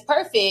everything's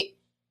perfect.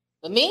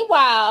 But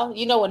meanwhile,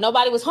 you know, when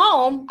nobody was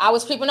home, I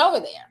was creeping over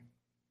there,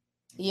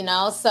 you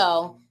know.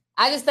 So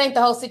I just think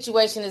the whole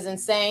situation is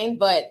insane.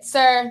 But,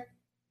 sir,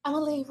 I'm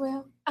going to leave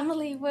Will. I'm going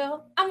to leave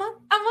Will. I'm going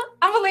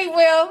to leave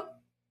Will.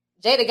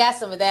 Jada got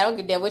some of that. I don't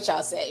give a damn what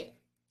y'all say.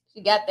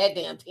 She got that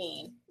damn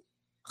peen.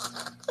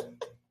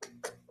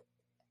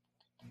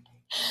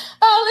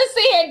 Oh, let's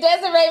see here.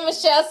 Desiree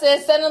Michelle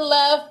says, sending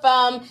love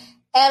from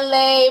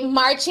LA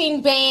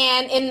marching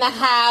band in the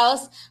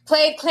house.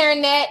 Played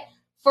clarinet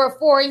for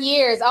 4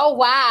 years. Oh,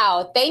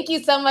 wow. Thank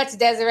you so much,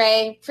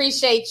 Desiree.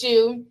 Appreciate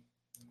you.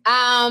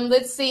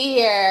 Let's see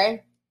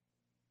here.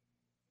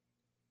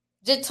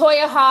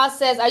 Jatoya Hall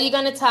says, are you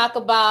going to talk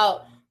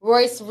about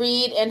Royce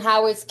Reed and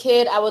Howard's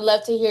kid? I would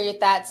love to hear your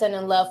thoughts.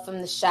 Sending love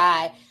from the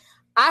Shy.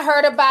 I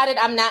heard about it.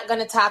 I'm not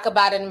going to talk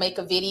about it and make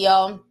a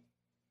video,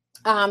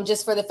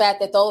 just for the fact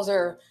that those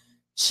are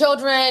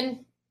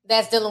children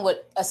that's dealing with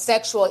a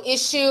sexual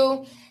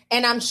issue.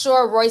 And I'm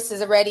sure Royce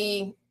is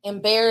already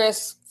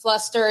embarrassed,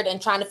 flustered, and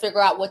trying to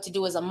figure out what to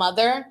do as a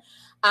mother.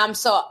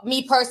 So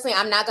me personally,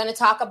 I'm not going to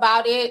talk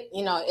about it.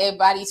 You know,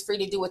 everybody's free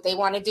to do what they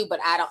want to do, but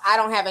I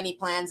don't have any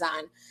plans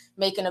on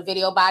making a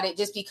video about it,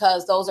 just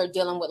because those are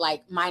dealing with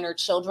like minor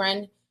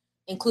children,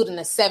 including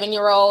a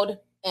 7-year-old.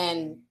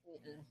 And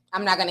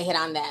I'm not going to hit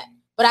on that,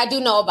 but I do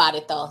know about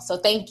it though. So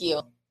thank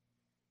you.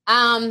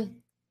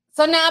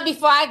 So now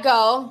before I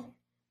go,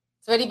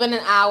 it's already been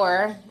an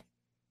hour.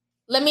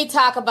 Let me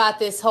talk about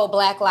this whole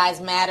Black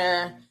Lives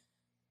Matter,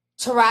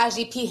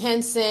 Taraji P.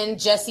 Henson,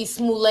 Jussie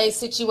Smollett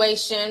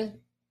situation.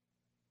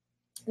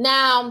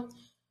 Now,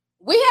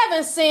 we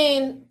haven't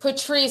seen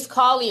Patrisse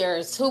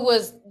Cullors, who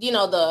was, you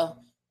know, the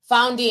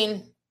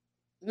founding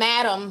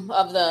madam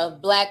of the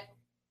Black,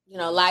 you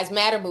know, Lives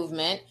Matter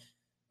movement.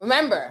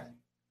 Remember,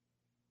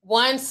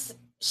 once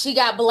she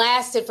got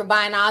blasted for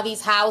buying all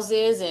these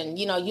houses and,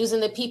 you know, using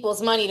the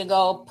people's money to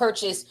go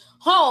purchase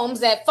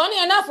homes that,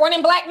 funny enough, weren't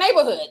in Black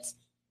neighborhoods.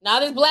 Now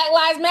there's Black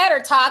Lives Matter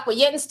talk, but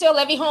yet and still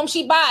every home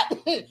she bought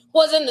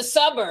was in the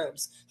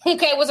suburbs.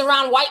 Okay, was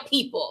around white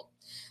people.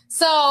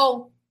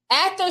 So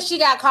after she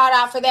got called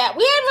out for that,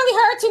 we hadn't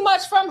really heard too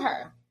much from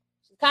her.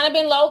 She's kind of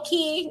been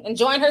low-key,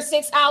 enjoying her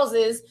 6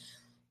 houses.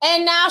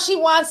 And now she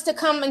wants to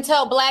come and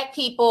tell Black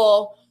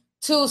people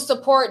to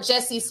support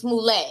Jussie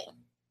Smollett.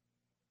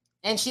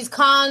 And she's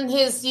calling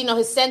his, you know,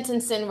 his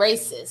sentencing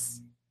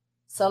racist.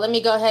 So let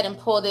me go ahead and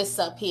pull this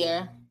up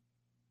here.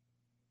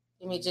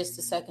 Give me just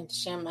a second to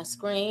share my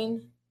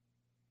screen.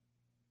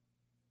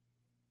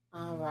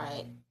 All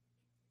right.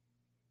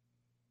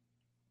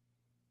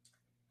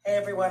 Hey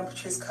everyone,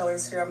 Patrisse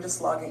Cullors here. I'm just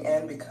logging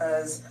in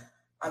because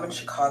I'm in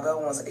Chicago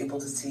and was able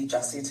to see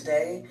Jussie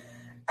today.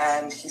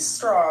 And he's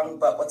strong,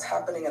 but what's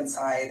happening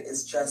inside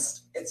is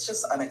it's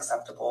just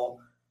unacceptable.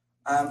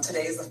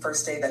 Today is the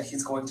first day that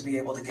he's going to be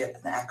able to get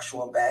an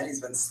actual bed.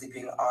 He's been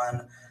sleeping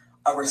on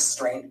a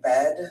restraint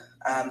bed.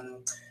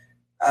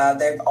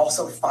 They've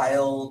also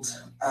filed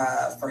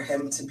for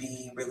him to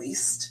be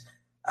released,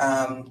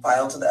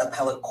 filed to the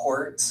appellate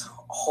court.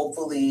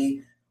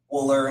 Hopefully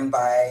we'll learn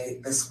by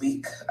this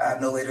week,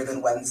 no later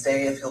than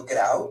Wednesday, if he'll get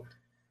out.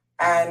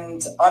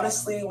 And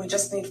honestly, we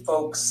just need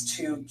folks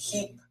to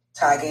keep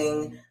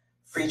tagging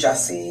Free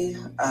Jussie,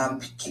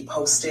 keep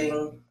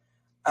posting.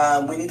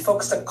 We need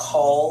folks to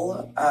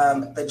call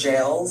the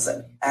jails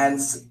and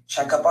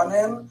check up on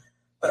him,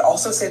 but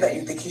also say that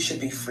you think he should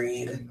be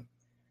freed.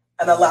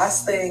 And the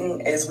last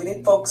thing is we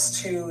need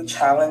folks to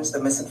challenge the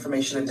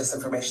misinformation and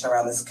disinformation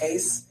around this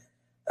case.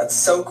 That's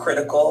so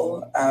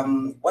critical.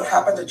 What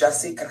happened to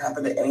Jussie can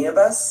happen to any of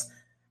us,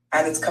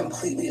 and it's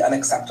completely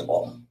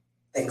unacceptable.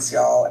 Thanks,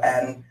 y'all,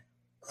 and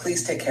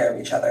please take care of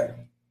each other.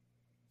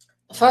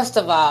 First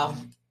of all,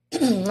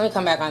 let me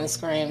come back on the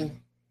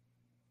screen.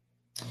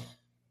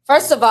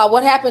 First of all,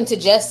 what happened to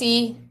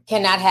Jussie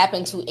cannot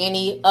happen to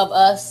any of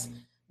us,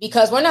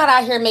 because we're not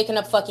out here making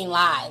up fucking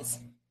lies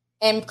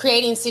and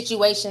creating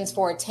situations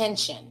for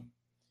attention.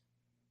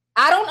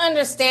 I don't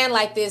understand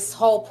like this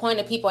whole point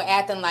of people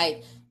acting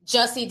like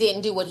Jussie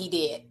didn't do what he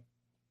did.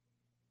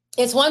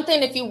 It's one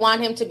thing if you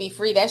want him to be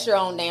free, that's your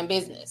own damn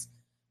business.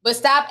 But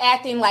stop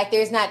acting like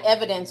there's not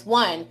evidence,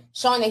 one,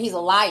 showing that he's a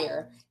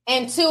liar,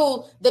 And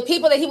two, the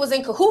people that he was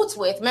in cahoots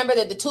with, remember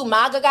the two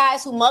MAGA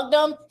guys who mugged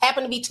him,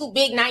 happened to be two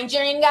big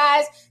Nigerian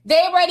guys,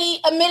 they already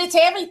admitted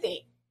to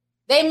everything.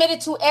 They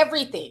admitted to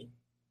everything.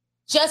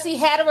 Jussie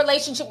had a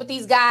relationship with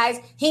these guys.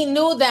 He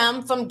knew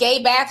them from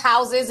gay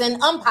bathhouses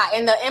and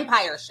the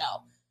Empire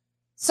show.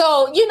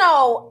 So,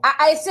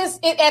 it's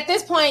just, at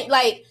this point,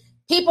 like,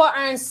 people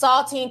are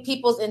insulting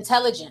people's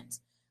intelligence.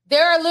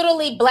 There are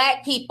literally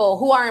Black people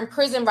who are in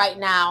prison right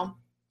now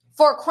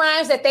for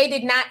crimes that they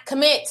did not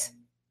commit.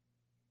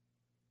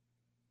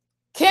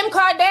 Kim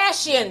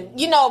Kardashian,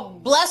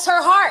 bless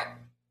her heart,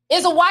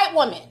 is a white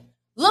woman.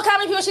 Look how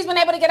many people she's been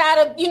able to get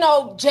out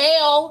of,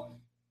 jail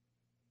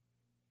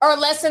or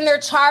lessen their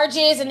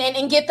charges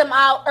and get them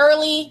out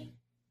early.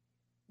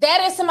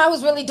 That is somebody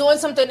who's really doing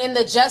something in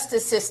the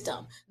justice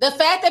system. The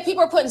fact that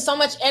people are putting so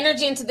much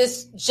energy into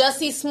this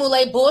Jussie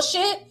Smollett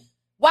bullshit,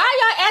 why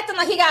are y'all acting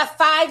like he got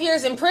 5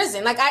 years in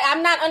prison? Like,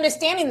 I'm not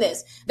understanding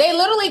this. They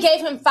literally gave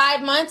him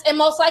 5 months, and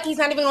most likely he's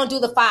not even going to do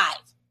the 5.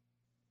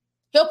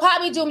 He'll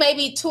probably do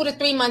maybe 2 to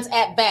 3 months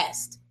at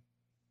best.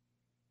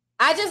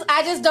 I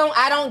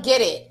don't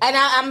get it. And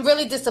I'm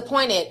really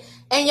disappointed.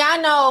 And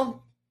y'all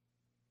know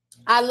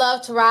I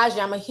love Taraji.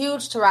 I'm a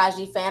huge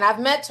Taraji fan. I've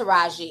met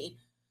Taraji.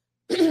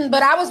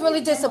 But I was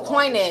really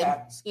disappointed.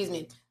 Excuse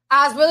me.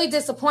 I was really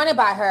disappointed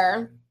by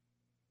her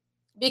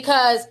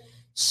because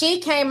she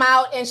came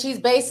out and she's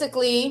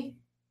basically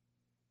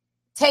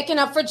taking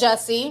up for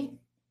Jussie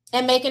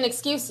and making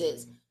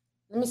excuses.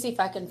 Let me see if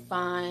I can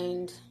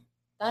find...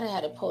 I thought I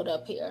had it pulled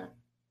up here.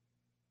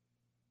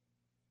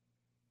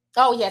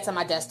 Oh, yeah, it's on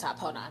my desktop.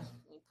 Hold on.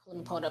 Let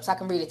me pull it up so I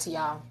can read it to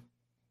y'all.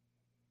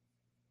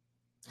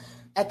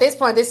 At this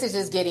point, this is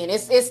just getting...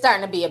 It's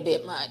starting to be a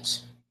bit much.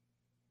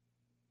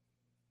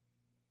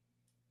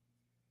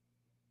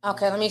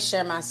 Okay, let me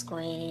share my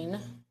screen.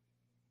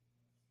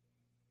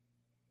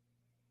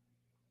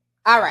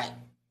 All right.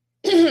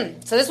 So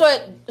this is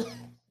what...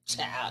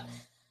 Child.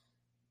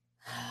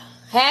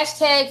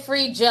 Hashtag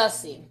free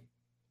Jussie.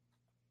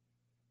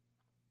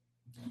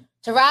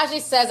 Taraji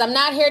says, I'm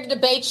not here to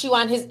debate you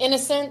on his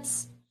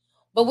innocence,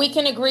 but we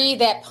can agree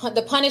that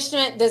the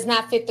punishment does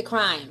not fit the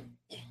crime.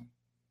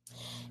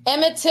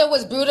 Emmett Till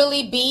was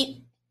brutally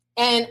beat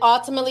and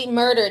ultimately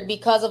murdered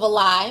because of a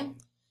lie,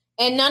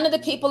 and none of the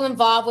people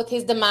involved with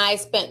his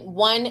demise spent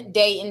 1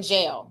 day in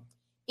jail.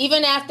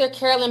 Even after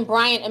Carolyn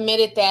Bryant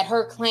admitted that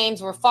her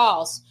claims were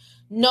false,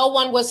 no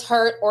one was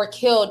hurt or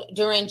killed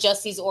during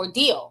Jussie's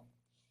ordeal.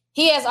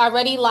 He has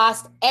already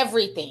lost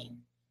everything.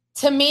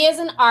 To me, as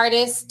an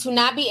artist, to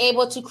not be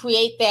able to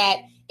create that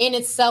in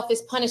itself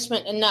is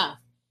punishment enough.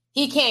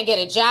 He can't get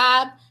a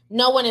job.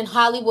 No one in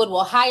Hollywood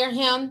will hire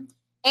him.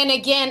 And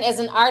again, as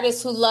an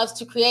artist who loves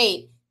to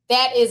create,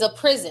 that is a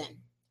prison.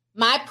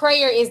 My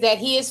prayer is that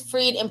he is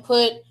freed and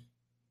put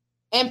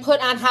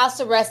on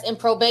house arrest and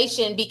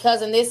probation,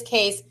 because in this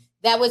case,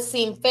 that would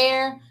seem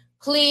fair.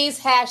 Please,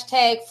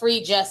 hashtag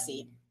free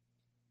Jussie.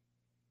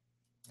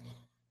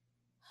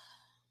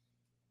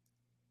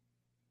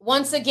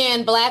 Once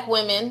again, Black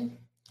women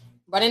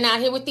running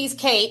out here with these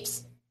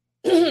capes.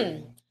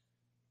 Taraji,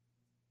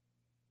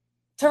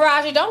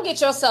 don't get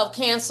yourself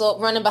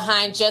canceled running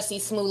behind Jussie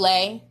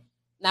Smollett.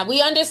 Now,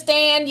 we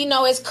understand,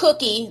 it's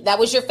Cookie. That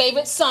was your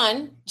favorite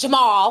son,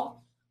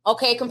 Jamal,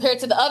 okay, compared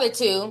to the other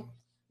two.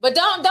 But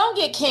don't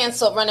get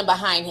canceled running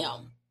behind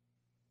him.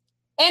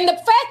 And the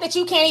fact that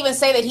you can't even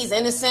say that he's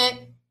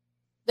innocent,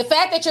 the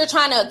fact that you're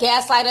trying to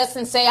gaslight us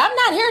and say, I'm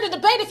not here to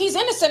debate if he's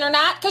innocent or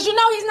not, because he's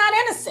not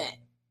innocent.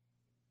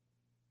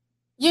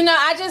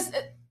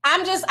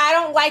 I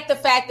don't like the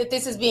fact that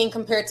this is being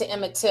compared to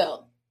Emmett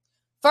Till.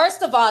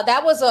 First of all,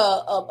 that was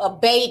a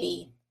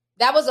baby.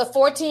 That was a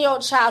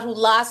 14-year-old child who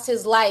lost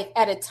his life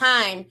at a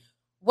time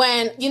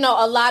when,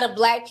 a lot of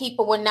Black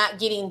people were not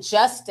getting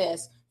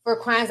justice for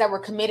crimes that were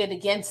committed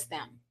against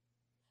them.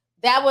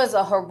 That was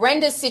a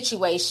horrendous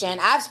situation.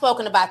 I've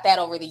spoken about that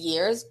over the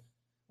years.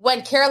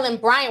 When Carolyn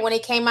Bryant, when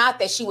it came out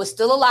that she was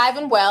still alive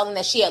and well and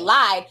that she had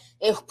lied,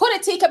 it put a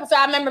teacup.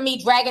 I remember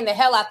me dragging the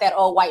hell out that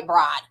old white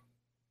broad.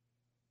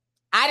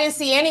 I didn't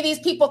see any of these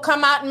people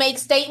come out and make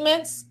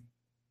statements.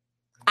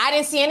 I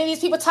didn't see any of these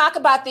people talk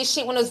about this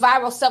shit when it was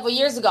viral several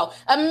years ago.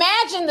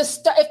 Imagine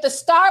if the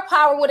star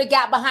power would have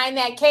got behind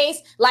that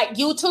case like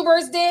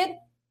YouTubers did.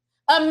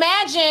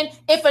 Imagine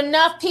if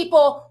enough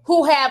people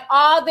who have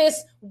all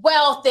this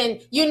wealth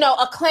and,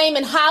 acclaim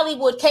in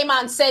Hollywood came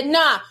out and said,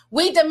 nah,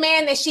 we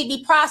demand that she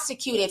be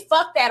prosecuted.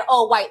 Fuck that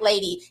old white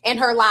lady and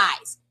her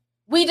lies.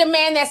 We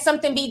demand that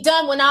something be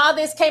done. When all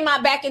this came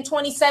out back in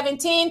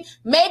 2017,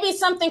 maybe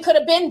something could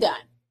have been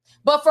done.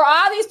 But for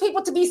all these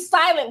people to be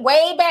silent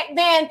way back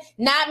then,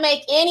 not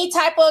make any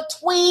type of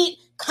tweet,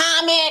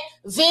 comment,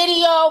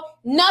 video,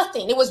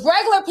 nothing. It was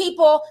regular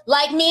people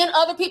like me and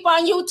other people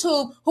on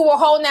YouTube who were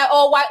holding that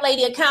old white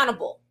lady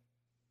accountable.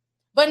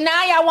 But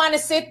now y'all want to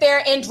sit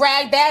there and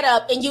drag that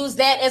up and use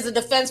that as a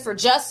defense for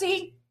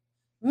Jussie?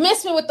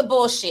 Miss me with the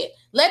bullshit.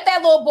 Let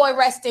that little boy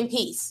rest in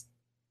peace.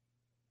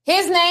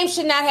 His name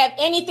should not have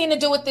anything to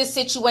do with this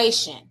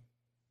situation.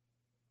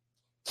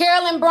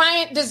 Carolyn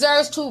Bryant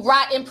deserves to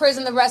rot in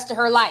prison the rest of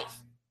her life.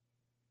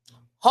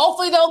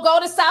 Hopefully they'll go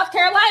to South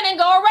Carolina and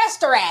go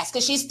arrest her ass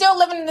because she's still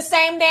living in the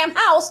same damn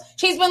house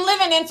she's been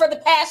living in for the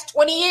past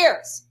 20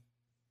 years.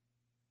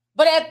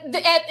 But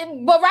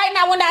but right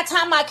now we're not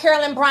talking about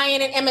Carolyn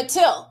Bryant and Emmett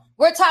Till.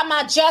 We're talking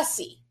about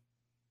Jussie.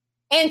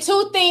 And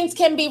two things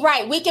can be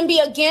right. We can be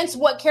against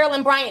what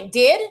Carolyn Bryant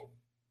did,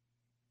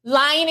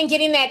 lying and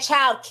getting that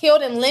child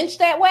killed and lynched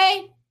that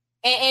way,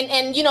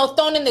 and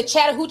thrown in the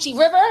Chattahoochee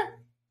River.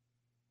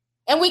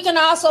 And we can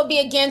also be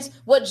against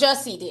what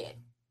Jussie did.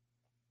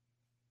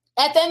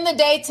 At the end of the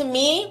day, to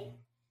me,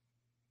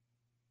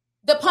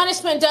 the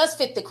punishment does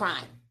fit the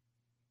crime.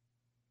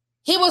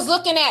 He was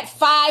looking at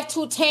 5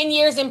 to 10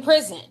 years in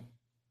prison.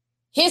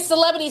 His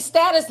celebrity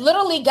status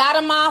literally got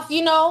him off,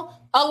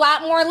 a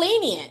lot more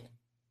lenient.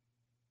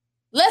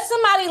 Let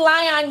somebody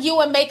lie on you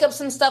and make up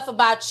some stuff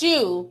about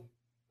you.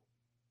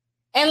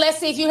 And let's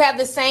see if you have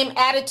the same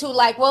attitude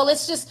like, well,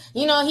 it's just,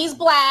 he's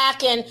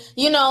black and,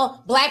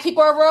 black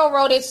people are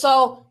railroaded,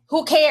 so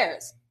who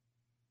cares?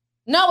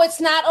 No, it's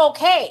not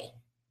okay.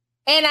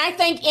 And I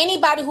think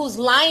anybody who's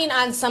lying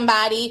on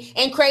somebody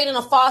and creating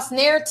a false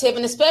narrative,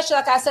 and especially,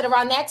 like I said,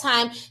 around that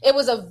time, it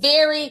was a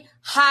very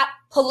hot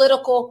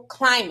political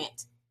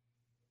climate.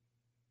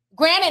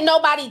 Granted,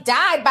 nobody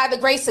died by the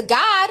grace of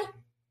God,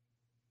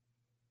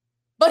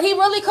 but he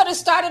really could have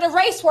started a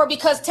race war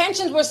because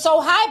tensions were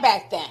so high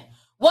back then.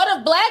 What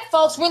if black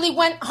folks really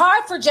went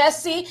hard for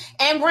Jussie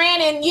and ran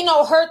and,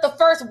 hurt the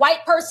first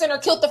white person or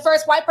killed the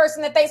first white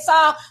person that they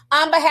saw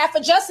on behalf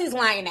of Jussie's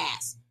lying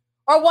ass?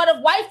 Or what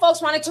if white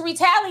folks wanted to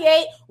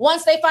retaliate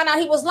once they found out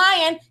he was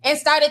lying and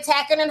started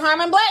attacking and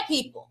harming black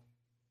people?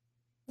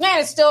 Man,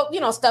 it's still,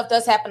 stuff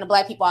does happen to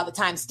black people all the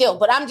time still,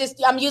 but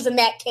I'm using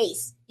that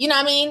case. You know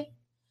what I mean?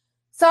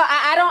 So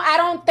I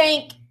don't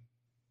think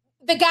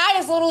the guy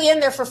is literally in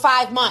there for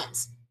 5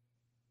 months.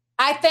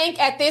 I think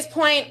at this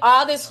point,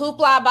 all this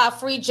hoopla about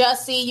free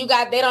Jussie,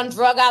 they done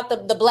drug out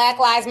the Black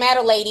Lives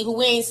Matter lady who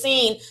we ain't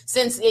seen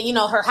since,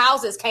 her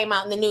houses came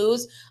out in the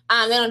news.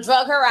 They done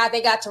drug her out.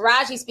 They got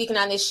Taraji speaking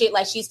on this shit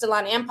like she's still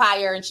on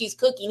Empire and she's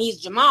cooking. He's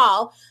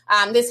Jamal.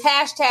 This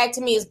hashtag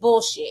to me is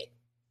bullshit.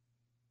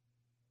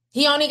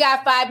 He only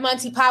got 5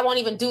 months. He probably won't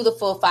even do the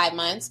full 5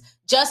 months.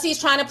 Jussie's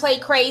trying to play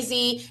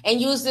crazy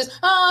and use this.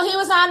 Oh, he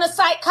was on the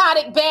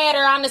psychotic bed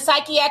or on the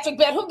psychiatric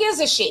bed. Who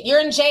gives a shit? You're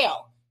in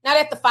jail. Not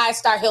at the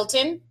 5-star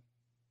Hilton.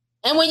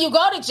 And when you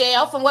go to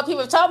jail, from what people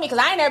have told me, because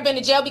I ain't never been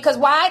to jail, because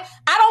why?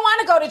 I don't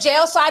want to go to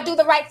jail, so I do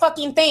the right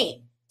fucking thing.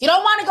 If you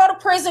don't want to go to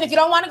prison, if you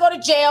don't want to go to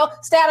jail,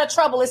 stay out of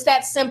trouble. It's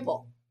that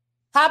simple.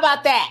 How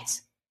about that?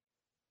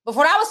 But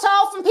what I was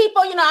told from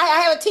people,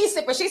 I have a tea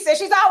sipper. She said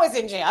she's always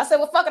in jail. I said,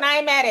 well, fucking, I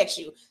ain't mad at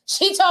you.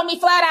 She told me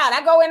flat out,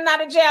 I go in and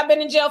out of jail. I've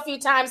been in jail a few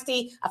times,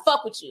 T. I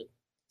fuck with you.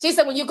 She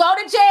said, when you go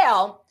to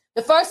jail,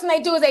 the first thing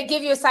they do is they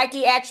give you a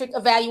psychiatric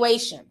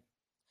evaluation.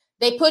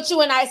 They put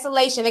you in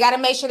isolation. They got to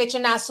make sure that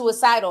you're not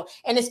suicidal,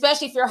 and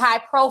especially if you're high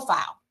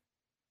profile.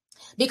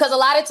 Because a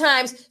lot of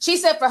times, she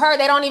said for her,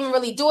 they don't even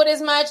really do it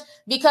as much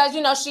because,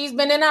 she's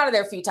been in and out of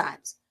there a few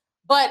times.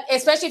 But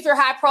especially if you're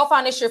high profile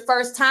and it's your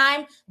first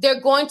time, they're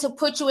going to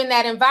put you in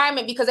that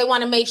environment because they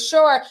want to make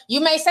sure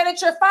you may say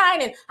that you're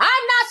fine and I'm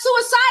not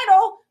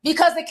suicidal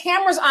because the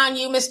camera's on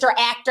you, Mr.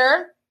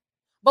 Actor.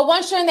 But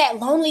once you're in that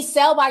lonely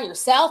cell by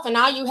yourself and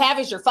all you have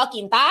is your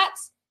fucking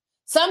thoughts,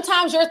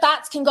 sometimes your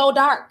thoughts can go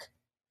dark.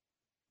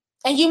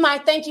 And you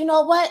might think, you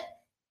know what?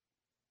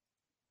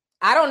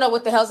 I don't know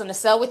what the hell's in the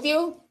cell with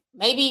you.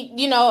 Maybe,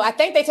 I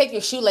think they take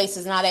your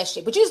shoelaces and all that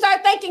shit. But you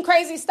start thinking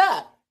crazy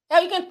stuff. Now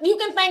you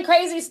can think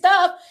crazy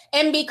stuff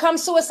and become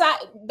suicide.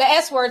 The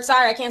S word,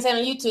 sorry, I can't say it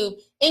on YouTube,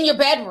 in your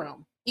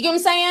bedroom. You get what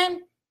I'm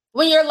saying?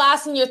 When you're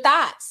lost in your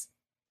thoughts.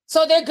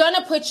 So they're going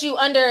to put you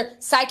under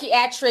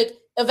psychiatric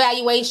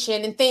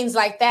evaluation and things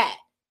like that.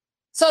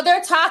 So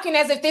they're talking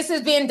as if this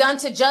is being done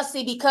to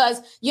Jussie because,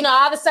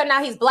 all of a sudden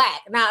now he's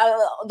black. Now,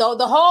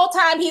 the whole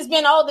time he's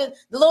been, the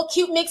little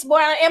cute mixed boy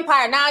on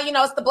Empire. Now,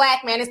 it's the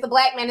black man. It's the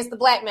black man. It's the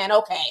black man.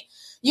 Okay.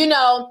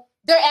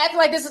 They're acting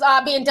like this is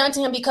all being done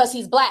to him because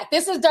he's black.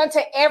 This is done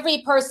to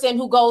every person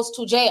who goes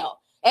to jail,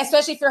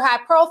 especially if you're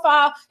high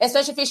profile,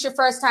 especially if it's your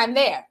first time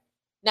there.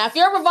 Now, if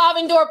you're a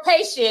revolving door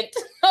patient,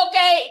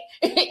 okay,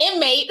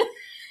 inmate,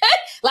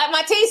 like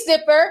my tea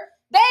sipper,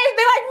 they're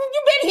like,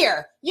 you've been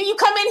here. You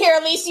come in here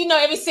at least,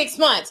 every 6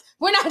 months.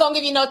 We're not going to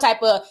give you no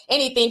type of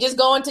anything. Just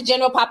go into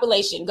general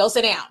population. Go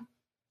sit down.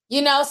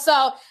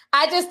 So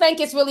I just think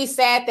it's really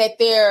sad that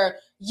they're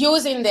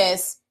using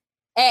this.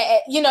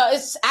 I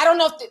don't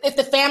know if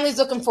the family's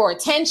looking for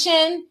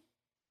attention,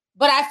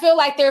 but I feel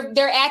like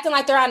they're acting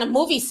like they're on a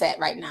movie set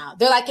right now.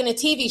 They're like in a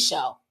TV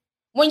show.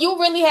 When you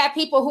really have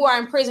people who are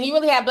in prison, you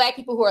really have black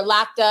people who are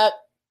locked up,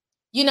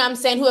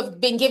 who have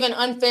been given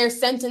unfair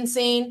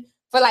sentencing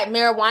for like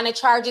marijuana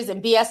charges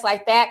and BS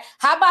like that.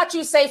 How about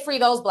you say free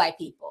those black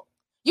people?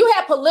 You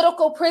have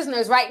political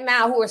prisoners right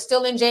now who are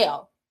still in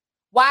jail.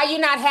 Why are you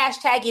not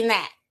hashtagging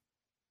that?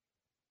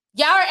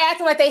 Y'all are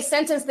acting like they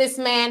sentenced this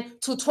man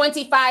to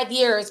 25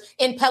 years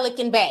in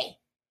Pelican Bay.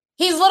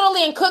 He's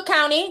literally in Cook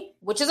County,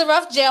 which is a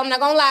rough jail, I'm not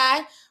going to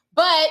lie,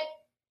 but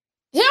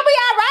he'll be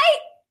all right.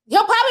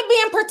 He'll probably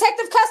be in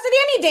protective custody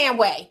any damn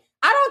way.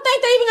 I don't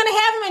think they're even going to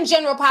have him in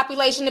general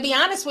population, to be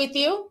honest with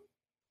you.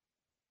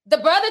 The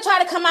brother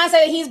tried to come out and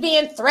say that he's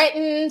being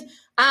threatened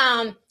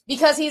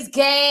because he's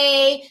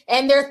gay,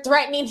 and they're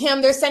threatening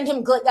him. They're sending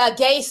him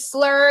gay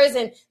slurs,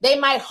 and they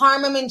might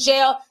harm him in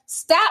jail.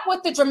 Stop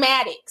with the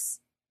dramatics.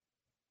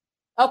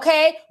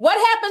 Okay? What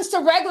happens to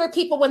regular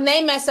people when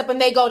they mess up and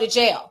they go to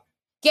jail?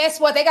 Guess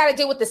what? They got to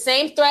deal with the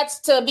same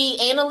threats to be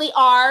anally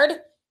AR'd.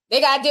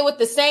 They got to deal with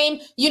the same,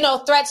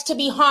 threats to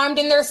be harmed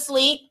in their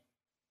sleep.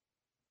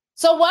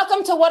 So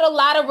welcome to what a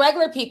lot of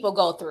regular people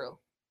go through.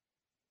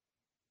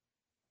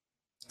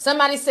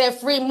 Somebody said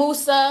free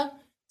Musa.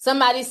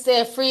 Somebody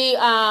said free, who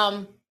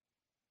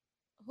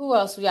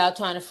else were y'all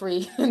trying to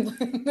free?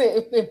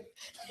 The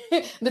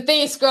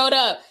thing scrolled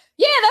up.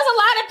 Yeah, there's a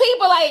lot of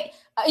people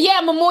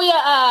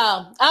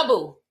Mamuya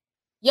Abu.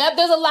 Yep,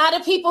 there's a lot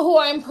of people who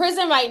are in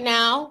prison right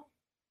now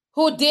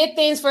who did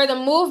things for the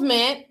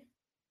movement,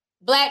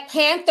 Black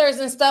Panthers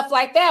and stuff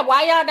like that.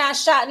 Why y'all not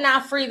shouting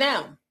out free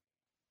them?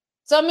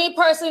 So me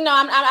personally, no,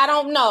 I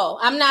don't know.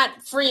 I'm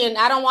not freeing.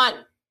 I don't want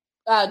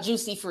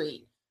Juicy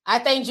freed. I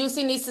think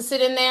Juicy needs to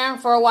sit in there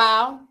for a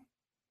while.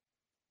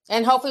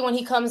 And hopefully when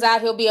he comes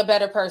out, he'll be a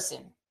better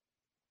person.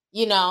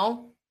 You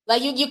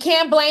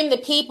can't blame the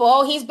people.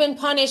 Oh, he's been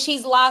punished.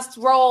 He's lost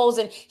roles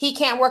and he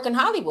can't work in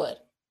Hollywood.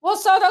 Well,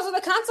 so those are the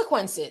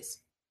consequences.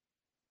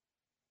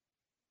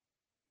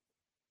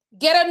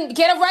 Get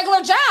a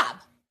regular job.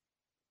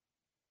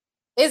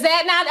 Is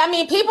that not,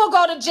 people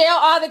go to jail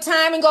all the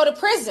time and go to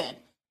prison.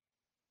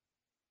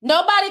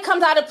 Nobody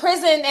comes out of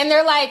prison and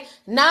they're like,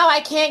 now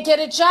I can't get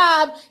a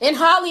job in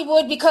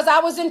Hollywood because I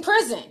was in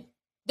prison.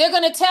 They're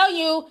going to tell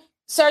you,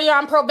 sir, you're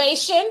on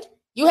probation.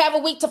 You have a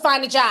week to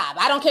find a job.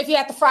 I don't care if you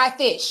have to fry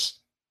fish.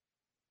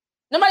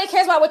 Nobody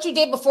cares about what you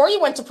did before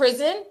you went to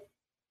prison.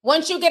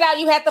 Once you get out,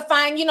 you have to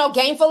find,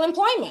 gainful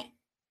employment.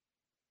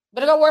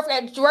 Better go work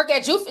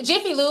at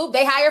Jiffy Lube.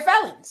 They hire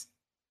felons.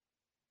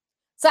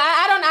 So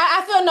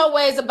I feel no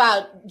ways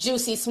about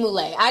Juicy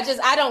Smollett.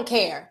 I don't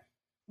care.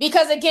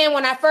 Because again,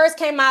 when I first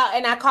came out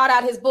and I called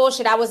out his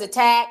bullshit, I was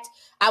attacked.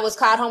 I was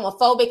called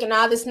homophobic and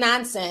all this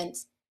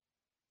nonsense.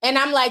 And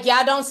I'm like,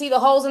 y'all don't see the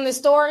holes in the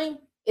story?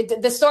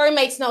 The story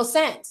makes no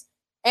sense.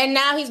 And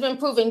now he's been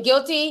proven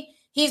guilty.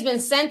 He's been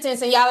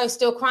sentenced and y'all are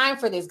still crying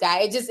for this guy.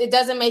 It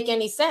doesn't make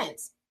any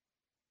sense.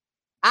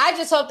 I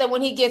just hope that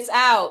when he gets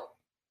out,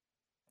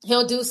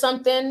 he'll do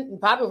something,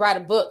 probably write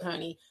a book,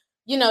 honey.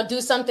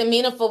 Do something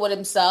meaningful with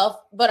himself.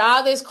 But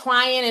all this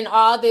crying and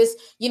all this,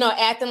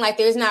 acting like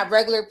there's not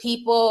regular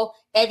people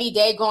every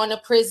day going to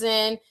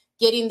prison,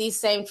 getting these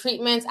same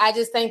treatments. I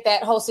just think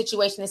that whole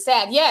situation is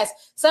sad. Yes,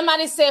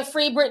 somebody said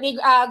free Brittany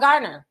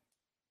Garner,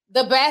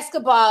 the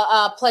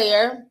basketball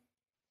player.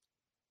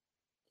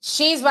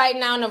 She's right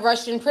now in a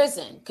Russian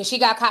prison because she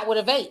got caught with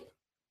a vape.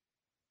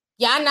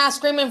 Y'all not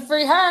screaming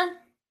free her.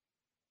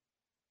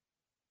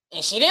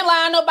 And she didn't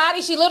lie on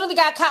nobody. She literally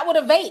got caught with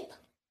a vape.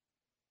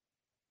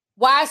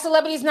 Why are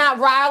celebrities not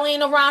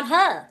rallying around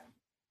her?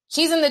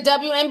 She's in the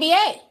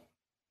WNBA.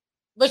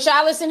 But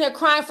y'all listen here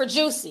crying for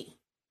Juicy.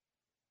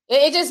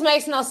 It just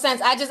makes no sense.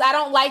 I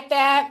don't like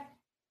that.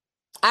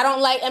 I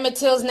don't like Emmett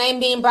Till's name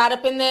being brought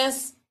up in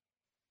this.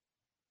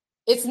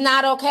 It's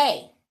not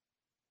okay.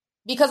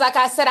 Because like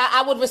I said,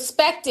 I would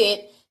respect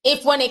it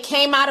if when it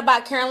came out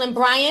about Carolyn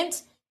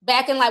Bryant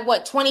back in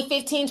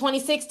 2015,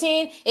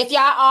 2016, if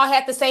y'all all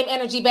had the same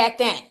energy back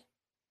then.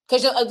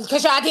 Because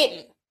y'all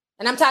didn't.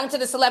 And I'm talking to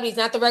the celebrities,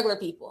 not the regular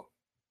people.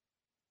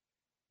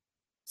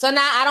 So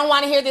now I don't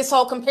want to hear this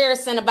whole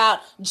comparison about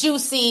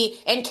Juicy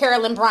and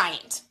Carolyn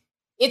Bryant.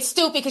 It's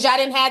stupid because y'all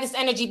didn't have this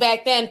energy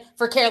back then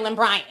for Carolyn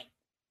Bryant.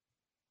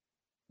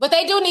 But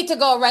they do need to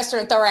go arrest her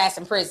and throw her ass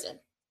in prison.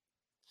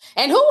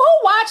 And who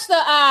watched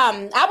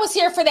I was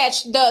here for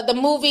that, the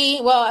movie.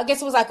 Well, I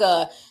guess it was like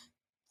a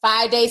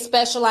 5-day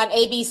special on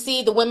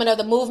ABC, The Women of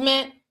the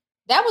Movement.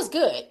 That was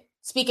good.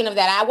 Speaking of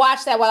that, I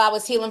watched that while I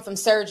was healing from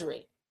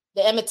surgery.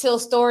 The Emmett Till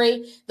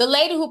story. The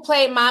lady who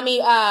played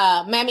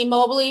Mammy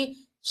Mobley,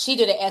 she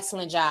did an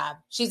excellent job.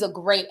 She's a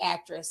great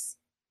actress.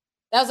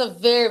 That was a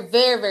very,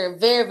 very, very,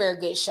 very, very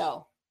good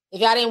show. If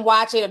y'all didn't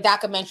watch it, a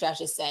documentary, I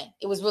should say.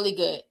 It was really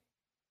good.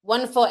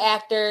 Wonderful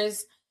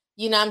actors,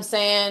 you know what I'm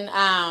saying?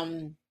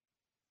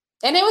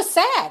 And it was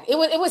sad. It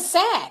was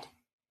sad.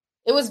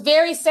 It was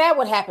very sad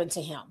what happened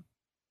to him.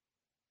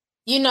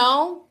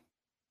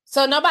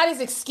 So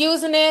nobody's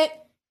excusing it.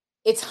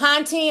 It's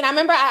haunting. I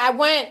remember I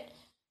went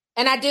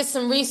and I did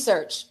some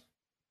research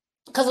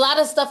because a lot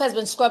of stuff has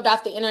been scrubbed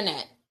off the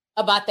internet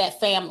about that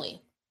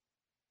family.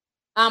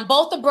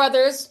 Both the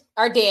brothers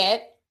are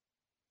dead,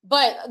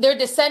 but their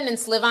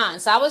descendants live on.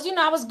 So I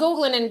was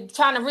Googling and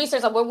trying to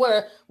research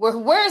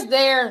where's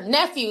their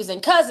nephews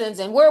and cousins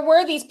and where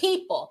were these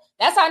people?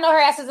 That's how I know her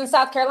ass is in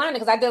South Carolina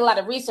because I did a lot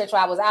of research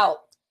while I was out.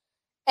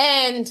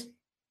 And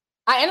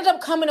I ended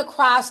up coming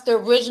across the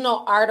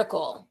original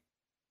article.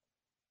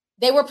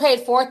 They were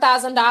paid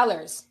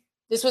 $4,000.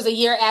 This was a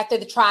year after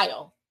the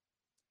trial.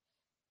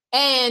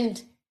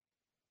 And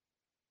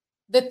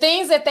the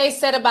things that they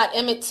said about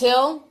Emmett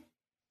Till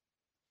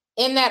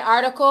in that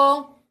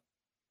article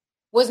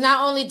was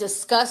not only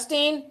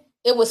disgusting,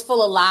 it was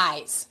full of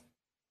lies.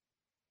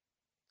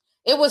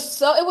 It was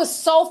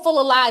so full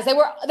of lies.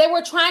 They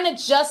were trying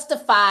to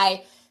justify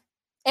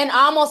and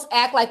almost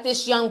act like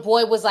this young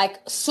boy was like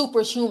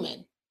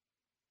superhuman.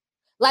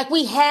 Like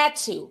we had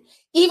to.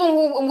 Even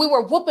when we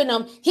were whooping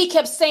him, he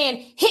kept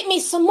saying, hit me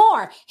some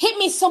more, hit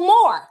me some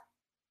more.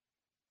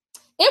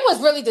 It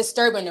was really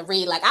disturbing to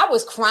read. Like I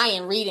was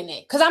crying reading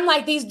it because I'm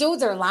like, these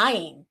dudes are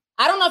lying.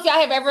 I don't know if y'all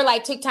have ever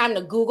like took time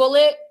to Google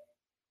it,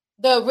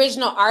 the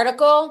original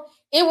article.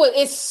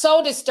 It's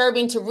so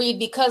disturbing to read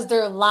because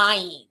they're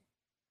lying.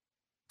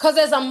 Because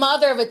as a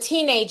mother of a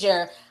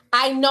teenager,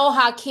 I know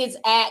how kids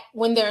act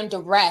when they're in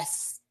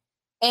duress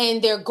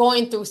and they're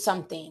going through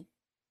something.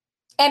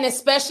 And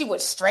especially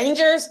with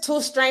strangers,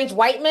 two strange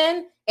white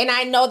men. And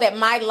I know that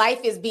my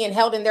life is being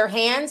held in their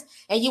hands.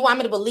 And you want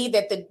me to believe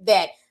that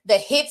the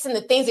hits and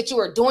the things that you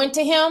were doing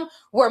to him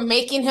were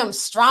making him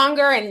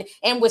stronger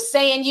and was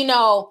saying, you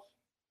know,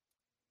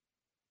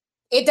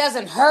 it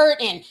doesn't hurt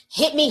and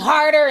hit me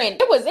harder.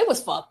 And it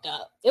was fucked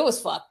up. It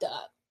was fucked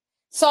up.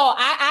 So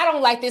I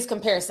don't like this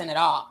comparison at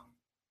all.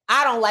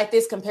 I don't like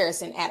this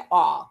comparison at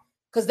all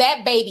because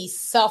that baby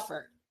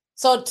suffered.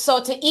 So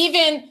to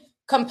even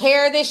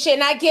compare this shit,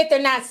 and I get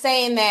they're not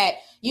saying that,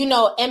 you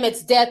know,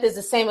 Emmett's death is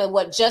the same as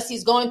what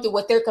Jussie's going through.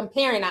 What they're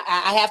comparing,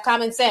 I have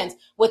common sense.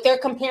 What they're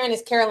comparing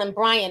is Carolyn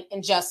Bryant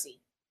and Jussie.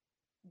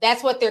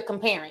 That's what they're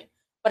comparing.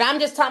 But I'm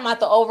just talking about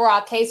the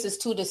overall case is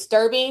too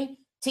disturbing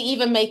to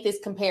even make this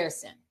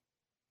comparison.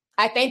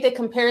 I think the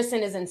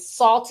comparison is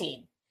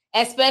insulting,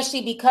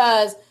 especially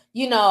because,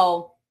 you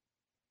know,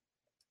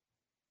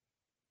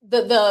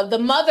 the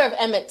mother of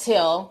Emmett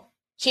Till,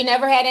 she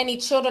never had any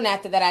children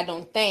after that, I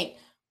don't think.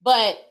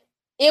 But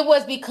it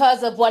was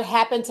because of what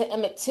happened to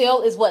Emmett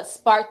Till is what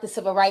sparked the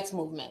civil rights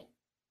movement.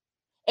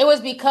 It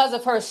was because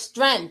of her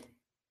strength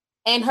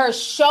and her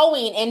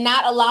showing and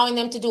not allowing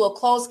them to do a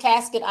closed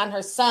casket on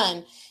her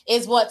son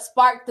is what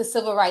sparked the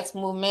civil rights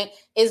movement,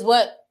 is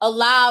what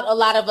allowed a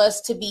lot of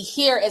us to be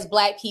here as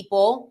Black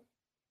people,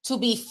 to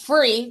be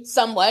free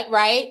somewhat,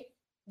 right,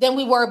 than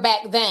we were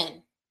back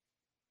then.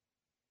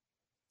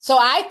 So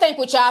I think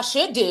what y'all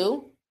should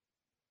do,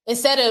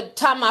 instead of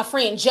talking about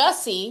freeing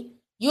Jussie,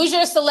 use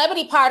your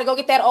celebrity power to go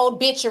get that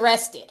old bitch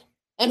arrested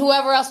and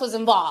whoever else was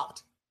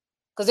involved.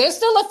 Because there's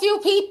still a few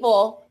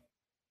people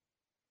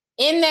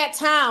in that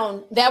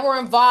town that were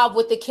involved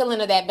with the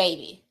killing of that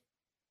baby.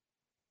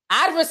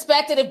 I'd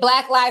respect it if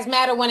Black Lives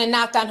Matter went and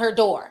knocked on her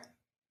door.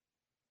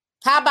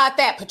 How about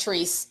that,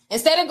 Patrice?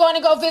 Instead of going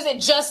to go visit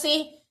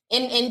Jussie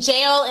in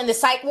jail in the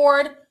psych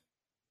ward,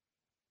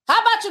 how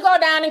about you go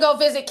down and go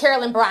visit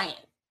Carolyn Bryant,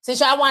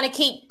 since y'all want to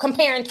keep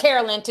comparing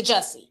Carolyn to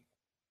Jussie?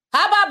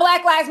 How about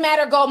Black Lives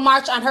Matter go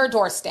march on her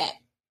doorstep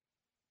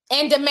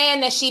and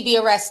demand that she be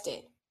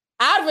arrested?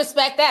 I'd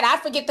respect that.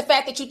 I'd forget the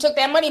fact that you took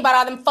that money and bought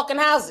all them fucking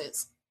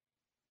houses.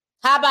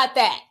 How about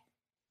that?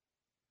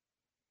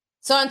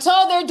 So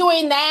until they're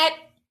doing that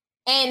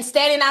and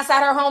standing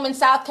outside her home in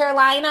South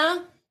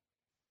Carolina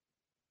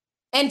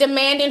and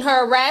demanding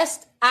her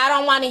arrest, I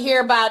don't want to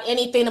hear about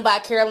anything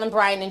about Carolyn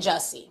Bryant and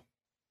Jussie.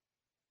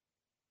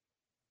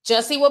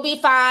 Jussie will be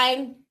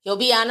fine. He'll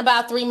be on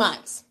about 3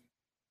 months.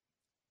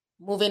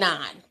 Moving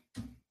on.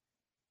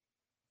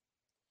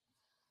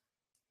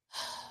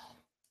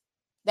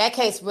 That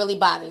case really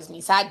bothers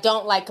me. So I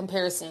don't like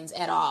comparisons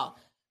at all.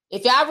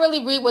 If y'all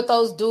really read what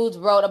those dudes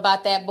wrote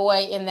about that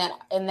boy in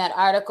that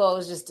article, it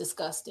was just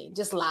disgusting.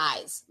 Just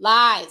lies.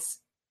 Lies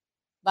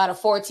about a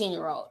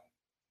 14-year-old.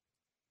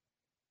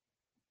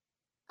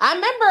 I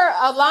remember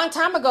a long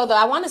time ago, though,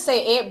 I want to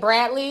say Ed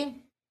Bradley.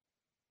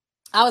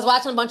 I was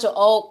watching a bunch of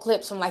old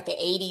clips from like the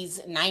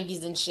 80s,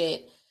 90s and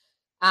shit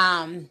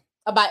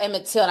about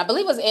Emmett Till. I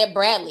believe it was Ed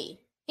Bradley.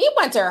 He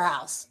went to her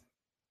house.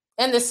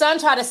 And the son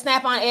tried to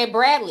snap on Ed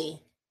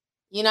Bradley.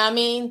 You know what I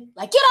mean?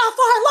 Like, get off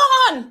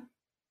our lawn.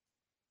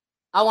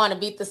 I want to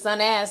beat the son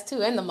ass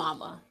too and the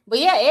mama. But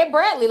yeah, Ed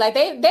Bradley, like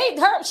she's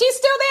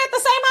still there at the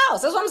same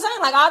house. That's what I'm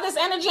saying. Like all this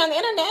energy on the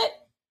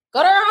internet,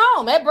 go to her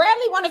home. Ed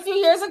Bradley went a few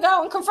years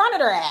ago and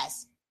confronted her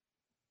ass.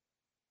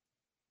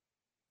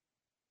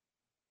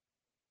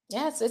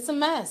 Yes, it's a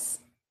mess.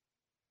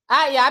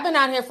 I've been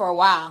out here for a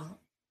while.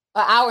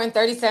 An hour and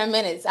 37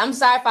 minutes. I'm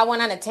sorry if I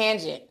went on a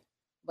tangent,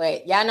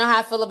 but y'all know how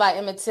I feel about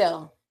Emmett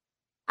Till.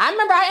 I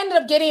remember I ended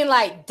up getting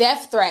like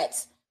death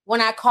threats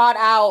when I called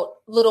out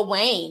Lil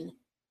Wayne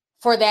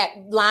for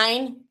that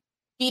line,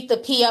 beat the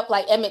P up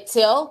like Emmett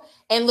Till,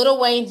 and Lil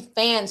Wayne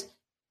fans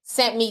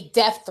sent me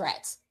death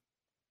threats.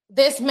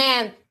 This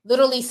man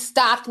literally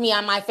stalked me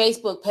on my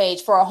Facebook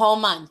page for a whole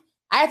month.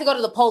 I had to go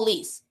to the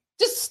police.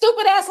 Just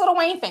stupid ass Lil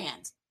Wayne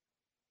fans.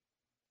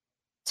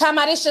 Talking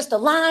about it's just a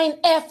line,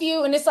 F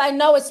you. And it's like,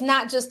 no, it's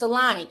not just a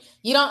line.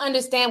 You don't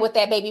understand what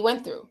that baby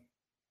went through.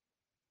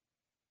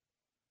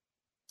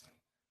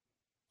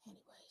 Anyway,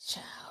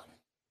 child.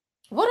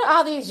 What are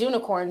all these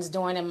unicorns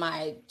doing in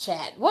my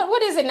chat?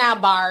 What is it now,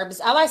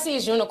 Barbs? All I see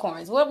is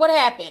unicorns. What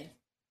happened?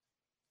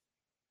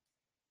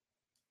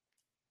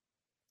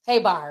 Hey,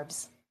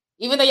 Barbs.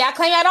 Even though y'all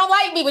claim y'all don't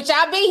like me, but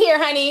y'all be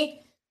here,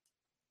 honey.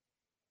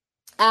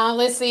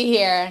 Let's see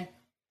here.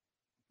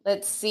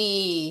 Let's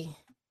see.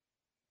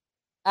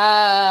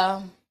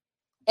 Edmundo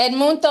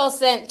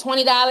sent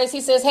 $20. He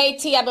says, hey,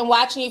 T, I've been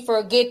watching you for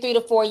a good 3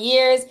 to 4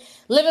 years.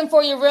 Living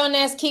for your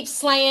realness. Keep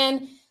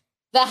slaying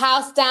the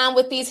house down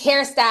with these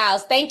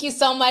hairstyles. Thank you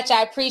so much.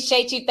 I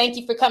appreciate you. Thank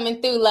you for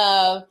coming through,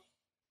 love.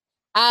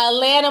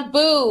 Lana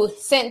Boo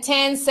sent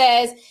 10,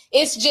 says,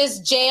 it's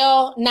just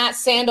jail, not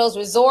Sandals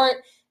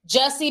Resort.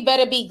 Jussie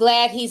better be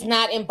glad he's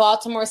not in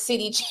Baltimore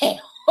City jail.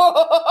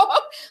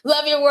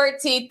 Love your word,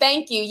 T.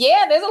 Thank you.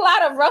 Yeah, there's a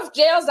lot of rough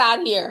jails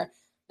out here.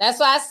 That's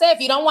why I said, if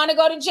you don't want to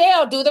go to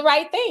jail, do the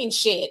right thing.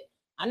 Shit.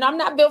 I know I'm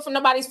not built for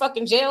nobody's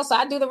fucking jail, so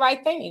I do the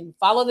right thing.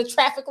 Follow the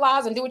traffic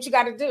laws and do what you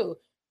got to do.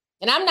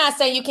 And I'm not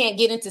saying you can't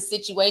get into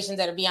situations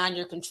that are beyond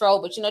your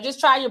control, but, just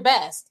try your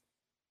best.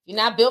 If you're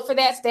not built for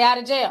that, stay out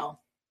of jail.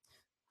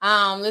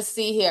 Let's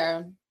see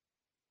here.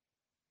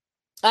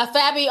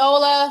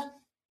 Fabiola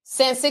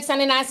sent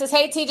 $6.99, says,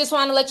 hey, T, just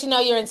want to let you know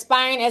you're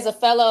inspiring as a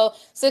fellow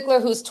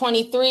sickler who's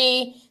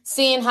 23.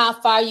 Seeing how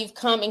far you've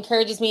come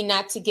encourages me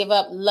not to give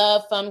up.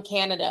 Love from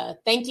Canada.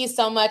 Thank you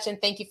so much,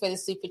 and thank you for the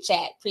super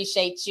chat.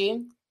 Appreciate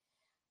you.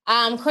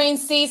 Queen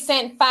C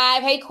sent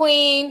 5. Hey,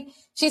 Queen.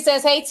 She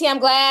says, hey, T, I'm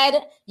glad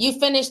you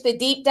finished the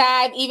deep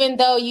dive, even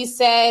though you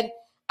said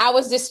I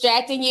was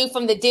distracting you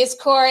from the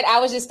Discord. I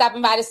was just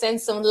stopping by to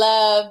send some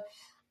love.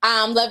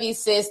 Love you,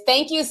 sis.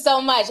 Thank you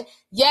so much.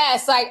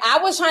 Yes, I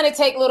was trying to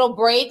take little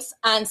breaks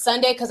on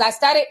Sunday because I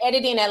started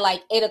editing at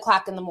 8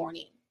 o'clock in the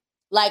morning.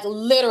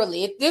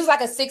 Literally. This is a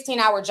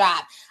 16-hour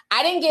job.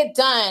 I didn't get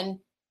done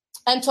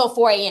until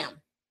 4 a.m.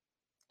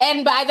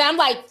 And by then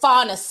I'm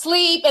falling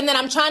asleep. And then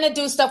I'm trying to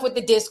do stuff with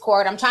the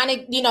Discord. I'm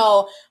trying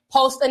to,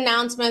 post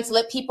announcements,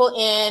 let people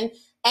in.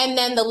 And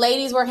then the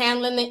ladies were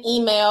handling the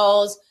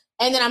emails.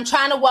 And then I'm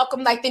trying to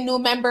welcome the new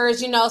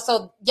members,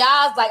 So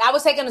y'all, I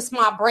was taking a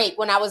small break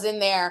when I was in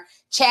there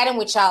chatting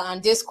with y'all on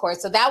Discord.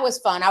 So that was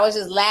fun. I was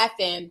just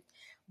laughing.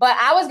 But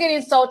I was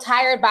getting so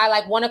tired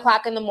by 1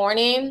 o'clock in the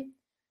morning.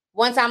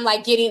 Once I'm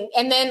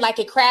and then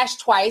it crashed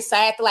twice. So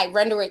I had to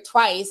render it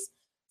twice.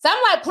 So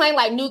I'm playing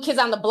New Kids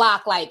on the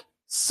Block,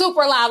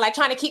 super loud,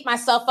 trying to keep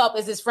myself up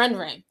as it's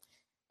rendering.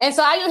 And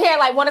so all you hear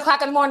 1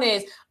 o'clock in the morning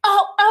is,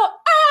 oh, oh,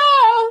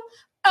 oh,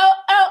 oh,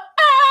 oh, oh,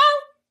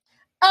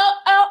 oh,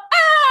 oh,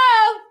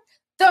 oh,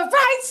 the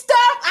right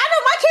stuff. I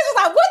know my kids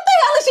was what the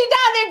hell is she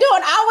down there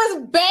doing? I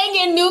was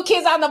banging New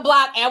Kids on the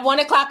Block at 1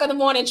 o'clock in the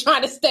morning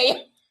trying to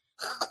stay.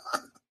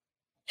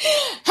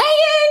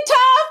 Hanging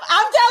tough.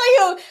 I'm telling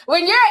you,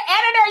 when you're an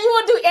editor, you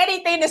will do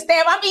anything to stay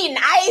up. I'm eating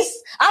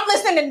ice. I'm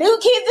listening to New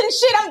Kids and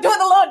shit. I'm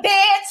doing a little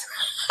dance.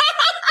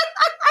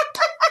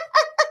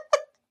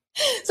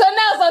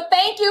 So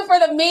thank you for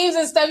the memes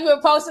and stuff you were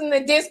posting in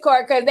the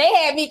Discord because they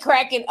had me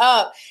cracking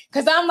up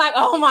because I'm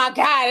oh my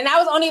God. And I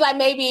was only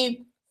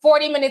maybe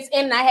 40 minutes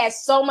in and I had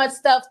so much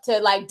stuff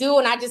to do.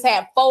 And I just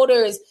had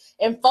folders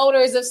and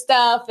folders of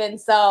stuff. And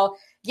so,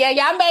 yeah,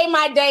 y'all made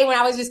my day when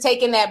I was just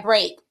taking that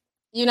break.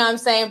 You know what I'm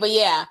saying? But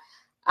yeah,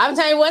 I'm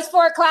telling you, once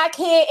 4 o'clock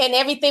hit and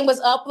everything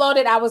was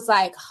uploaded, I was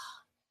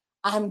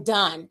I'm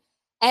done.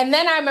 And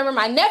then I remember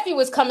my nephew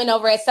was coming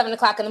over at 7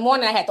 o'clock in the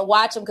morning. I had to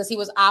watch him because he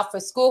was off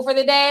for school for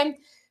the day.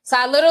 So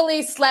I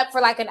literally slept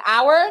for an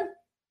hour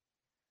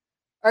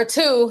or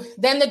two.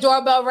 Then the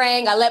doorbell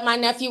rang. I let my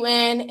nephew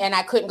in and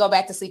I couldn't go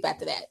back to sleep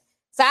after that.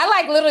 So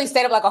I literally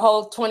stayed up a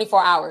whole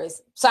 24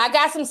 hours. So I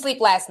got some sleep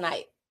last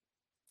night.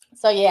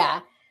 So yeah,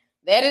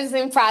 the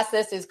editing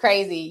process is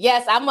crazy.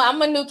 Yes,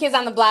 I'm a New Kids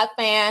on the Block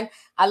fan.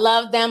 I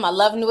love them. I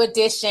love New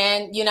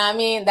Edition. You know what I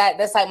mean?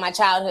 That's my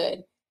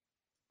childhood.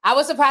 I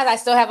was surprised I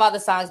still have all the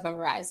songs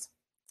memorized.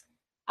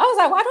 I was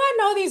why do I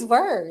know these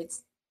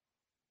words?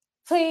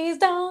 Please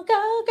don't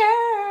go,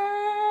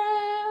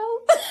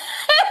 girl.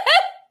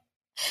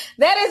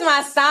 That is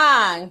my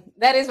song.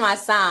 That is my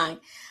song.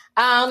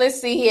 Let's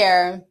see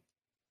here.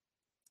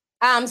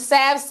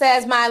 Sav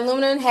says, my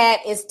aluminum hat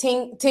is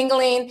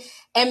tingling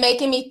and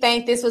making me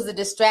think this was a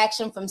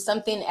distraction from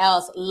something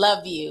else.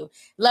 Love you.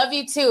 Love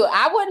you too.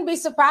 I wouldn't be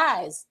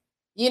surprised.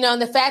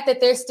 And the fact that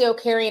they're still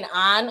carrying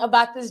on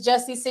about this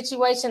Jussie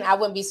situation, I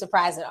wouldn't be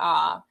surprised at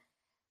all.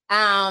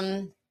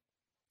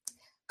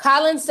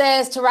 Colin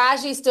says,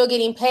 Taraji is still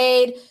getting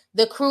paid.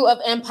 The crew of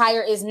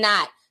Empire is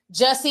not.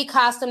 Jussie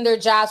cost them their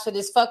jobs for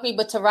this fuckery,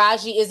 but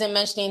Taraji isn't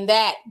mentioning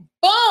that.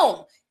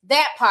 Boom!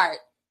 That part.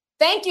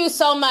 Thank you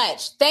so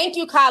much. Thank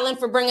you, Colin,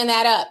 for bringing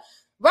that up.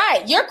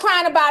 Right. You're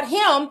crying about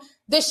him.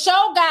 The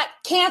show got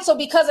canceled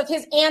because of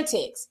his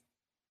antics.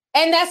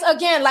 And that's,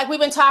 again, we've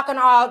been talking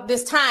all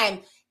this time.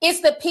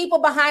 It's the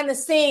people behind the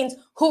scenes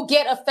who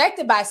get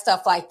affected by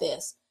stuff like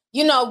this.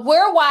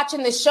 We're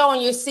watching the show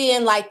and you're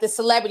seeing the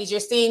celebrities. You're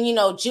seeing,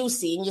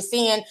 Juicy, and you're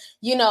seeing,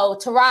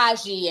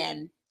 Taraji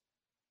and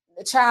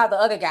the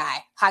other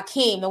guy,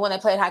 Hakeem, the one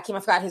that played Hakeem.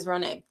 I forgot his real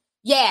name.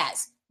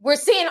 Yes. We're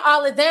seeing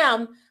all of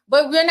them,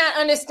 but we're not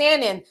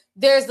understanding.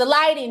 There's the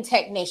lighting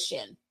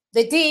technician,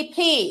 the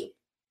DP,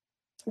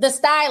 the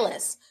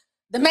stylist,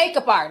 the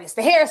makeup artist,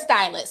 the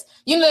hairstylist.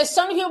 There's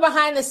so many people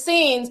behind the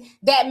scenes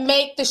that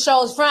make the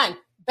shows run.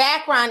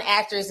 Background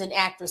actors and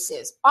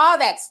actresses, all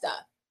that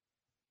stuff.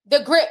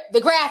 The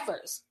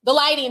graphers, the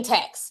lighting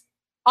techs.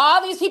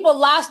 All these people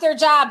lost their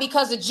job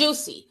because of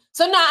Juicy.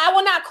 So no, I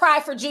will not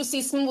cry for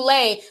Juicy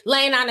Smollett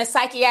laying on a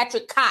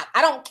psychiatric cot.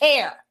 I don't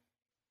care.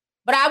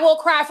 But I will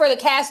cry for the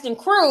cast and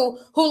crew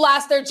who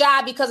lost their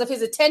job because of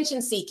his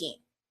attention seeking.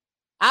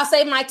 I'll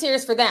save my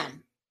tears for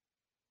them.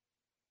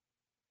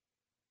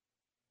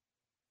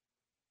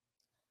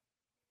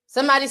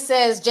 Somebody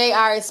says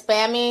JR is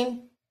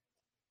spamming.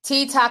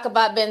 T talk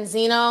about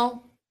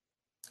Benzino.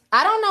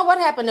 I don't know what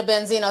happened to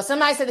Benzino.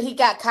 Somebody said that he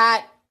got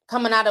caught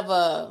coming out of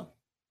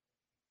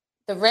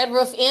the Red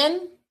Roof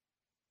Inn.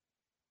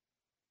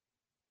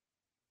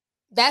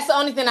 That's the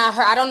only thing I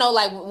heard. I don't know,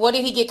 like, what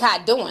did he get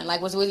caught doing?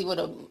 Like, was he with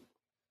a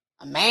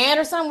man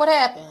or something? What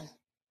happened?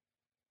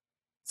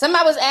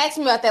 Somebody was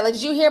asking me about that. Like,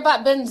 did you hear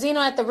about Benzino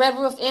at the Red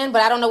Roof Inn?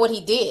 But I don't know what he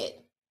did.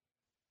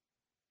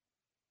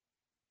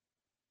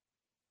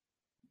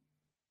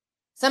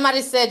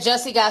 Somebody said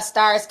Jussie got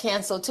Stars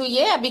canceled too.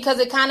 Yeah, because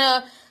it kind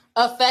of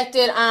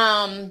affected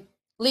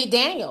Lee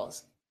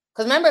Daniels.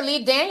 Because remember,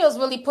 Lee Daniels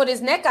really put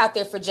his neck out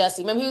there for Jussie.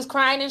 Remember, he was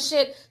crying and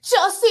shit.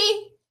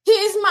 Jussie,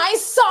 he's my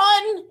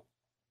son.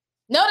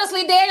 Notice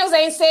Lee Daniels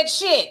ain't said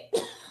shit.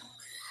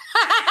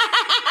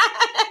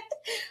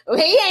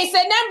 He ain't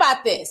said nothing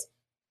about this.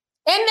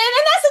 And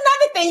that's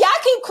another thing.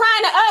 Y'all keep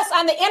crying to us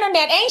on the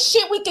internet. Ain't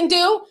shit we can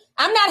do.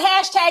 I'm not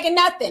hashtagging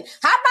nothing.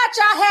 How about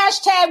y'all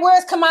hashtag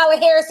where's Kamala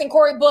Harris and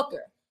Cory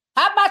Booker?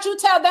 How about you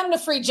tell them to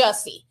free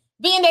Jussie?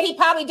 Being that he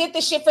probably did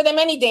this shit for them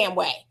any damn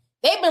way.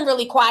 They've been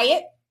really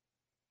quiet.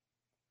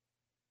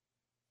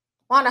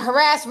 Want to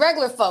harass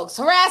regular folks.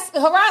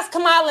 Harass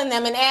Kamala and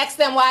them and ask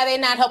them why they're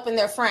not helping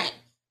their friend.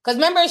 Because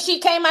remember, she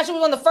came out, she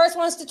was one of the first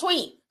ones to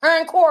tweet, her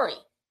and Cory,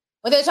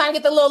 when they were trying to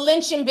get the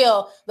lynching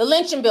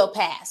bill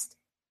passed.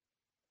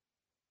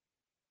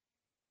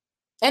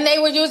 And they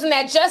were using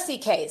that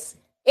Jussie case.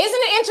 Isn't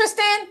it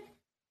interesting?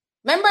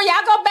 Remember,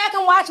 y'all go back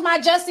and watch my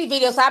Jussie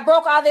videos. I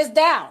broke all this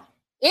down.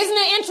 Isn't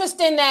it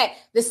interesting that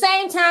the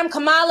same time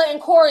Kamala and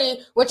Cory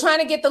were trying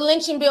to get the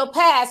lynching bill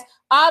passed,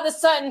 all of a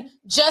sudden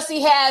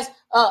Jussie has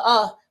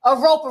a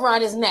rope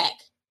around his neck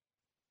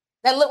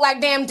that looked like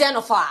damn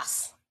dental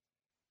floss.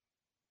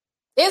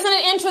 Isn't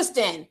it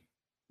interesting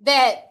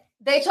that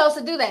they chose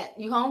to do that?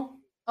 You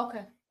home?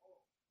 Okay.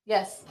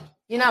 Yes.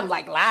 You know, I'm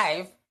like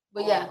live,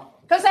 but yeah.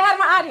 Come say hi to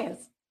my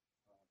audience.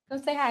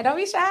 Come say hi. Don't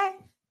be shy.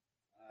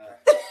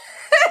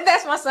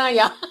 That's my son,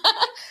 y'all.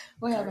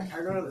 Whatever. Can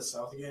I go to the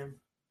South game?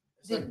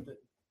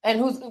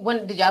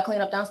 When did y'all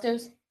clean up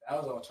downstairs? That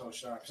was all total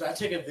shock. Because I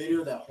took a video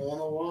of that hole in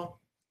the wall.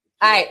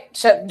 All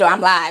right, no, I'm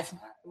live.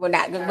 We're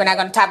not going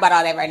to talk about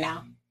all that right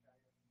now.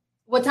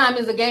 What time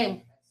is the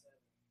game?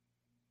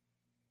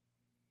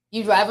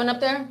 You driving up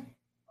there?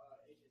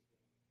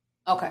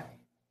 Okay.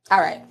 All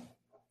right.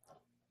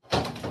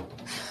 All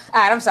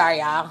right, I'm sorry,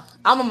 y'all.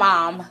 I'm a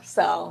mom,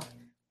 so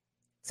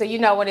you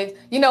know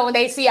when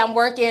they see I'm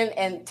working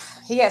and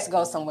he has to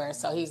go somewhere,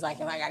 so he's like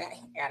I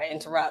gotta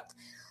interrupt.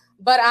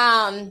 But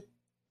oh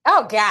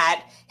God,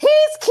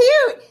 he's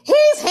cute.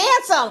 He's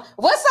handsome.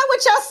 What's up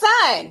with your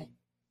son?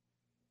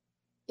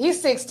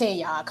 He's 16,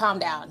 y'all. Calm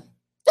down.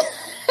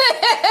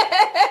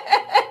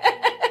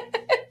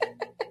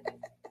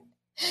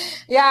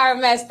 Yeah, are a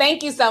mess.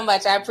 Thank you so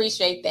much. I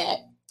appreciate that.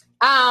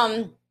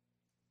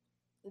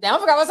 Then I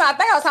forgot what I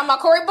think I was talking about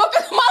Cory Booker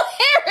and Kamala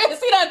Harris.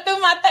 He done threw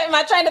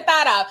my train of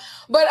thought out.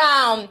 But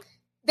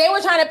they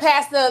were trying to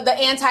pass the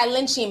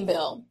anti-lynching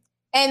bill.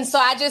 And so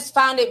I just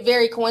found it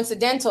very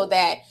coincidental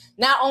that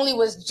not only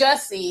was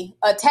Jussie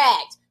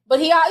attacked, but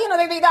he,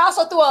 they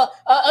also threw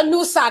a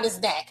noose on his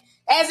neck.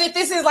 As if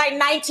this is like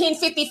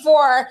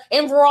 1954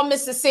 in rural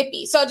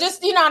Mississippi. So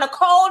just, on a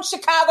cold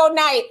Chicago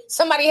night,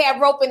 somebody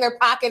had rope in their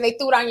pocket and they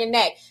threw it on your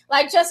neck.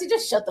 Like, Jussie,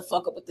 just shut the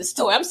fuck up with this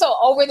story. I'm so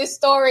over this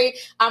story.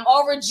 I'm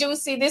over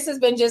Juicy. This has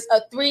been just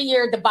a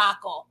 3-year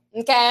debacle.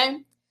 Okay?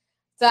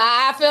 So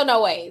I feel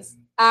no ways.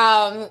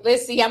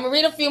 Let's see. I'm going to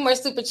read a few more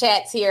super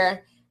chats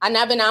here. I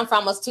know I've been on for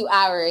almost 2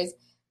 hours.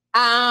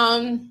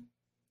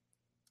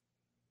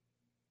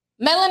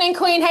 Melanin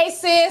Queen, hey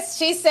sis.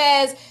 She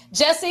says,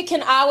 Jussie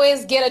can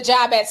always get a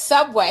job at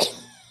Subway.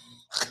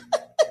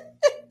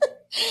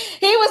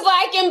 He was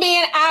liking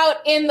being out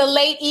in the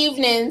late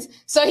evenings,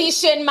 so he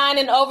shouldn't mind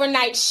an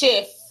overnight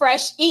shift.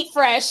 Eat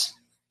fresh.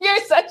 You're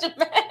such a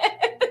man.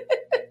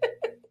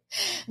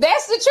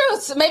 That's the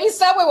truth. Maybe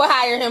Subway will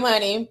hire him,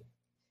 honey.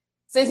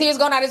 Since he was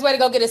going out his way to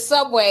go get a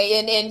Subway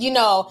and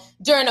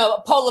during a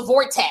polar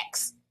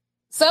vortex.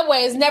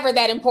 Subway is never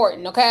that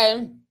important,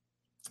 okay?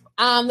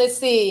 Let's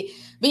see.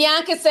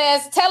 Bianca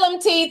says, tell him,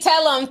 T,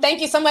 tell him.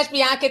 Thank you so much,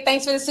 Bianca.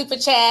 Thanks for the super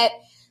chat.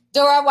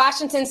 Dora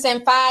Washington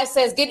sent 5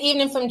 says, good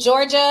evening from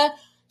Georgia.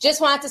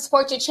 Just wanted to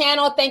support your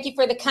channel. Thank you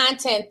for the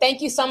content.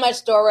 Thank you so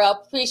much, Dora.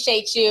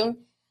 Appreciate you.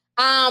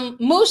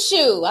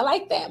 Mushu, I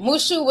like that.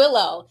 Mushu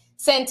Willow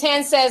sent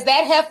 10 says,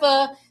 that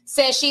heifer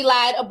says she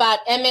lied about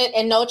Emmett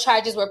and no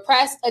charges were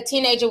pressed. A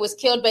teenager was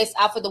killed based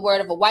off of the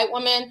word of a white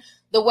woman,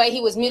 the way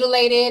he was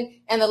mutilated,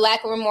 and the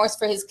lack of remorse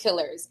for his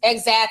killers.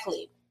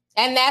 Exactly.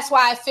 And that's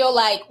why I feel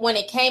like when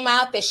it came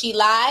out that she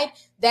lied,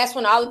 that's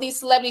when all of these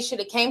celebrities should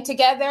have came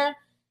together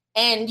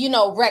and,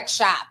 wrecked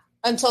shop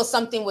until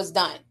something was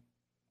done.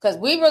 because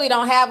we really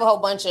don't have a whole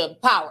bunch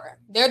of power.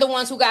 They're the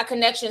ones who got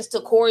connections to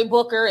Cory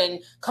Booker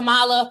and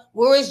Kamala.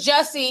 Where is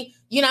Jussie?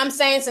 You know what I'm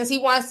saying? Since he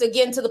wants to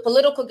get into the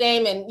political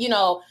game and, you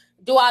know,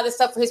 do all this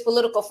stuff for his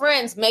political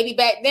friends. Maybe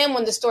back then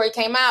when the story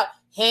came out,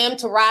 him,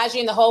 Taraji,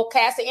 and the whole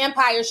cast of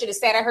Empire should have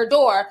sat at her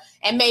door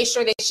and made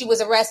sure that she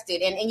was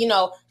arrested and you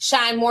know,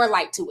 shine more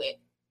light to it.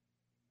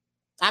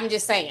 I'm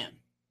just saying.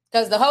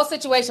 Because the whole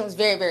situation was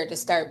very, very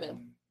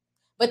disturbing.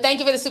 But thank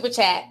you for the super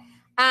chat.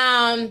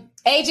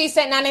 AG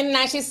sent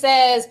 $9.99. She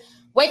says,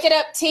 wake it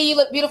up, T. You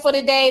look beautiful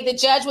today. The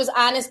judge was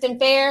honest and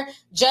fair.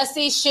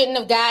 Jussie should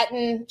have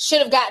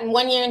gotten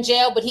 1 year in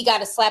jail, but he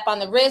got a slap on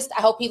the wrist.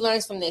 I hope he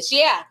learns from this.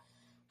 Yeah.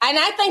 And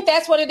I think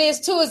that's what it is,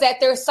 too, is that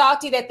they're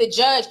salty that the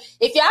judge,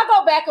 if y'all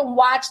go back and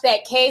watch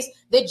that case,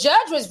 the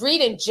judge was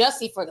reading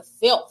Jussie for the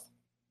filth.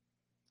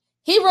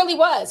 He really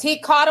was. He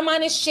caught him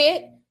on his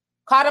shit,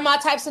 caught him all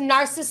types of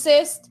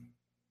narcissist.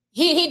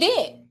 He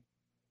did.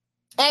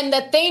 And the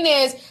thing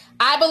is,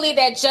 I believe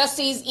that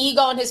Jussie's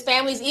ego and his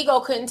family's ego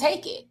couldn't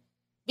take it.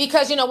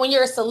 Because, you know, when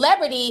you're a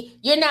celebrity,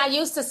 you're not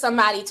used to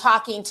somebody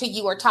talking to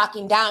you or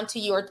talking down to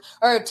you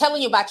or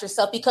telling you about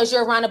yourself because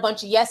you're around a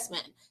bunch of yes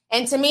men.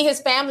 And to me,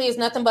 his family is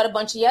nothing but a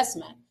bunch of yes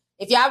men.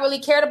 If y'all really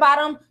cared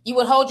about him, you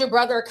would hold your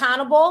brother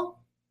accountable.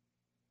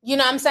 You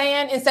know what I'm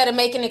saying? Instead of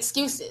making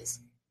excuses.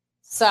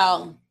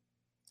 So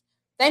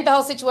I think the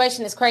whole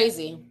situation is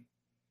crazy.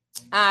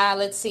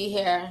 Let's see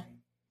here.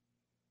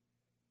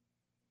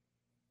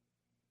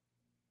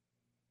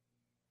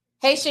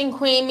 Haitian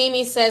Queen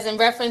Mimi says, in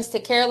reference to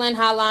Carolyn,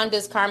 how long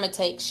does karma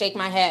take? Shake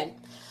my head.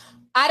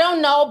 I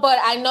don't know, but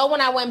I know when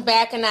I went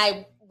back and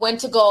I went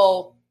to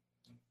go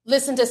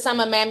listen to some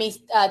of Mammy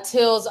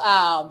Till's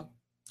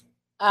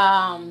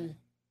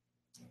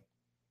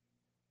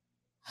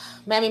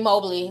Mammy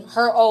Mobley,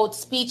 her old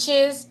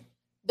speeches,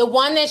 the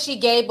one that she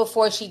gave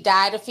before she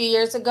died a few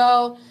years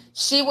ago,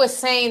 she was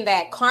saying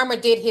that karma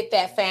did hit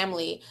that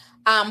family.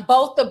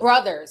 Both the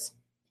brothers,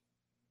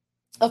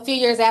 a few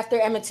years after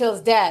Emmett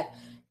Till's death,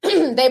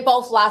 they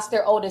both lost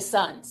their oldest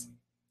sons.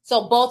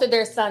 So both of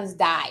their sons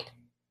died.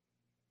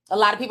 A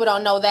lot of people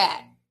don't know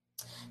that.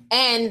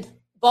 And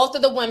both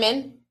of the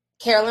women,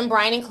 Carolyn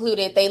Bryant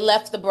included, they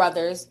left the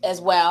brothers as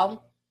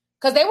well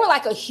because they were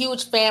like a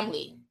huge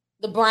family.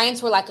 The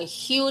Bryants were like a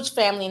huge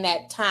family in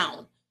that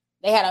town.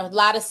 They had a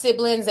lot of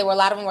siblings. A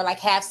lot of them were like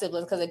half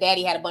siblings because the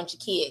daddy had a bunch of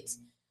kids.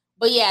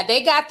 But yeah,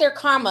 they got their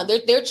karma.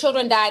 Their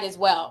children died as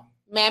well.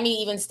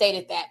 Mammy even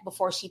stated that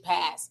before she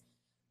passed.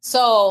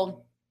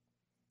 So,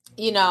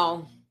 you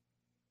know,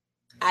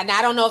 and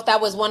I don't know if that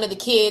was one of the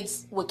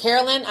kids with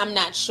Carolyn. I'm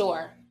not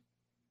sure.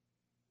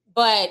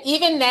 But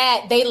even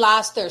that, they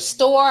lost their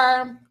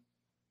store.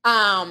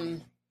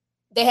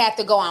 They had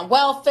to go on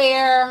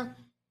welfare.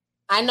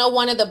 I know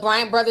one of the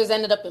Bryant brothers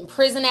ended up in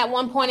prison at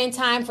one point in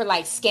time for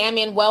like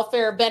scamming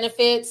welfare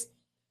benefits.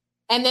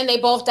 And then they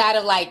both died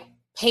of like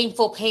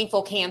painful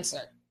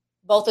cancer.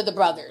 Both of the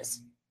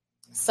brothers.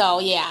 So,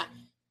 yeah.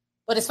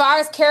 But as far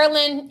as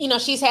Carolyn, you know,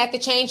 she's had to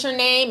change her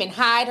name and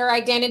hide her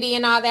identity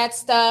and all that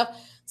stuff.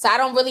 So I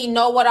don't really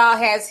know what all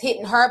has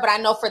hit her, but I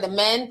know for the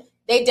men,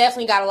 they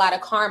definitely got a lot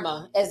of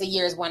karma as the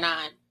years went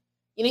on.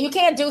 You know, you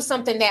can't do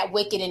something that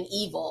wicked and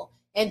evil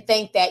and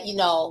think that, you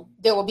know,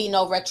 there will be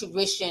no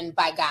retribution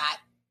by God,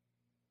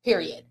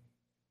 period.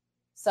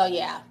 So,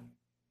 yeah,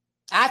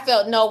 I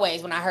felt no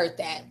ways when I heard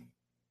that.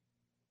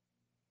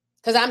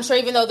 Because I'm sure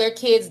even though their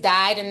kids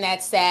died in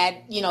that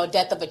sad, you know,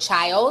 death of a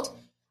child,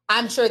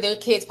 I'm sure their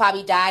kids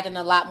probably died in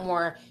a lot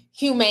more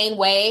humane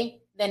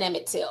way than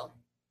Emmett Till.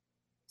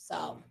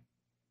 So,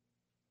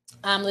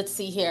 let's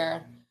see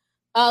here.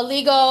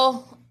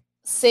 Legal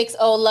 60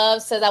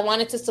 Love says, I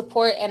wanted to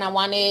support and I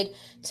wanted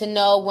to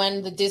know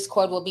when the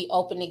Discord will be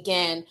open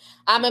again.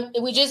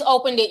 We just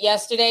opened it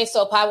yesterday,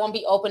 so it probably won't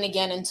be open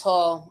again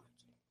until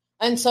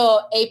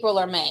April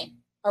or May,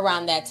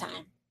 around that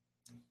time.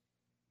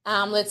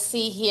 Let's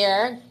see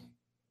here.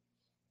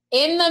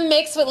 In the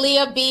Mix with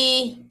Leah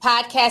B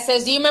podcast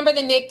says, do you remember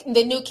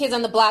the New Kids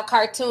on the Block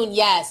cartoon?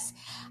 Yes.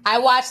 I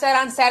watched that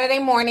on Saturday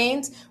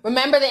mornings.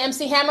 Remember the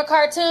MC Hammer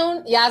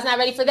cartoon? Y'all's not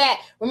ready for that.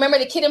 Remember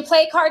the Kid and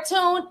Play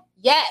cartoon?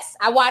 Yes,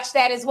 I watched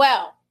that as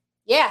well.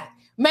 Yeah.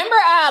 Remember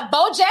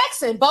Bo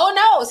Jackson? Bo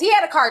knows. He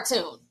had a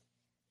cartoon.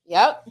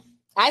 Yep.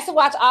 I used to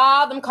watch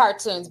all them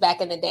cartoons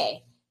back in the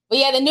day. But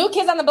yeah, the New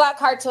Kids on the Block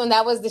cartoon,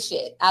 that was the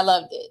shit. I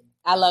loved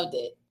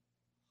it.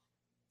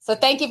 So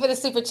thank you for the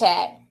super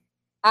chat.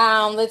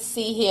 Let's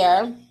see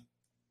here.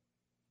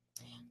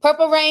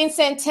 Purple Rain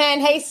sent 10.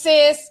 Hey,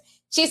 sis.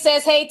 She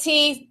says, hey,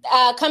 T,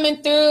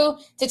 coming through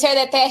to tell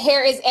that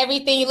hair is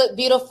everything. You look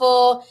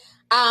beautiful,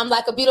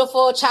 like a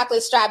beautiful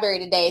chocolate strawberry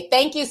today.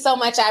 Thank you so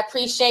much. I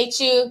appreciate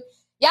you.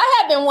 Y'all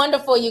have been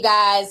wonderful, you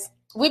guys.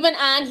 We've been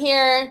on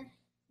here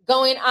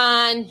going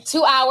on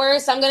 2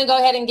 hours. So I'm going to go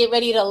ahead and get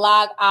ready to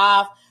log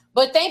off.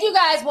 But thank you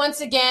guys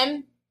once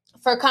again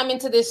for coming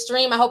to this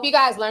stream. I hope you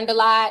guys learned a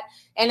lot.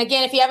 And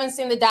again, if you haven't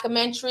seen the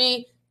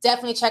documentary,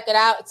 definitely check it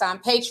out. It's on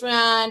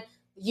Patreon,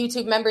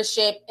 YouTube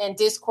membership, and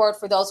Discord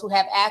for those who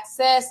have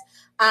access.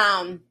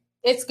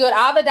 It's good.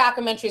 All the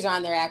documentaries are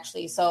on there,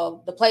 actually.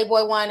 So the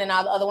Playboy one and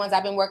all the other ones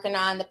I've been working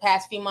on the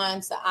past few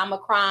months, the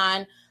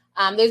Omicron.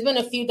 There's been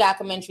a few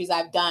documentaries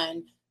I've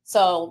done.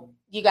 So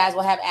you guys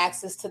will have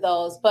access to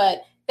those.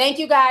 But thank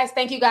you guys.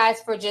 Thank you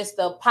guys for just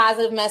the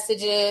positive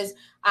messages.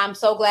 I'm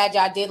so glad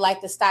y'all did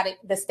like the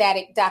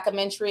Static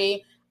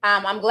documentary.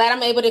 I'm glad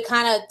I'm able to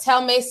kind of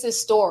tell Mace's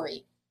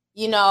story,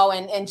 you know,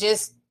 and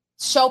just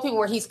show people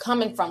where he's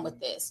coming from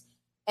with this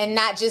and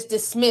not just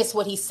dismiss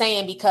what he's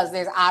saying because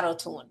there's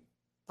auto-tune.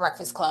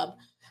 Breakfast Club.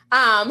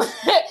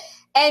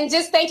 And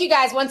just thank you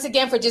guys once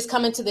again for just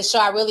coming to the show.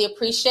 I really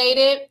appreciate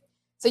it.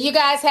 So you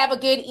guys have a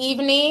good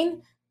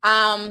evening.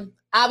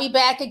 I'll be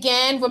back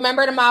again.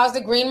 Remember, tomorrow's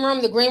the Green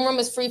Room. The Green Room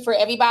is free for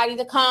everybody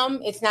to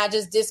come. It's not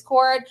just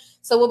Discord.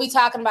 So we'll be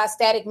talking about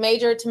Static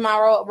Major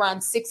tomorrow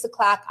around 6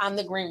 o'clock on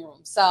the Green Room.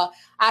 So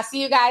I'll see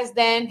you guys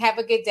then. Have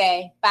a good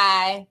day.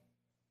 Bye.